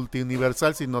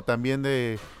multiuniversal, sino también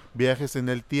de viajes en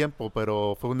el tiempo,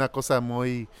 pero fue una cosa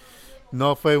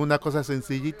no fue una cosa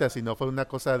sencillita, sino fue una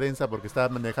cosa densa porque estaba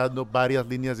manejando varias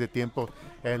líneas de tiempo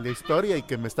en la historia y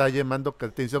que me estaba llamando la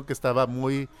atención, que estaba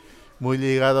muy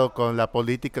ligado con la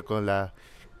política,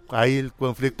 ahí el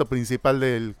conflicto principal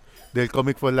del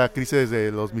cómic fue la crisis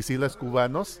de los misiles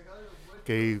cubanos,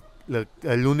 que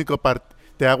el único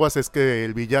parteaguas es que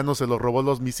el villano se los robó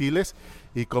los misiles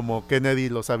y como Kennedy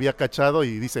los había cachado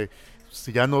y dice,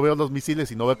 si ya no veo los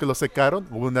misiles y no veo que los secaron,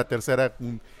 hubo una tercera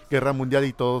guerra mundial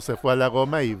y todo se fue a la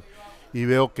goma y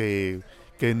veo que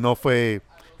no fue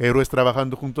héroes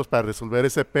trabajando juntos para resolver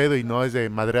ese pedo y no es de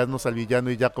madrearnos al villano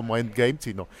y ya como Endgame,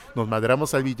 sino nos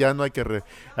madreamos al villano, hay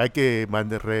que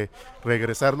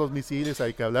regresar los misiles,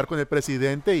 hay que hablar con el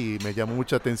presidente y me llamó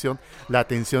mucha atención la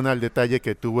atención al detalle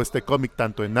que tuvo este cómic,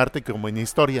 tanto en arte como en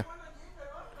historia.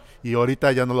 Y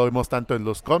ahorita ya no lo vemos tanto en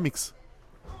los cómics.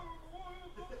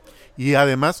 Y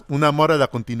además, un amor a la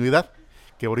continuidad,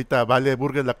 que ahorita vale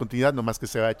burger la continuidad, nomás que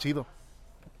se vea chido.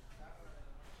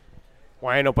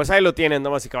 Bueno, pues ahí lo tienen,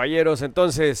 damas y caballeros.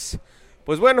 Entonces,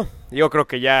 pues bueno, yo creo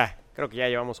que ya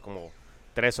llevamos como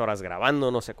 3 horas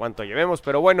grabando, no sé cuánto llevemos,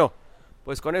 pero bueno,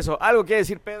 pues con eso, ¿algo quiere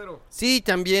decir Pedro? Sí,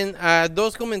 también,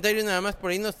 2 comentarios nada más,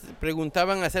 por ahí nos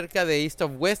preguntaban acerca de East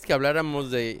of West, que habláramos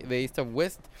de East of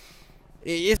West.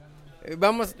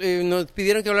 Nos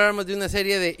pidieron que habláramos de una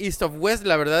serie de East of West.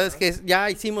 La verdad es que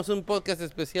ya hicimos un podcast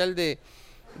especial de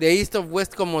East of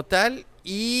West como tal.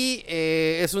 Y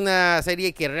es una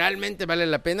serie que realmente vale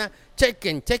la pena.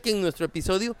 Chequen nuestro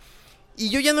episodio. Y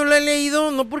yo ya no la he leído,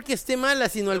 no porque esté mala,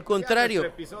 sino al contrario.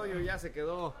 Nuestro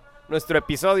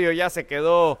episodio ya se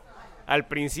quedó al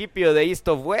principio de East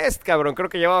of West, cabrón. Creo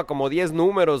que llevaba como 10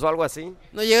 números o algo así.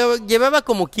 No, llevaba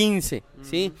como 15,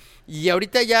 ¿sí? Y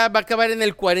ahorita ya va a acabar en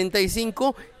el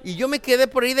 45. Y yo me quedé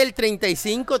por ahí del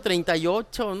 35,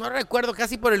 38, no recuerdo,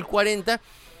 casi por el 40.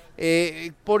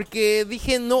 Porque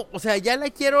dije, no, o sea, ya la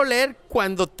quiero leer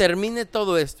cuando termine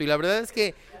todo esto. Y la verdad es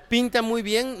que pinta muy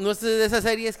bien. No es de esas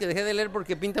series que dejé de leer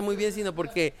porque pinta muy bien, sino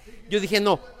porque yo dije,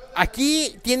 no,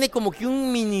 aquí tiene como que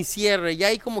un mini cierre, ya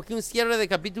hay como que un cierre de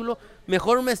capítulo.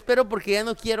 Mejor me espero porque ya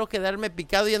no quiero quedarme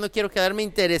picado, ya no quiero quedarme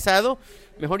interesado.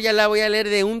 Mejor ya la voy a leer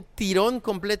de un tirón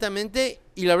completamente.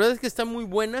 Y la verdad es que está muy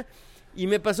buena. Y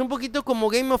me pasó un poquito como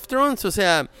Game of Thrones. O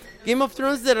sea, Game of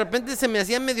Thrones de repente se me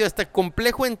hacía medio hasta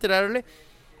complejo entrarle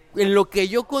en lo que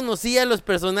yo conocía a los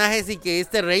personajes y que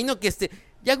este reino,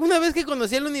 ya una vez que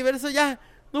conocía el universo ya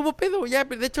no hubo pedo, ya.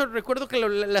 De hecho recuerdo que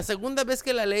la segunda vez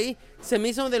que la leí se me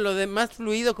hizo de lo de más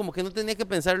fluido, como que no tenía que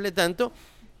pensarle tanto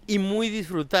y muy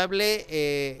disfrutable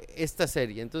esta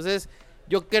serie. Entonces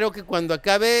yo creo que cuando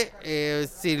acabe,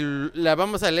 si la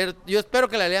vamos a leer, yo espero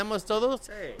que la leamos todos,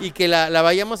 sí, y que la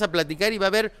vayamos a platicar y va a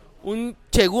haber un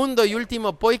segundo y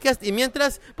último podcast. Y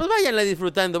mientras, pues váyanla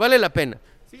disfrutando, vale la pena.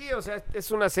 Sí, o sea,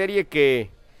 es una serie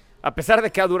que, a pesar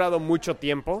de que ha durado mucho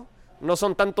tiempo, no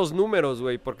son tantos números,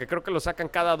 güey, porque creo que lo sacan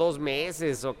cada 2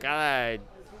 meses o cada...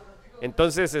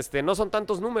 Entonces, no son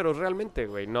tantos números realmente,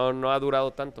 güey, no ha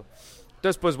durado tanto.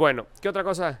 Entonces, pues bueno, ¿qué otra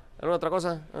cosa? ¿Alguna otra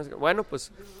cosa? Bueno,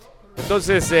 pues...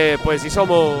 Entonces, pues si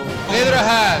somos Pedro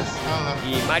Haas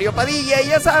y Mario Padilla, y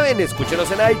ya saben, escúchenos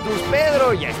en iTunes,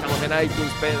 Pedro, ya estamos en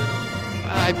iTunes, Pedro.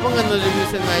 Ay, pónganos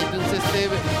reviews en iTunes,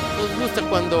 nos gusta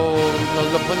cuando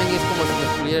nos lo ponen y es como si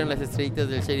nos pusieran las estrellitas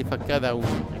del sheriff a cada uno.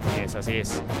 Así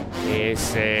es.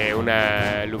 Es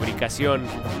una lubricación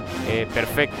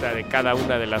perfecta de cada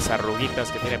una de las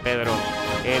arruguitas que tiene Pedro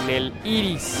en el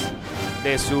iris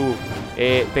de su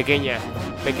pequeña,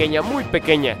 muy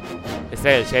pequeña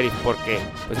estrella del sheriff, porque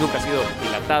pues nunca ha sido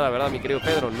dilatada, ¿verdad, mi querido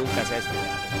Pedro? Nunca se ha hecho.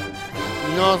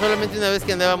 No, solamente una vez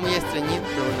que andaba muy estreñido,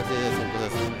 pero bueno, son cosas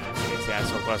así.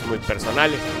 Son cosas muy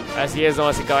personales. Así es,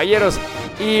 damas y caballeros.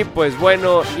 Y pues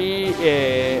bueno,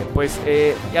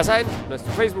 ya saben,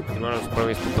 nuestro Facebook,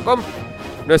 superweyes.com,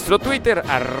 nuestro Twitter,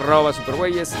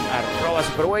 @superweyes,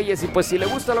 @superweyes. Y pues si le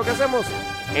gusta lo que hacemos,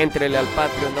 éntrele al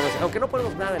Patreon, aunque no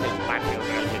ponemos nada en el Patreon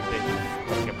realmente,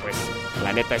 porque pues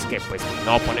la neta es que pues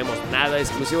no ponemos nada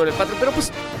exclusivo en el Patreon, pero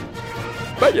pues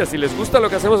vaya, si les gusta lo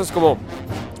que hacemos, es como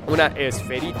una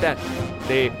esferita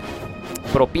de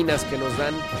propinas que nos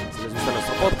dan si les gusta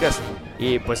nuestro podcast,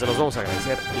 y pues se los vamos a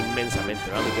agradecer inmensamente,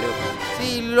 ¿verdad, mi querido?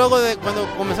 Sí, luego de cuando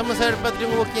comenzamos a ver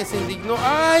Patreon hubo quien se indignó.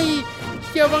 ¡Ay!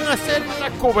 ¿Qué van a hacer?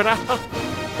 Van a cobrar.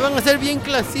 Van a ser bien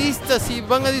clasistas y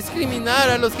van a discriminar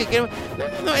a los que queremos.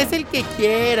 No, es el que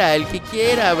quiera.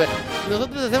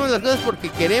 Nosotros hacemos las cosas porque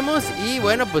queremos y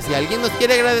bueno, pues si alguien nos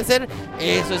quiere agradecer,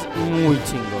 eso es muy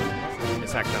chingón.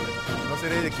 Exactamente. No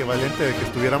sería el equivalente de que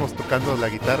estuviéramos tocando la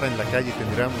guitarra en la calle y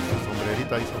tendríamos el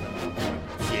sombrerito ahí sobre.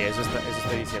 Sí, eso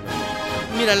estoy diciendo.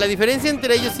 Mira, la diferencia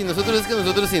entre ellos y nosotros es que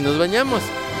nosotros sí nos bañamos.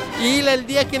 Y el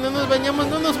día que no nos bañamos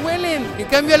no nos huelen. En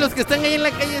cambio a los que están ahí en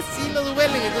la calle sí los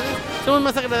huelen. Entonces somos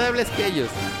más agradables que ellos.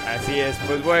 Así es,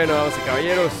 pues bueno, damas y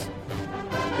caballeros.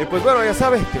 Y pues bueno, ya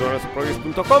sabe,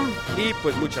 tiburonesprogress.com. Y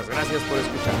pues muchas gracias por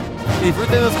escuchar. Y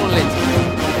disfrútenos con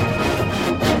leche.